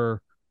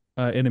favor.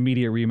 In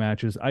immediate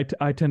rematches,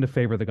 I tend to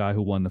favor the guy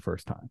who won the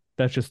first time.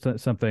 That's just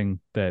something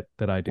that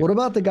I do. What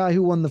about the guy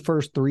who won the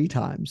first 3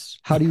 times?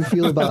 How do you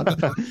feel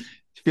about it?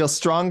 Feel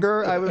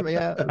stronger?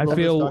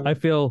 I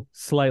feel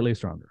slightly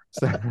stronger.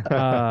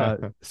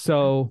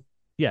 So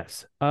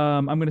yes,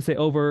 I'm going to say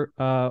over.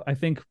 I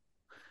think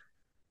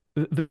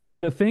the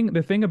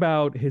thing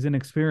about his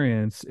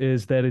inexperience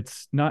is that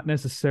it's not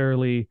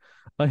necessarily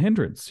a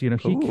hindrance. He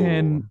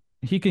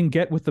can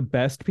get with the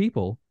best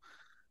people.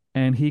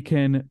 And he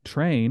can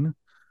train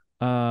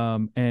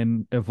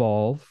and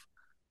evolve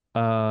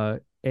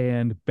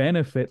and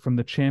benefit from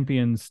the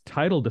champion's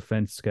title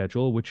defense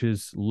schedule, which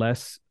is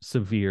less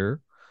severe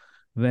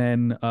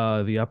than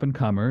the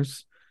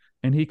up-and-comers.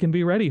 And he can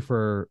be ready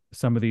for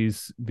some of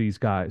these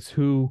guys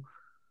who,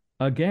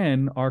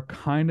 again, are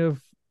kind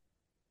of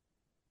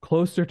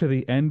closer to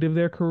the end of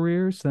their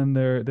careers than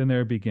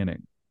their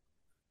beginning.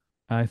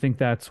 I think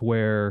that's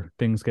where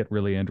things get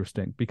really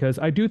interesting, because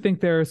I do think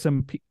there are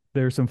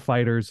some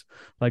fighters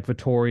like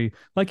Vettori,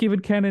 like even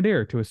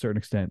Cannonier to a certain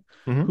extent,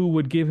 who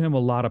would give him a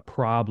lot of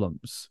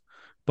problems.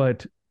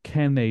 But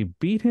can they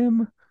beat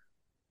him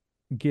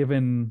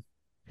given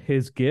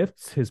his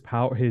gifts, his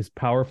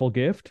powerful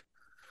gift?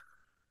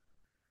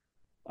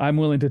 I'm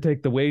willing to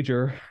take the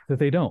wager that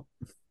they don't.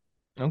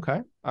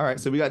 Okay. All right.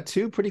 So we got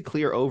two pretty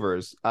clear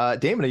overs.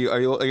 Damon, are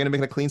you going to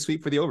make a clean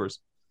sweep for the overs?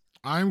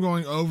 I'm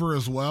going over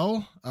as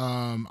well.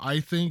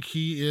 I think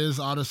he is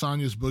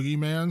Adesanya's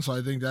boogeyman, so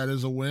I think that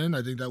is a win.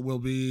 I think that will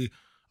be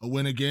a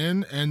win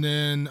again. And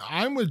then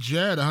I'm with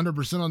Jed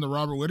 100% on the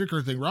Robert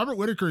Whittaker thing. Robert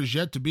Whittaker is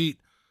yet to beat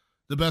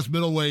the best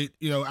middleweight,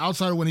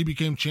 outside of when he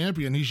became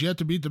champion. He's yet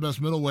to beat the best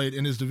middleweight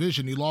in his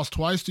division. He lost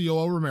twice to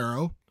Yoel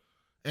Romero,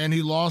 and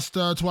he lost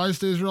twice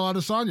to Israel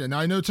Adesanya. Now,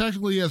 I know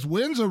technically he has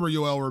wins over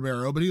Yoel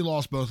Romero, but he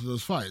lost both of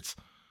those fights.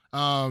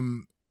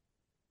 And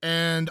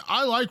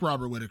I like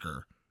Robert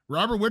Whittaker.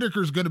 Robert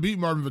Whittaker is going to beat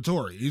Marvin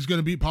Vettori. He's going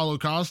to beat Paulo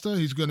Costa.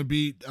 He's going to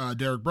beat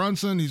Derek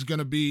Brunson. He's going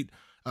to beat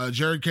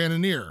Jared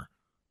Cannonier.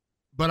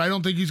 But I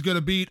don't think he's going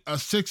to beat a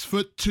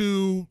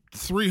 6'2",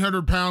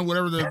 300-pound,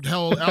 whatever the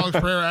hell Alex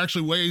Pereira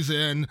actually weighs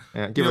in.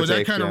 Yeah,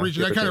 that kind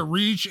of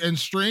reach and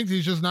strength.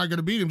 He's just not going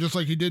to beat him, just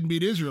like he didn't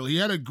beat Israel. He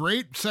had a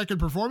great second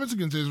performance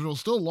against Israel,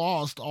 still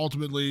lost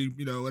ultimately,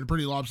 in a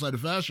pretty lopsided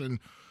fashion.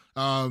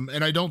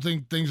 And I don't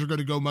think things are going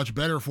to go much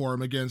better for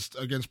him against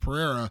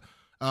Pereira.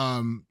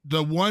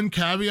 The one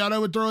caveat I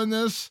would throw in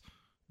this,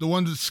 the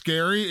one that's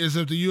scary, is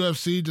if the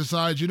UFC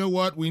decides, you know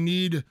what, we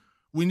need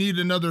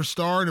another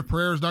star, and if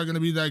Pereira's not going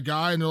to be that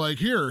guy, and they're like,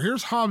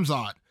 here's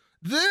Hamzat.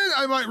 Then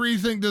I might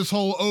rethink this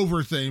whole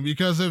over thing,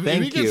 because if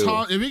he gets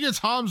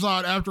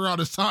Hamzat after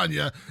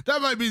Adesanya,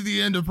 that might be the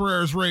end of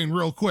Pereira's reign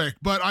real quick.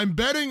 But I'm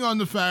betting on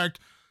the fact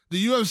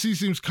the UFC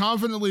seems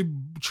confidently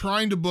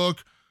trying to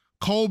book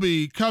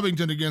Colby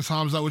Covington against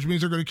Hamzat, which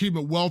means they're going to keep him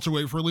at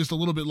welterweight for at least a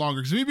little bit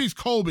longer. Because if he beats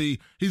Colby,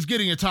 he's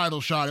getting a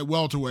title shot at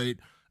welterweight,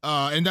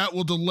 and that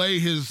will delay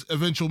his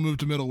eventual move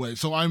to middleweight.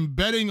 So I'm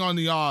betting on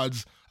the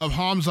odds of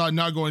Hamzat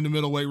not going to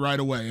middleweight right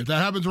away. If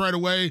that happens right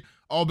away,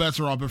 all bets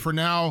are off. But for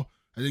now,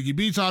 I think he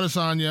beats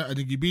Adesanya. I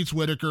think he beats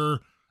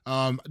Whittaker.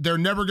 They're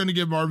never going to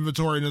give Marvin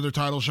Vettori another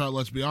title shot.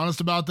 Let's be honest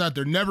about that.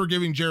 They're never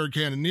giving Jared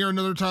Cannonier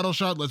another title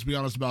shot. Let's be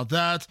honest about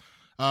that.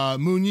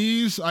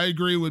 Muniz, I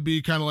agree, would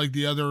be kind of like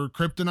the other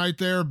kryptonite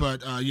there,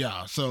 but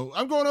yeah, so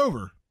I'm going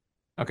over.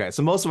 Okay,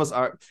 so most of us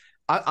are.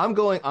 I'm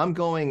going.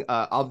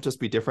 I'll just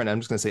be different.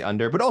 I'm just going to say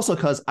under, but also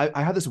because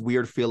I have this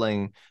weird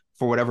feeling,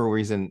 for whatever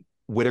reason,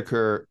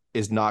 Whittaker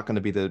would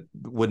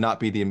not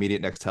be the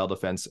immediate next title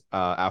defense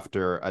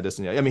after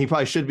Adesanya. I mean, he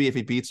probably should be if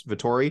he beats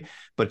Vettori,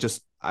 but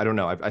just I don't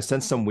know. I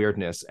sense some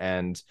weirdness,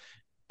 and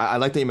I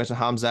like that you mentioned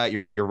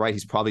Hamzat. You're right.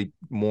 He's probably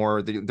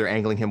more. They're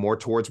angling him more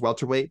towards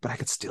welterweight, but I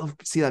could still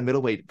see that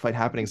middleweight fight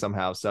happening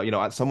somehow.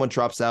 So someone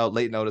drops out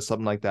late notice,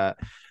 something like that.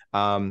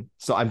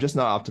 So I'm just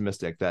not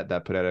optimistic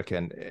that Pereira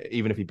can,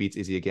 even if he beats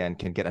Izzy again,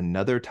 can get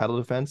another title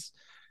defense.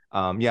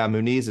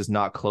 Muniz is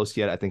not close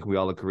yet. I think we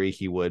all agree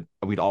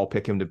we'd all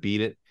pick him to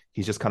beat it.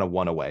 He's just kind of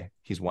one away.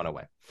 He's one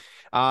away.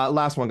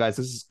 Last one, guys.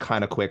 This is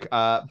kind of quick.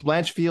 Erin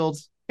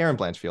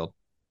Blanchfield.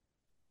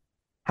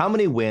 How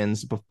many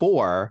wins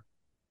before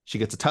she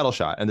gets a title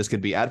shot? And this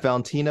could be at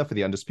Valentina for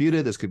the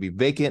undisputed. This could be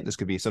vacant. This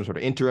could be some sort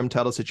of interim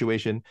title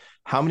situation.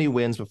 How many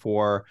wins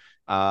before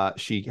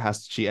she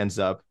ends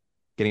up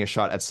getting a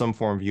shot at some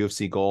form of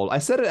UFC gold? I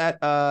said it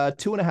at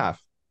 2.5.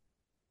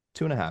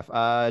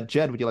 2.5.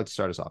 Jed, would you like to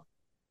start us off?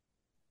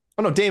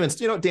 Oh no, Damon.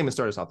 Damon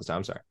started us off this time.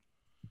 I'm sorry.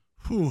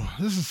 Whew,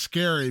 this is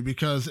scary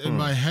because in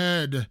my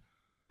head,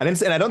 I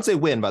don't say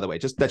win, by the way,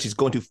 just that she's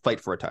going to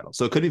fight for a title.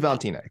 So it could be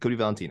Valentina. Even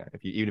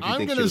if you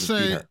think she doesn't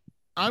beat her.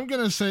 I'm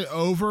going to say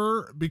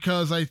over,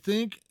 because I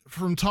think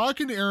from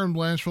talking to Erin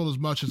Blanchfield as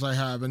much as I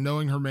have and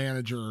knowing her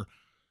manager,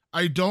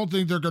 I don't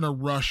think they're going to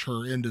rush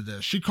her into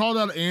this. She called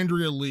out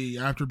Andrea Lee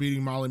after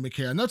beating Molly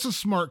McCann. That's a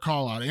smart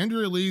call out.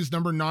 Andrea Lee's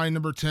number 9,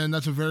 number 10.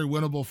 That's a very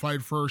winnable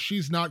fight for her.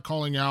 She's not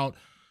calling out,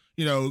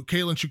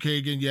 Caitlin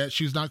Chukagian yet.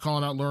 She's not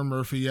calling out Lauren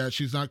Murphy yet.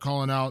 She's not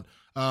calling out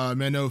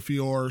Mano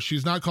Fior.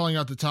 She's not calling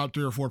out the top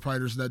 3 or 4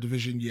 fighters in that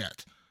division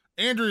yet.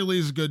 Andrea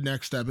Lee's a good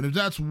next step. And if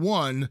that's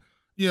one,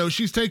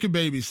 she's taking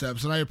baby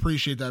steps, and I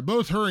appreciate that.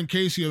 Both her and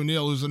Casey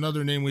O'Neill, who's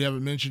another name we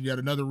haven't mentioned yet,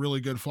 another really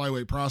good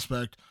flyweight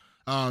prospect,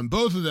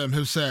 both of them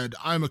have said,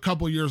 I'm a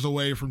couple years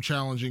away from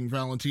challenging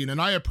Valentina,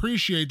 and I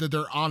appreciate that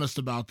they're honest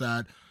about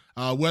that,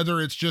 whether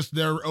it's just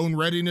their own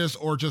readiness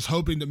or just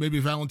hoping that maybe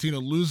Valentina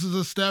loses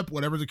a step,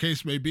 whatever the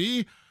case may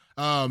be.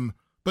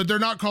 But they're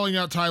not calling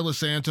out Tyler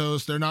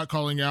Santos. They're not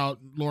calling out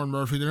Lauren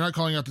Murphy. They're not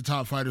calling out the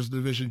top fighters in the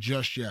division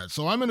just yet.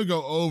 So I'm going to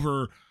go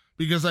over,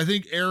 because I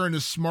think Erin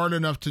is smart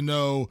enough to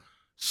know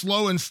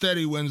slow and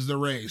steady wins the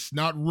race,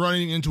 not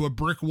running into a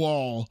brick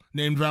wall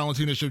named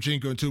Valentina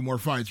Shevchenko in 2 more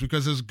fights.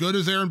 Because as good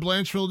as Erin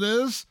Blanchfield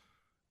is,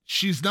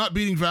 she's not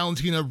beating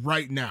Valentina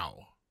right now.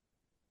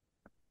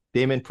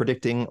 Damon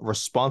predicting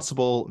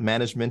responsible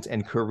management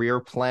and career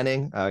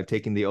planning,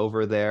 taking the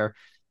over there.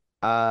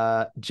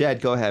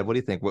 Jed, go ahead. What do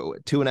you think?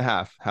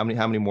 2.5. How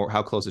many more?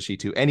 How close is she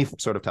to any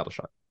sort of title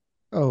shot?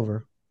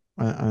 Over.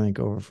 I think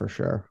over for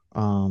sure.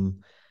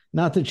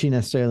 Not that she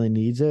necessarily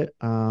needs it.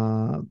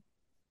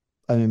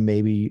 I mean,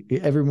 maybe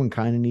everyone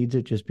kind of needs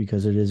it just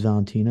because it is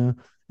Valentina,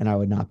 and I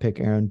would not pick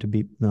Erin to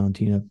beat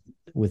Valentina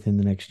within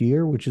the next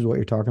year, which is what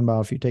you're talking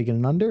about if you're taking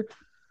an under.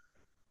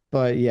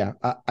 But yeah,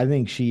 I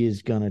think she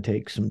is gonna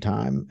take some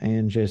time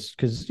and just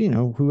because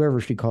whoever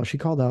she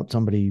called out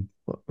somebody.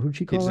 Who'd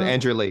she call out?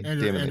 Andrea Lee.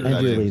 Andrea Lee. That's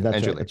Andrea right. Lee.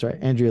 That's right.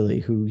 Andrea Lee,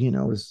 who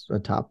was a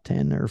top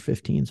 10 or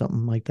 15,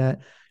 something like that.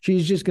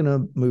 She's just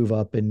gonna move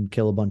up and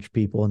kill a bunch of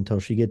people until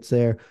she gets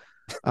there.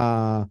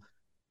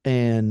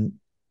 And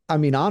I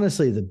mean,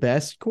 honestly, the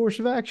best course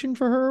of action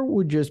for her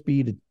would just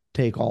be to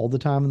take all the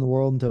time in the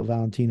world until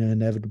Valentina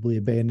inevitably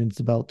abandons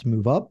the belt to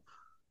move up,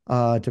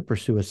 to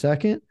pursue a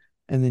second.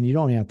 And then you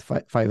don't have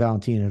to fight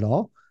Valentina at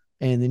all.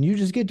 And then you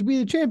just get to be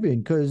the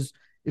champion because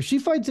if she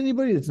fights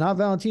anybody that's not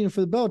Valentina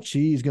for the belt,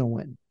 she's going to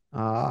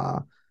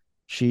win.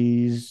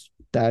 She's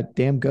that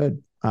damn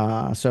good.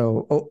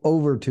 So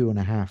over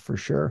 2.5 for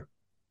sure.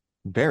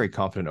 Very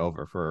confident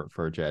over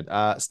for Jed.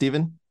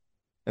 Steven?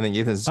 And then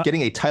Ethan's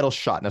getting a title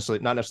shot,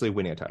 not necessarily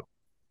winning a title.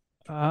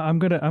 I'm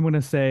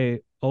gonna say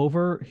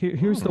over.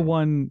 Here's the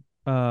one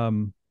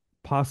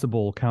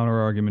possible counter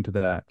argument to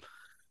that.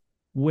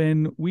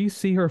 When we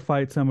see her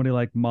fight somebody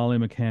like Molly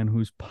McCann,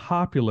 who's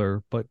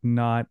popular but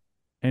not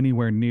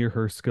anywhere near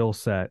her skill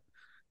set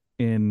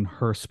in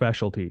her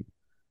specialty,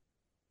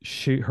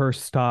 her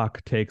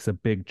stock takes a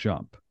big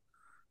jump.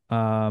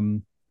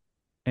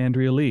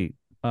 Andrea Lee,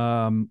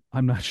 I'm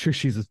not sure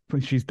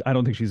I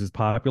don't think she's as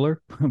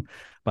popular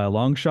by a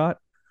long shot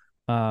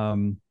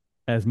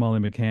as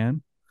Molly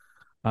McCann.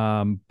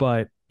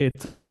 But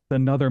it's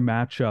another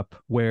matchup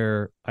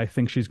where I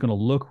think she's going to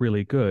look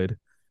really good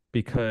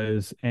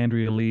because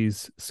Andrea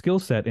Lee's skill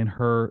set in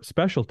her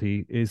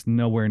specialty is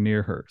nowhere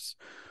near hers.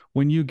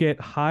 When you get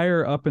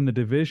higher up in the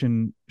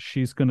division,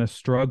 she's going to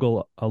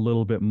struggle a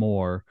little bit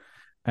more.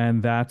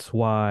 And that's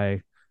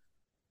why,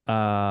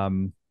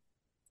 if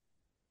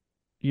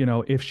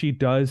she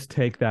does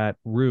take that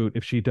route,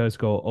 if she does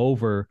go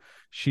over,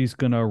 she's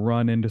going to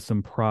run into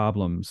some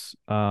problems.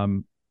 I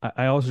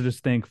also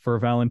just think for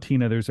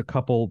Valentina, there's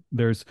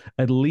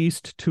at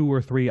least 2 or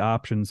 3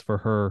 options for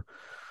her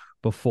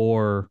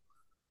before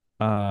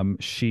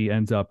she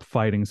ends up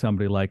fighting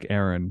somebody like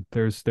Aaron.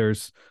 There's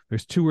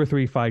 2 or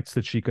 3 fights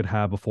that she could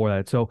have before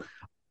that. So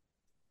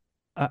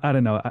I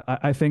don't know.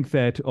 I think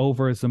that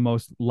over is the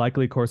most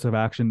likely course of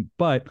action.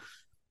 But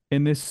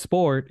in this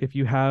sport, if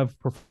you have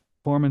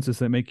performances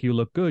that make you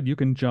look good, you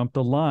can jump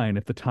the line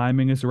if the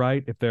timing is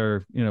right. If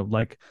they're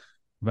like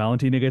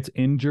Valentina gets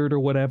injured or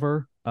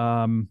whatever,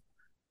 I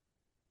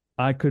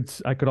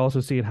could also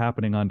see it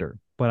happening under.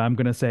 But I'm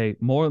going to say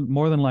more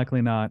than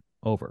likely not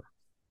over.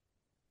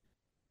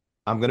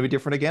 I'm going to be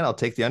different again. I'll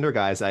take the under,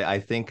 guys. I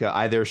think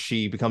either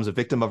she becomes a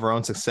victim of her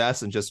own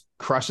success and just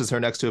crushes her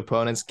next 2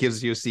 opponents,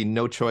 gives UFC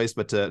no choice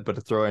but to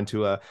throw her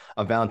into a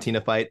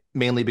Valentina fight,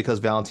 mainly because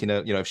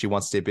Valentina, if she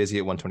wants to stay busy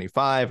at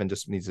 125 and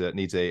just needs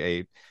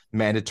a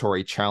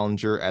mandatory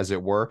challenger, as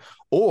it were,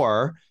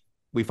 or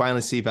we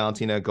finally see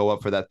Valentina go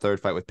up for that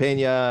 3rd fight with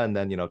Pena and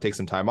then, take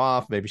some time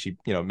off. Maybe she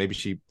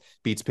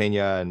beats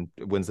Pena and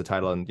wins the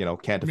title and,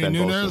 can't defend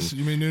both.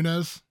 You mean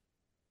Nunes?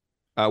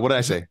 What did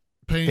I say?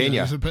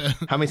 Pena.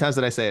 How many times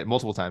did I say it?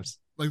 Multiple times.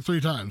 Like 3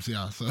 times,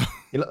 yeah. So,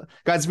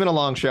 guys, it's been a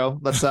long show.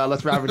 Let's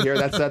wrap it here.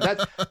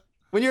 That's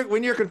when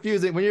you're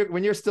confusing,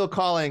 when you're still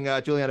calling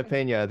Juliana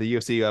Pena the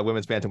UFC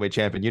women's bantamweight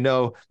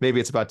champion, maybe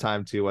it's about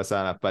time to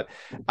sign up. But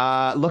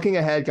looking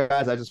ahead,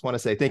 guys, I just want to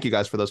say thank you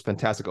guys for those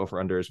fantastic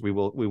over-unders. We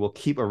will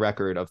keep a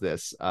record of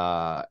this,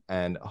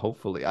 and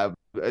hopefully,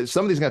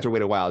 some of these are going to have to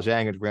wait a while.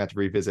 Zhang, we're going to have to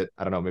revisit.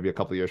 I don't know, maybe a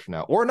couple of years from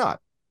now, or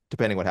not,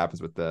 depending what happens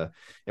with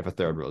if a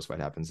 3rd Rose fight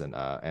happens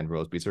and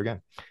Rose beats her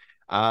again.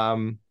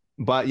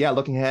 But yeah,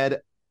 looking ahead,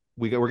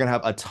 we're going to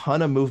have a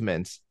ton of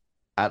movement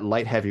at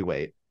light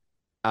heavyweight.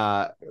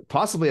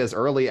 Possibly as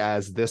early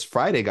as this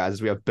Friday, guys,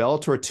 as we have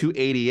Bellator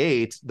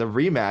 288, the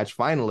rematch,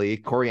 finally,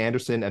 Corey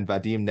Anderson and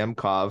Vadim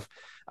Nemkov.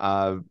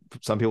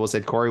 Some people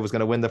said Corey was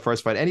going to win the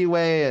first fight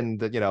anyway,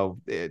 and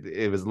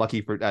it was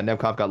lucky for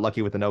Nemkov got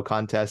lucky with the no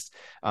contest.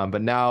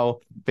 But now,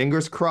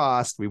 fingers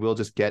crossed, we will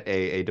just get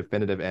a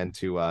definitive end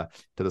to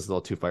this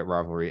little 2-fight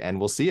rivalry, and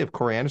we'll see if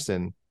Corey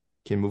Anderson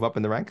can move up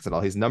in the rankings at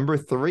all. He's number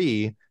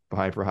 3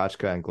 behind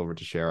Prochazka and Glover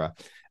Teixeira.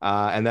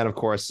 And then, of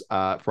course,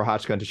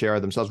 Prochazka and Teixeira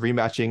themselves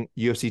rematching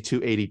UFC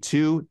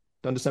 282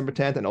 on December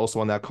 10th. And also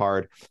on that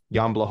card,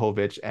 Jan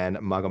Blachowicz and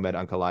Magomed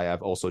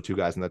Ankalaev, also 2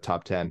 guys in the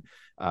top 10.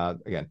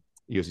 Again,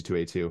 UFC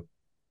 282.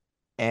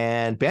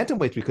 And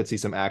bantamweight, we could see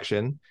some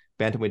action.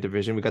 Bantamweight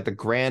division. We got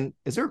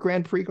is there a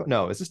Grand Prix?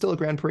 No, is this still a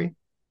Grand Prix?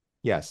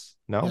 Yes.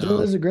 No?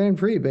 Still is a Grand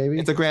Prix, baby.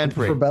 It's a Grand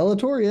Prix. For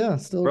Bellator, yeah.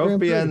 Still a Grand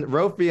Prix.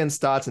 Rofian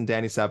Stotts and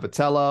Danny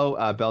Sabatello,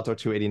 Bellator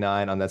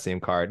 289 on that same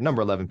card.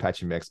 Number 11,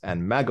 Patchy Mix,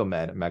 and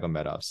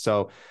Magomedov.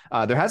 So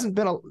there hasn't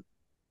been a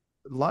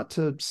lot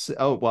to say.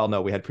 Oh, well,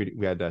 no, we had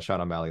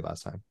Sean O'Malley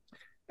last time.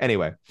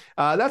 Anyway,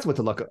 that's what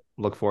to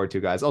look forward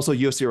to, guys. Also,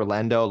 UFC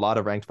Orlando, a lot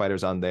of ranked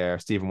fighters on there.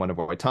 Stephen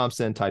Wonderboy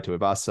Thompson, Taito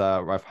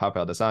Ibasa,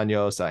 Rafael Dos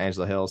Anjos,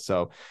 Angela Hill.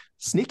 So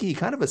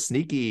kind of a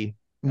sneaky...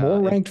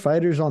 More ranked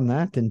fighters on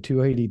that than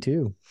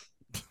 282.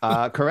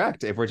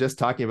 Correct. If we're just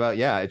talking about,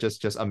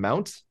 just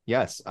amount.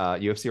 Yes.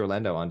 UFC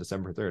Orlando on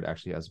December 3rd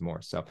actually has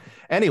more. So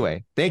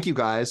anyway, thank you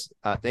guys.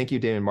 Thank you,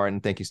 Damon Martin.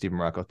 Thank you, Stephen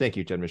Morocco. Thank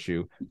you, Jed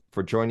Mishu,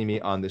 for joining me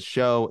on this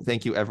show.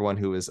 Thank you, everyone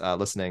who is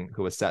listening,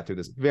 who has sat through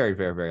this very,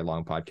 very, very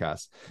long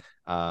podcast.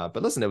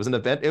 But listen, it was an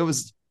event. It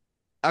was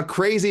a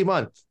crazy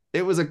month.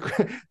 It was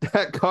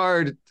that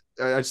card.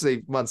 I should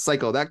say month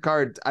cycle. That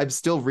card. I'm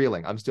still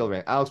reeling.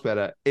 Alex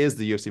Pereira is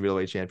the UFC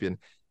middleweight champion.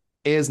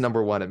 Is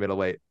number 1 at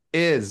middleweight.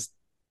 Is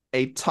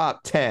a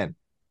top 10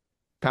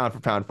 pound for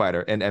pound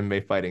fighter in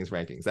MMA Fighting's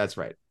rankings. That's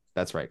right,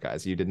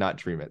 guys. You did not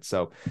dream it.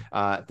 So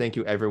thank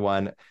you,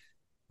 everyone.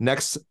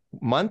 Next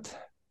month,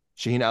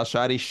 Shaheen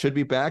Al-Shadi should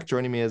be back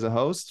joining me as a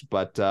host.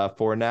 But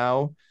for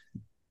now,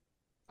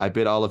 I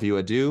bid all of you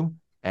adieu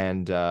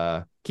and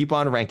keep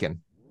on ranking.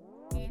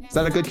 Is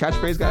that a good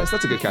catchphrase, guys?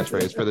 That's a good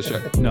catchphrase for the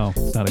show. No,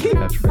 it's not a good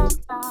catchphrase.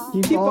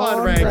 Keep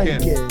on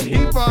ranking.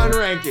 Keep on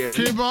ranking.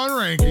 Keep on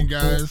ranking,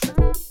 guys.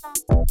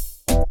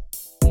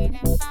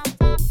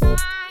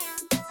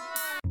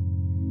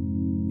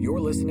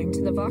 You're listening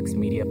to the Vox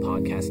Media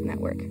Podcast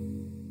Network.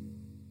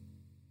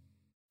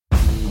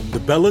 The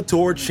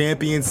Bellator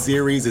Champion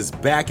Series is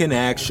back in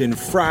action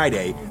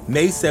Friday,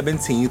 May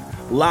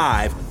 17th,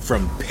 live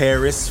from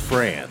Paris,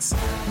 France.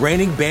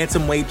 Reigning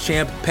bantamweight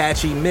champ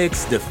Patchy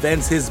Mix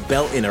defends his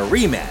belt in a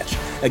rematch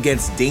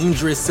against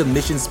dangerous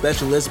submission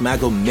specialist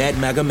Magomed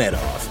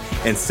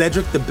Magomedov. And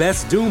Cedric the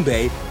Best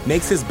Doumbé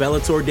makes his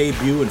Bellator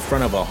debut in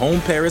front of a home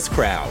Paris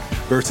crowd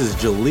versus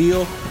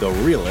Jaleel the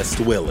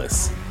Realest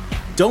Willis.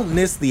 Don't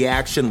miss the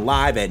action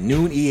live at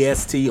noon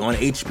EST on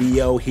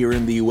HBO here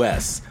in the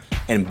US.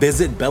 And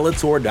visit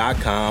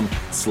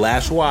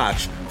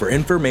Bellator.com/watch for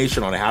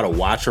information on how to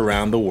watch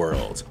around the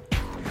world.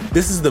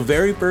 This is the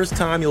very first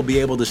time you'll be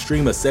able to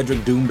stream a Cedric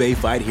Doumbé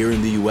fight here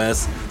in the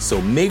US, so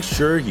make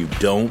sure you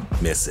don't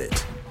miss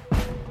it.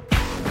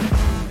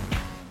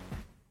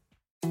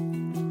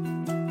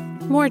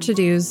 More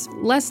to-dos,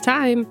 less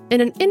time,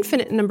 and an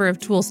infinite number of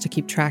tools to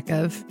keep track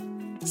of.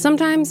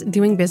 Sometimes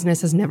doing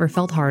business has never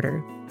felt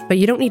harder, but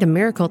you don't need a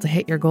miracle to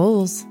hit your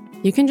goals.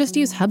 You can just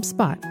use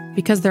HubSpot,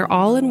 because their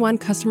all-in-one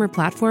customer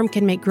platform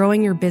can make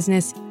growing your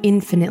business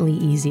infinitely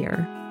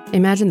easier.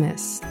 Imagine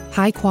this: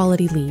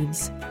 high-quality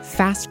leads,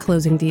 fast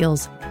closing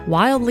deals,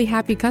 wildly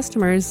happy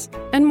customers,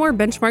 and more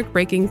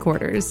benchmark-breaking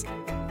quarters.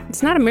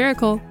 It's not a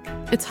miracle,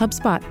 it's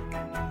HubSpot.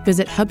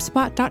 Visit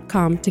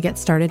HubSpot.com to get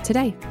started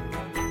today.